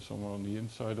outside and some are on the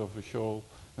inside of a shoal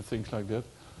and things like that.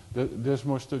 There's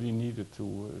more study needed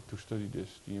to study this,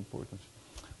 the importance.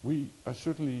 We are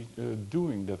certainly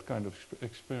doing that kind of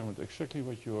experiment, exactly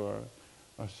what you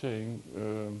are saying,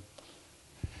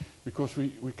 because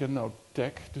we can now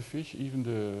tag the fish, even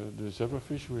the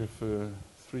zebrafish. We have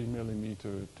 3 millimeter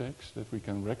tags that we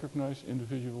can recognize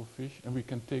individual fish, and we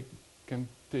can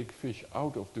take fish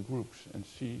out of the groups and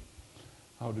see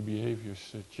how the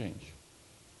behaviors change,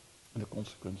 and the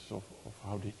consequences of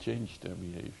how they change their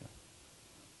behavior.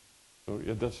 So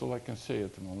yeah, that's all I can say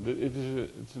at the moment.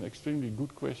 It's an extremely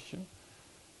good question,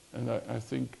 and I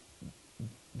think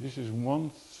this is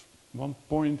one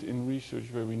point in research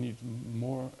where we need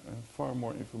far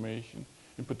more information,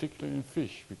 in particular in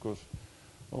fish, because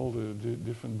all the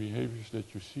different behaviors that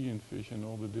you see in fish and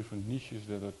all the different niches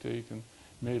that are taken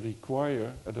may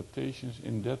require adaptations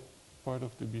in that part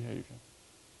of the behavior.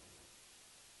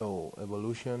 So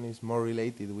evolution is more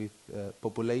related with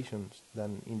populations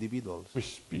than individuals. With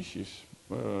species,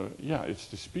 yeah, it's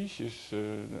the species.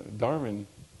 Darwin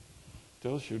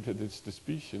tells you that it's the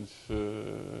species.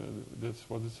 That's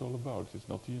what it's all about. It's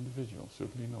not the individual,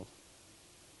 certainly not.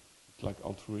 It's like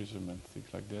altruism and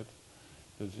things like that.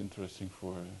 That's interesting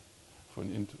for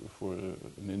an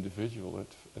individual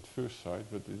at first sight,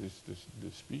 but it is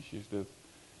the species that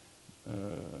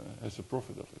has a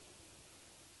profit of it.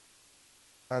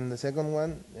 And the second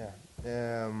one, yeah,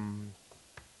 there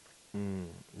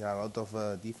are a lot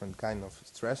of different kind of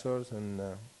stressors,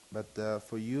 and but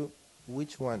for you,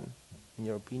 which one, in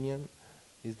your opinion,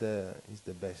 is the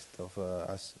best of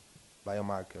as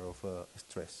biomarker of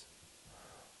stress?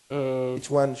 Which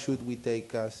one should we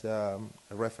take as a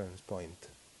reference point?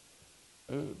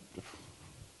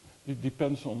 It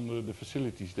depends on the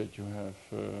facilities that you have.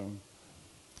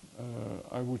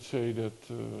 I would say that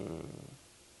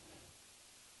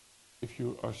if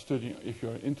you are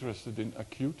interested in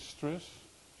acute stress,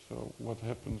 so what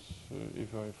happens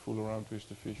if I fool around with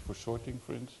the fish for sorting,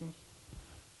 for instance,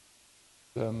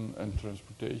 then and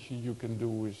transportation, you can do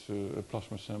with a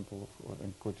plasma sample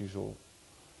and cortisol.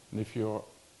 And if you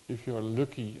are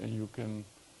lucky and you can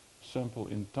sample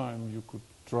in time, you could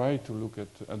try to look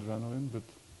at adrenaline, but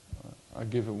I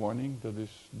give a warning that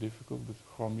is difficult, but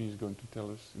Rami is going to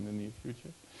tell us in the near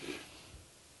future.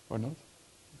 Or not?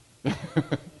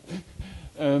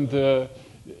 And the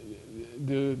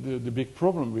big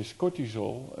problem with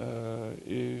cortisol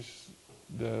is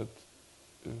that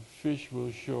fish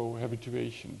will show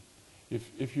habituation.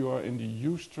 If you are in the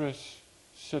eustress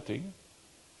setting,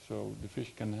 so the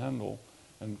fish can handle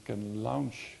and can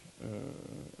launch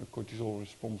a cortisol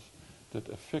response that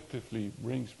effectively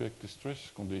brings back the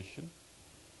stress condition,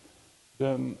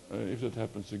 then if that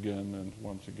happens again and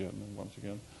once again and once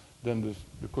again, then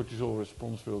the cortisol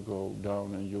response will go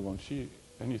down and you won't see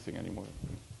anything anymore.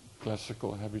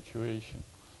 Classical habituation.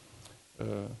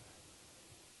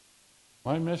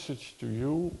 My message to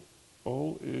you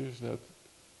all is that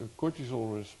a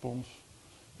cortisol response,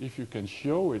 if you can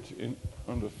show it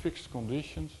under fixed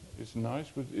conditions, is nice,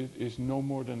 but it is no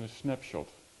more than a snapshot.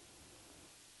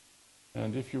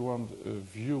 And if you want a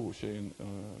view, say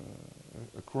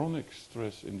a chronic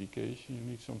stress indication, you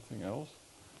need something else.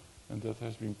 And that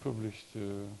has been published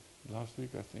last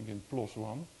week, I think, in PLOS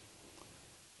ONE,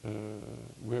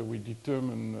 where we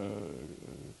determine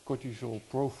cortisol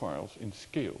profiles in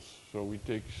scales. So we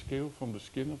take a scale from the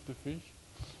skin of the fish,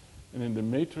 and in the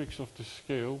matrix of the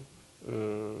scale,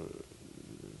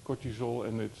 cortisol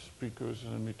and its precursors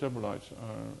and metabolites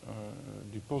are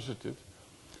deposited.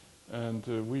 And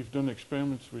we've done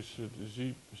experiments with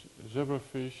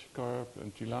zebrafish, carp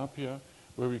and tilapia,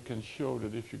 where we can show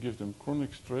that if you give them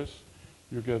chronic stress,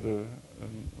 you get a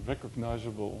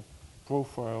recognizable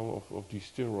profile of these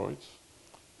steroids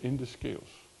in the scales.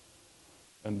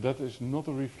 And that is not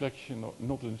a reflection,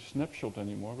 not a snapshot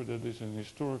anymore, but that is an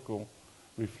historical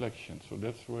reflection. So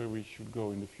that's where we should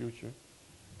go in the future.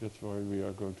 That's why we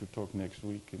are going to talk next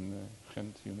week in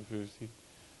Ghent University.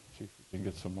 See if we can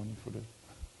get some money for that.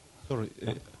 Sorry,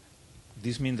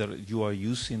 this means that you are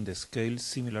using the scale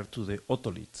similar to the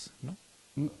otoliths, no?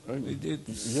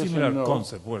 It's yes, similar no.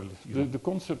 concept. Well, the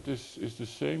concept is the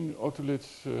same.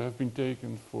 Otoliths have been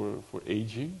taken for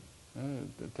aging,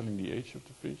 telling the age of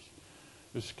the fish.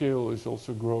 The scale is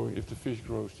also growing. If the fish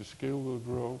grows, the scale will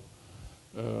grow.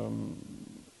 An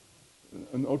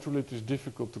otolith is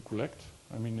difficult to collect.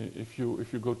 I mean, if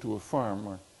you go to a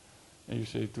farmer and you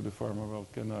say to the farmer, well,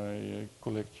 can I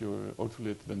collect your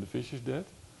otolith when the fish is dead?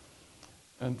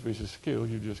 And with a scale,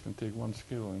 you just can take one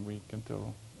scale and we can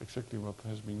tell exactly what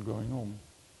has been going on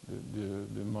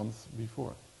the month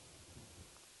before.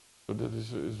 So that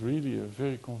is really a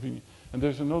very convenient. And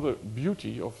there's another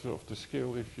beauty of the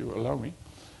scale, if you allow me.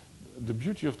 The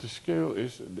beauty of the scale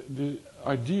is the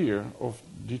idea of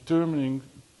determining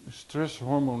stress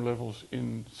hormone levels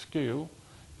in scale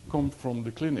come from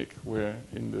the clinic, where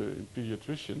in the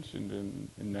pediatricians in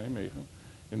Nijmegen,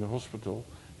 in the hospital,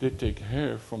 they take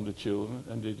hair from the children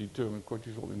and they determine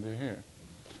cortisol in their hair.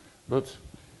 But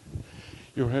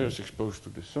your hair is exposed to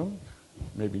the sun,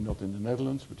 maybe not in the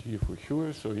Netherlands, but here for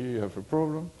sure, so here you have a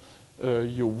problem.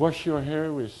 You wash your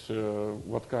hair with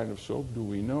what kind of soap do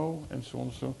we know, and so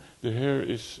on. So the hair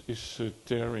is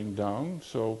tearing down,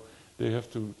 so they have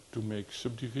to make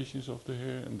subdivisions of the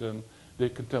hair, and then they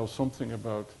can tell something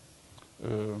about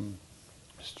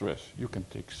stress. You can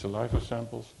take saliva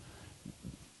samples.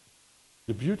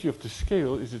 The beauty of the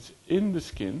scale is it's in the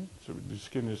skin, so the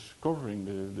skin is covering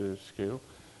the scale,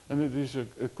 and it is a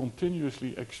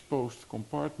continuously exposed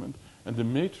compartment. And the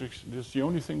matrix, that's the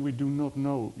only thing we do not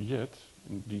know yet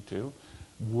in detail,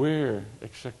 where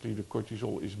exactly the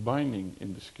cortisol is binding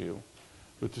in the scale.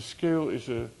 But the scale is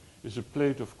a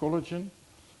plate of collagen,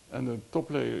 and the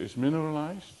top layer is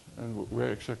mineralized, and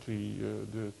where exactly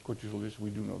the cortisol is,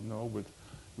 we do not know, but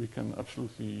we can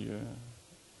absolutely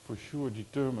for sure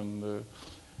determine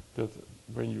that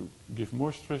when you give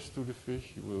more stress to the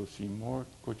fish, you will see more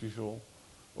cortisol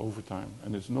over time.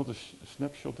 And it's not a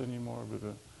snapshot anymore, but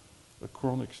a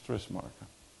chronic stress marker.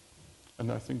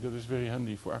 And I think that is very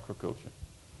handy for aquaculture,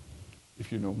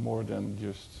 if you know more than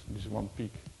just this one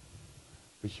peak,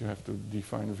 which you have to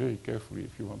define very carefully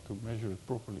if you want to measure it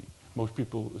properly. Most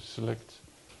people select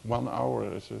 1 hour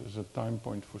as a time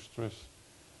point for stress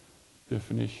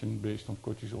definition based on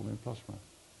cortisol in plasma.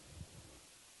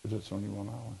 But that's only 1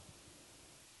 hour.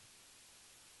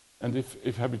 And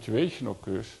if habituation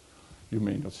occurs, you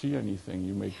may not see anything.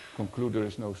 You may conclude there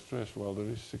is no stress, while there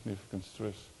is significant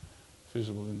stress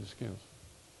visible in the scales.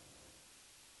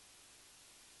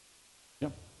 Yeah.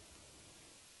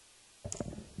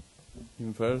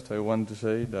 First, I want to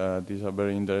say that it's a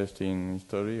very interesting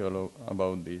story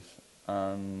about this.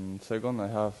 And second, I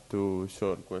have 2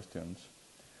 short questions.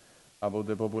 About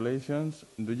the populations,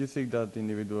 do you think that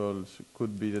individuals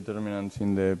could be determinants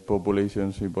in the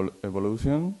population's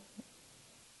evolution?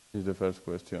 Is the first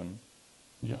question.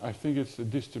 Yeah, I think it's the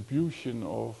distribution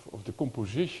of the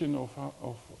composition of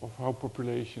how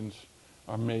populations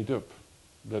are made up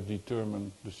that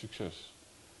determine the success.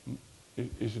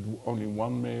 Is it only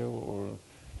one male, or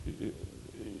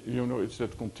you know, it's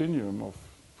that continuum of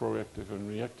proactive and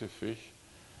reactive fish,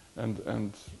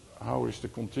 and how is the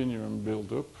continuum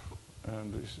built up,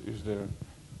 and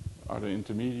are there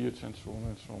intermediates and so on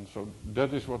and so on. So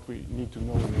that is what we need to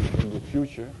know in the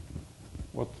future,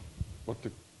 what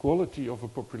the quality of a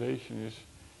population is,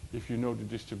 if you know the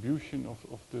distribution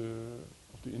of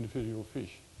the individual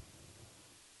fish.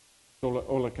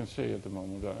 All I can say at the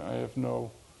moment. I have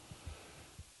no.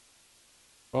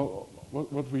 Well,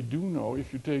 what we do know,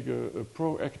 if you take a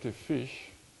proactive fish,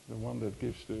 the one that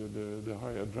gives the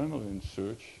high adrenaline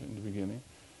surge in the beginning,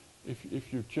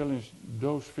 if you challenge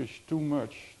those fish too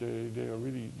much,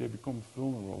 they become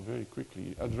vulnerable very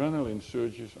quickly. Adrenaline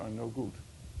surges are no good.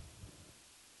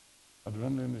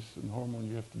 Adrenaline is a hormone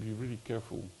you have to be really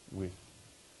careful with.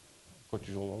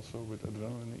 Cortisol also, with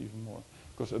adrenaline even more.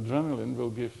 Because adrenaline will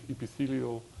give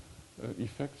epithelial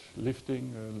effects,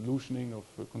 lifting, loosening of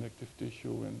connective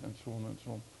tissue, and so on and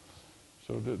so on.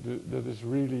 So that is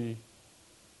really,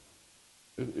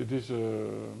 it is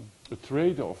a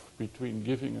trade-off between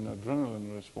giving an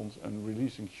adrenaline response and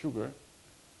releasing sugar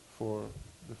for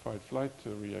the fight-flight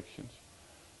reactions,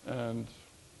 and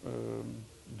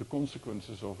the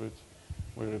consequences of it,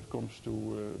 where it comes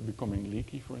to becoming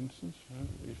leaky, for instance.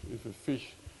 If a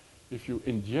fish, if you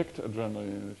inject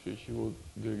adrenaline in a fish,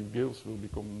 the gills will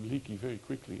become leaky very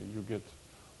quickly, and you get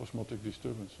osmotic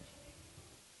disturbances.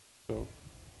 So,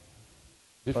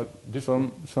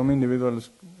 some individuals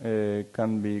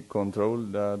can be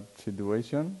controlled that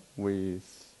situation with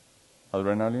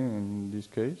adrenaline in this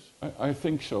case? I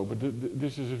think so, but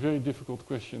this is a very difficult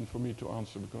question for me to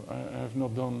answer, because I have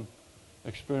not done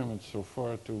experiments so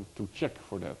far to check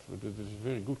for that. But it is a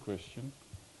very good question,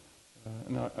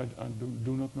 and I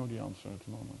do not know the answer at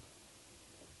the moment.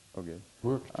 Okay.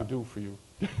 Work to do for you.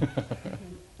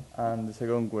 And the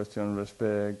second question,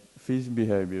 respect fish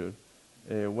behavior.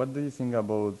 What do you think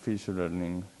about fish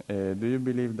learning? Do you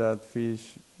believe that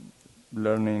fish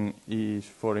learning is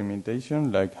for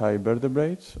imitation, like high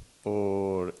vertebrates,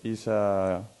 or is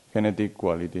a genetic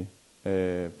quality?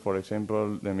 For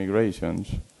example, the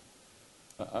migrations.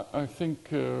 I think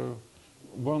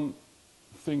one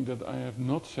thing that I have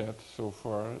not said so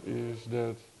far is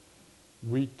that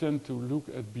we tend to look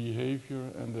at behavior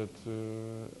and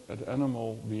at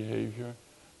animal behavior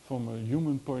from a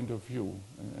human point of view,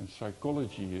 and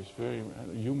psychology is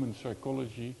human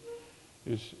psychology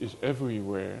is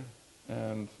everywhere,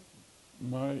 and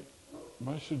my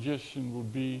suggestion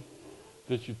would be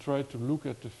that you try to look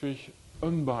at the fish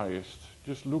unbiased.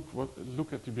 Just look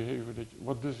at the behavior.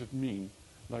 What does it mean?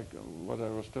 Like what I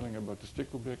was telling about the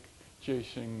stickleback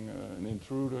chasing an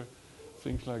intruder,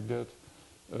 things like that.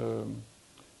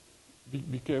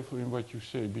 Be careful in what you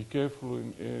say. Be careful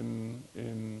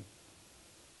in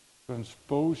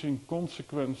transposing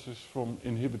consequences from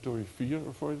inhibitory fear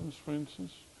avoidance, for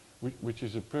instance, which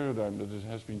is a paradigm that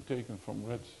has been taken from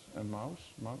rats and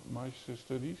mice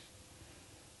studies.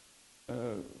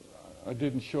 I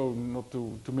didn't show, not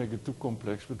to make it too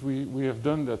complex, but we have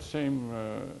done that same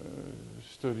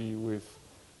study with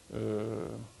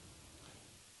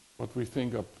what we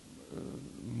think are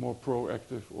more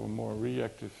proactive or more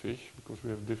reactive fish, because we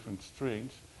have different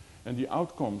strains. And the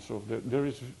outcomes of that,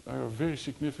 there are very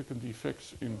significant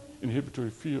effects in inhibitory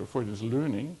fear avoidance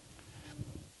learning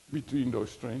between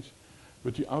those strains,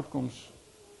 but the outcomes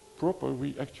proper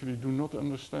we actually do not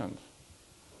understand.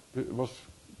 It was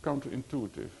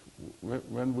counterintuitive.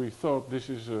 When we thought this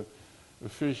is a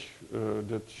fish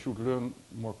that should learn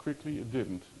more quickly, it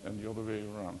didn't, and the other way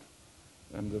around.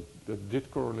 And that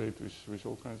did correlate with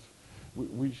all kinds.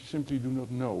 We simply do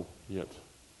not know yet.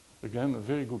 Again, a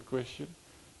very good question,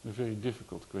 a very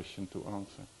difficult question to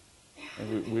answer.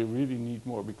 And we really need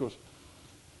more, because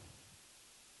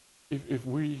if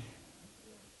we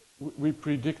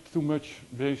predict too much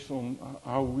based on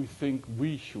how we think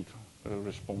we should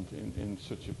respond in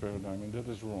such a paradigm, and that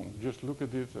is wrong. Just look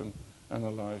at it and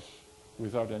analyze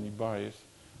without any bias,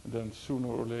 and then sooner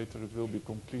or later it will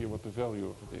become clear what the value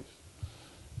of it is.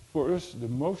 For us, the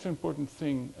most important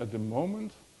thing at the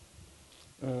moment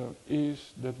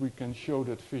is that we can show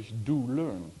that fish do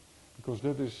learn, because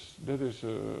that is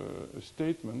a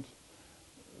statement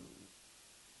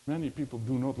many people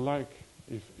do not like.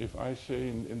 If I say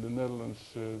in the Netherlands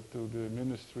to the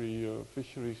Ministry of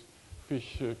Fisheries,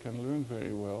 fish can learn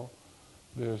very well,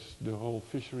 there's the whole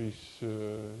fisheries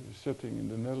setting in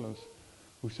the Netherlands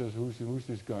who says, who's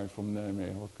this guy from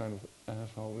Nijmegen? What kind of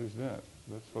asshole is that?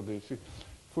 That's what they see.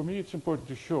 For me, it's important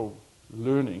to show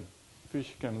learning.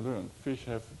 Fish can learn. Fish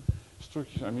have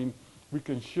structures. I mean, we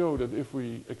can show that if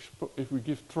we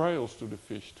give trials to the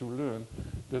fish to learn,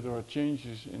 that there are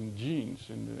changes in genes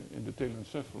in the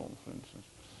telencephalon, for instance.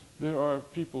 There are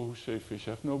people who say fish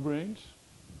have no brains.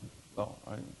 Well,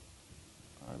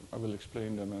 I will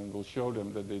explain them and will show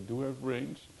them that they do have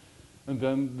brains. And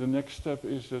then the next step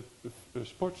is that the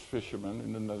sports fishermen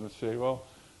in the Netherlands say, well,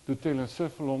 the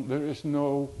telencephalon, there is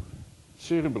no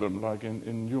cerebrum like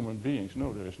in human beings.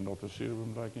 No, there is not a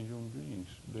cerebrum like in human beings.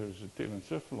 There is a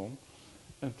telencephalon,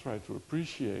 and try to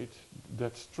appreciate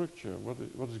that structure,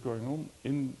 what is going on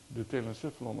in the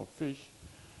telencephalon of fish,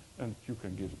 and you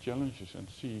can give challenges and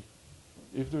see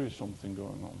if there is something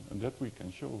going on, and that we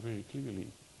can show very clearly.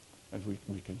 And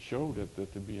we can show that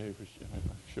the behavior,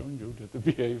 I've shown you that the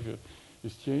behavior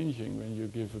is changing when you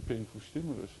give a painful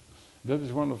stimulus. That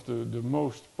is one of the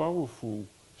most powerful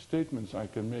statements I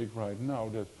can make right now,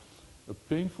 that a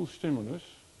painful stimulus,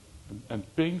 and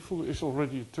painful is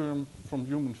already a term from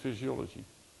human physiology,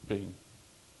 pain.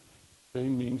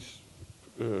 Pain means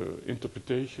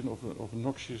interpretation of a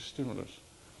noxious stimulus.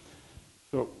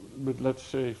 So, but let's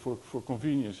say for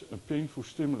convenience, a painful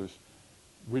stimulus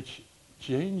which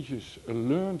changes a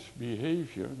learned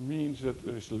behavior means that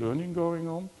there is learning going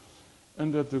on,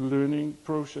 and that the learning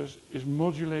process is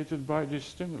modulated by this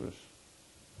stimulus.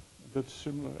 That's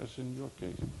similar as in your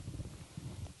case.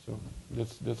 So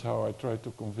that's how I try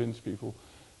to convince people.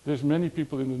 There's many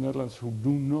people in the Netherlands who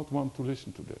do not want to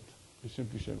listen to that. They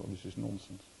simply say, well, this is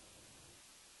nonsense.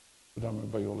 But I'm a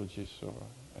biologist, so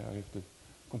I have the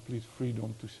complete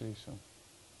freedom to say so.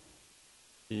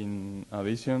 In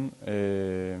addition,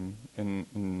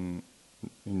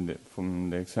 from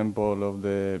the example of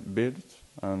the birds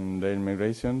and their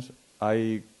migrations,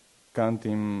 I can't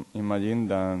imagine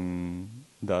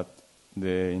that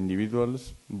the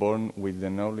individuals born with the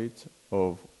knowledge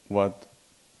of what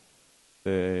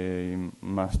they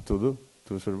must do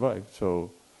to survive.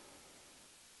 So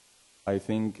I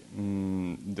think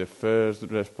the first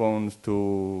response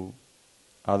to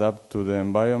adapt to the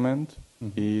environment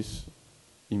is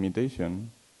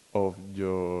imitation of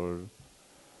your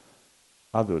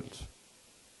adults.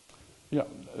 Yeah,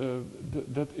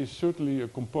 that is certainly a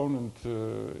component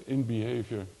in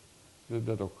behavior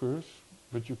that occurs,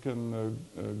 but you can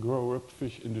grow up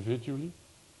fish individually,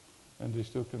 and they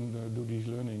still can do these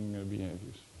learning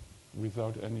behaviors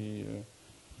without any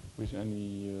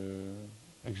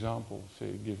example,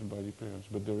 say, given by the parents.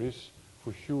 But there is,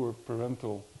 for sure,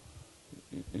 parental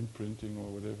imprinting,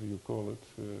 or whatever you call it,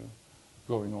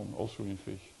 going on also in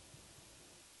fish.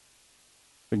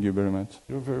 Thank you very much.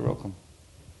 You're very welcome.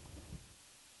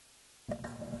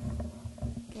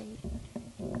 Okay.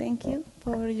 Thank you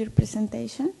for your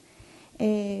presentation.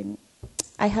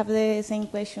 I have the same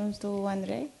questions to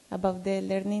André about the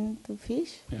learning to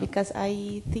fish, because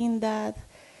I think that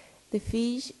the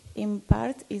fish in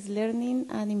part is learning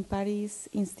and in part is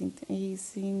instinct.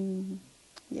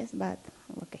 Yes, but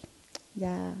okay.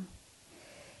 Yeah.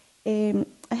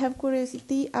 I have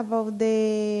curiosity about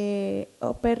the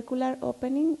opercular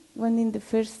opening when in the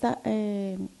first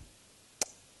in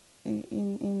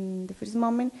the first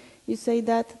moment you say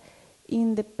that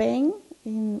in the pain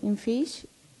in fish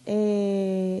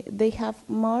they have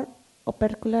more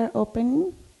opercular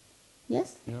opening.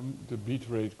 Yes. Yeah, the beat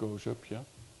rate goes up. Yeah.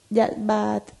 Yeah,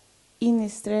 but in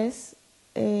stress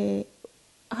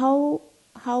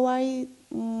how I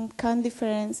can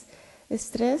difference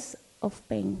stress of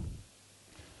pain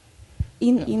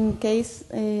in case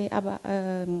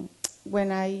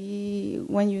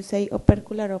when you say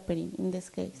opercular opening in this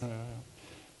case.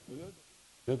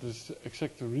 That is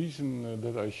exactly the reason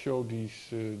that I show these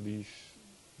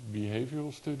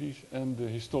behavioral studies and the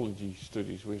histology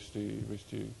studies with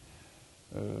the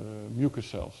mucus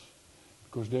cells,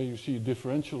 because there you see a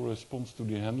differential response to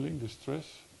the handling, the stress,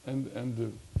 and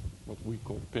the what we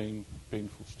call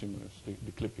painful stimulus,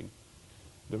 the clipping.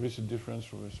 There is a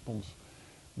differential response,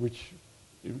 which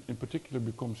in particular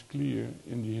becomes clear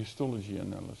in the histology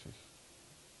analysis.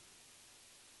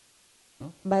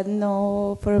 No? But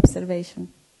no for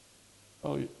observation.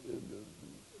 Oh,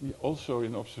 also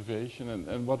in observation,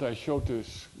 and what I showed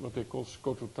is what they call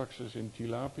scototaxis in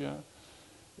tilapia.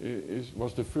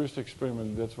 Was the first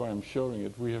experiment. That's why I'm showing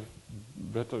it. We have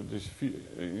better this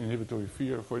inhibitory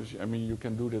fear for this. I mean, you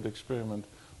can do that experiment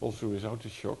also without the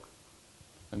shock,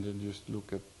 and then just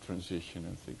look at transition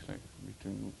and things like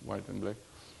between white and black.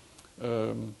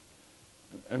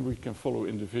 And we can follow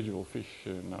individual fish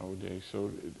nowadays.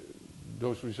 So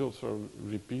those results are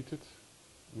repeated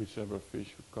with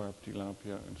zebrafish, carp,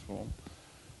 tilapia, and so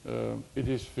on. It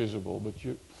is visible, but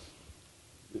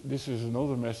this is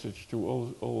another message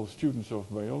to all students of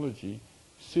biology.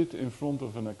 Sit in front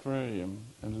of an aquarium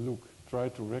and look. Try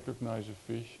to recognize a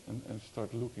fish and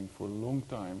start looking for a long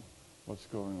time what's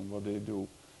going on, what they do.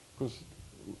 Because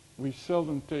we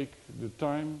seldom take the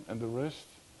time and the rest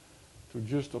to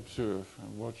just observe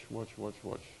and watch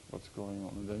what's going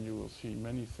on. And then you will see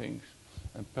many things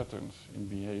and patterns in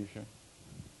behavior.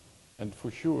 And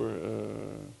for sure,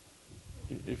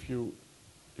 if you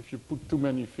put too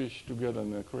many fish together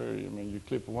in an aquarium and you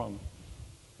clip one,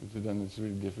 then it's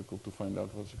really difficult to find out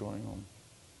what's going on.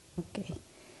 Okay.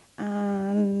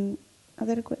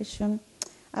 Other question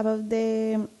about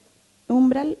the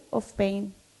umbral of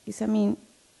pain. I mean,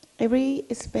 every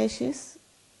species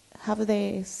have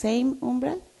the same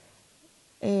umbral,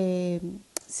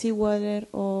 seawater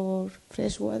or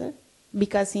freshwater,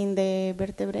 because in the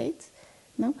vertebrates,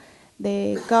 no,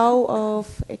 the cow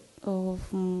of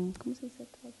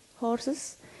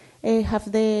horses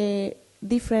have the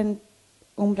different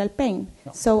umbral pain.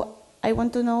 No. So I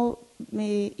want to know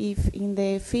if in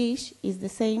the fish is the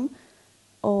same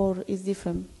or is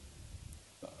different.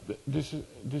 This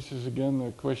is again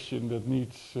a question that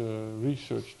needs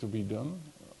research to be done.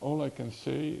 All I can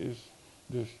say is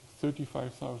there's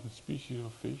 35,000 species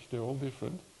of fish. They're all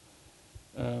different,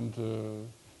 and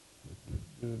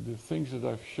the things that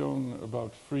I've shown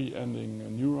about free-ending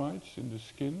neurites in the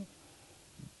skin,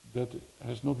 that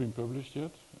has not been published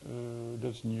yet.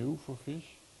 That's new for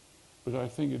fish, but I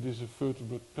think it is a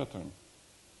vertebrate pattern.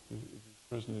 It's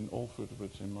present in all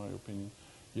vertebrates, in my opinion.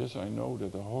 Yes, I know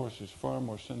that a horse is far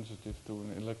more sensitive to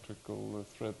an electrical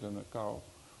threat than a cow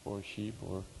or a sheep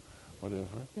or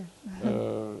whatever. Yeah.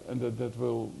 And that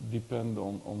will depend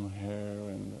on hair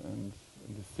and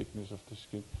the thickness of the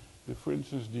skin. For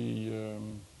instance,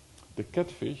 the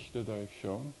catfish that I've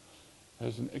shown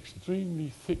has an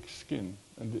extremely thick skin.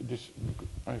 And this,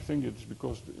 I think it's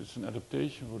because it's an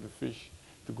adaptation for the fish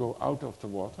to go out of the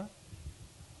water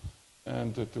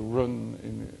and to run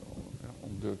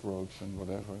on dirt roads and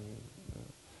whatever.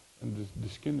 And the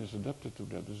skin is adapted to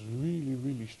that. It's really,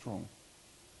 really strong.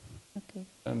 Okay.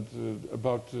 And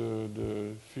about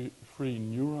the free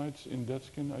neurites in that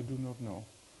skin, I do not know.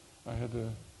 I had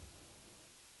a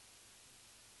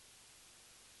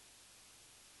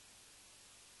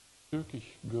Turkish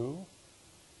girl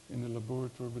in the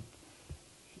laboratory, but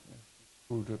she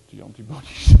screwed up the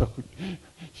antibodies, so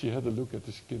she had a look at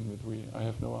the skin, but I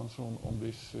have no answer on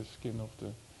this skin of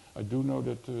the. I do know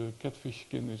that catfish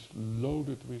skin is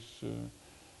loaded with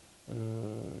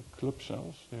club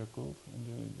cells, they are called, and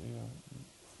they are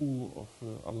full of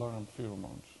alarm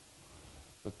pheromones.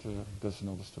 But that's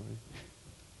another story.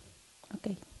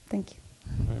 Okay, thank you.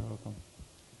 Very welcome.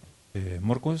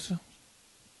 More questions?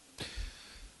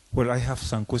 Well, I have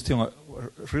some questions.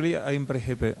 Really, I am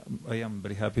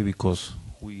very happy because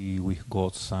we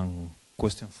got some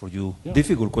questions for you. Yeah.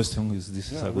 Difficult questions.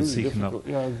 This is a good really signal. Difficult.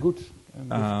 Yeah, good.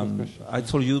 I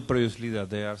told you previously that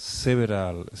there are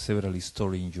several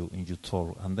stories in your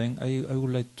talk, and then I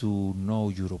would like to know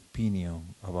your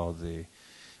opinion about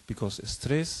because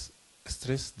stress.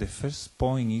 The first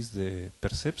point is the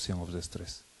perception of the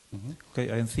stress. Mm-hmm. Okay,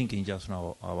 I'm thinking just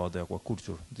now about the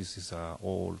aquaculture. This is a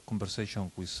whole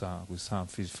conversation with some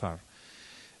fish farm.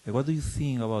 What do you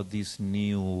think about this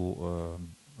new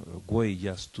way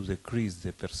just to decrease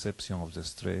the perception of the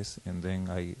stress, and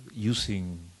then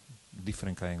using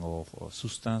different kind of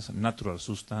substance, natural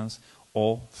substance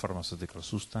or pharmaceutical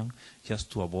substance, just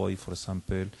to avoid, for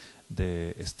example,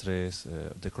 the stress,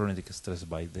 the chronic stress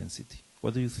by density.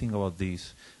 What do you think about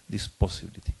this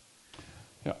possibility?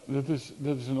 Yeah, that is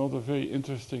another very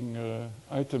interesting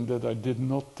item that I did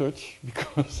not touch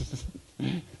because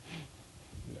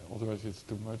otherwise it's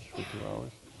too much for 2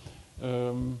 hours.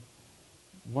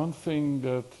 One thing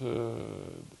that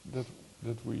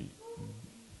we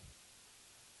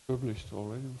published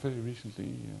already very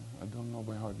recently, I don't know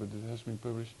by heart, but it has been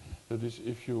published. That is,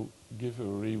 if you give a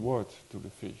reward to the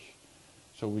fish.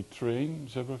 So we train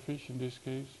zebrafish in this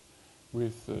case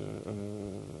with a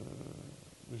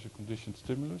conditioned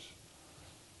stimulus,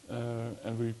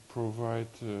 and we provide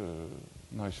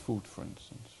nice food, for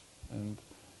instance. And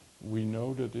we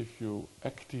know that if you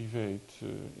activate,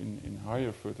 in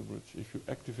higher vertebrates, if you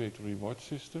activate reward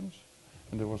systems,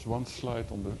 and there was one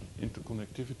slide on the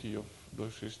interconnectivity of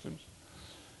those systems,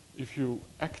 if you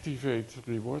activate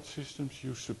reward systems,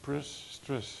 you suppress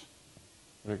stress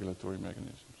regulatory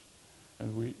mechanisms.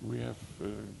 And we have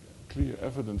clear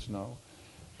evidence now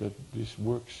that this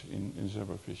works in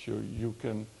zebrafish. You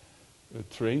can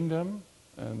train them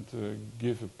and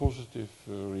give a positive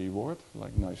reward,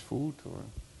 like nice food or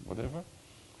whatever,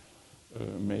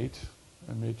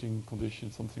 a mating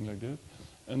condition, something like that.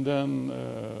 And then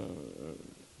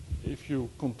if you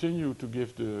continue to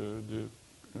give the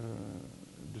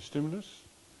stimulus,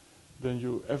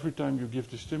 then every time you give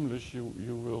the stimulus,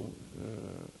 you will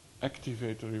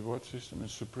activate the reward system and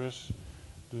suppress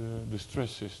the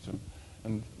stress system.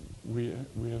 And we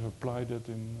have applied that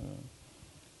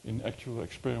in actual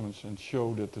experiments and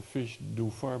show that the fish do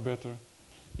far better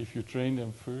if you train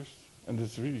them first. And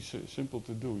it's really simple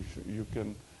to do. You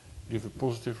can give a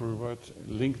positive reward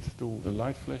linked to a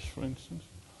light flash, for instance,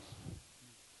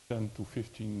 10 to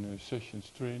 15 sessions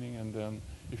training, and then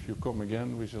if you come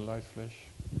again with a light flash,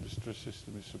 the stress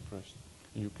system is suppressed.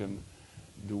 You can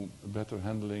do better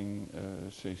handling,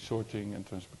 say sorting and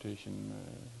transportation.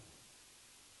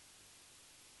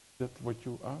 Is that what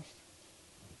you asked?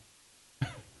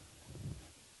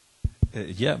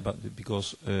 Yeah, but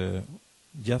because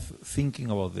just thinking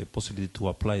about the possibility to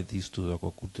apply this to the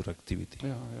aquaculture activity.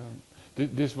 Yeah.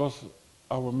 This was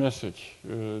our message.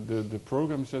 The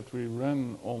programs that we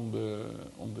ran on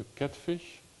the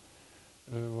catfish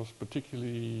was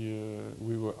particularly,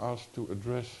 we were asked to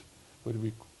address whether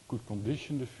we could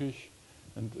condition the fish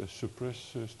and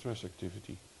suppress stress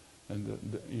activity. And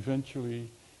eventually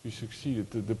we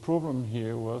succeeded. The problem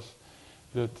here was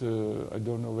that, I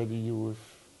don't know whether you have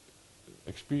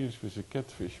experience with the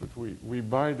catfish, but we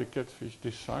buy the catfish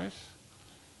this size,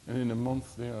 and in a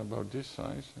month they are about this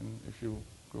size, and if you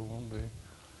go on,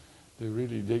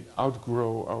 they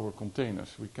outgrow our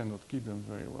containers. We cannot keep them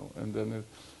very well. And then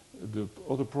the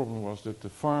other problem was that the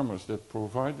farmers that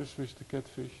provide us with the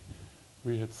catfish,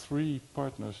 we had 3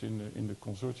 partners in the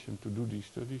consortium to do these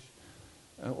studies,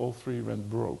 and all 3 went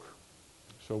broke.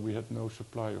 So we had no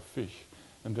supply of fish.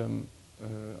 And then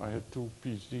I had 2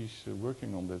 PhDs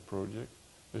working on that project,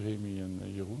 Remy and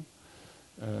Jeroen,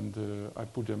 and I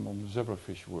put them on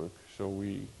zebrafish work. So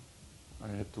I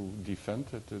had to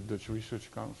defend at the Dutch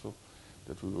Research Council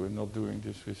that we were not doing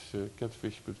this with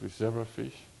catfish but with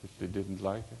zebrafish, which they didn't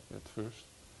like at first.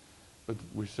 But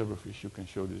with zebrafish you can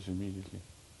show this immediately.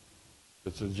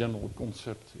 That's a general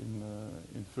concept in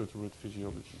vertebrate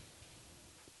physiology.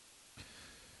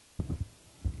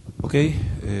 Okay,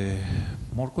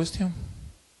 more question?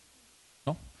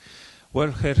 No?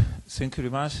 Well, Gert, thank you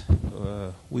very much.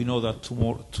 We know that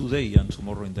today and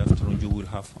tomorrow in the afternoon you will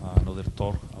have another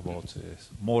talk about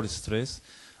more stress.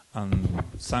 And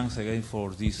thanks again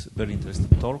for this very interesting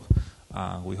talk.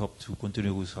 We hope to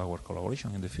continue with our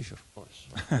collaboration in the future. Of course.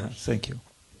 Thank you.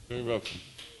 Very welcome.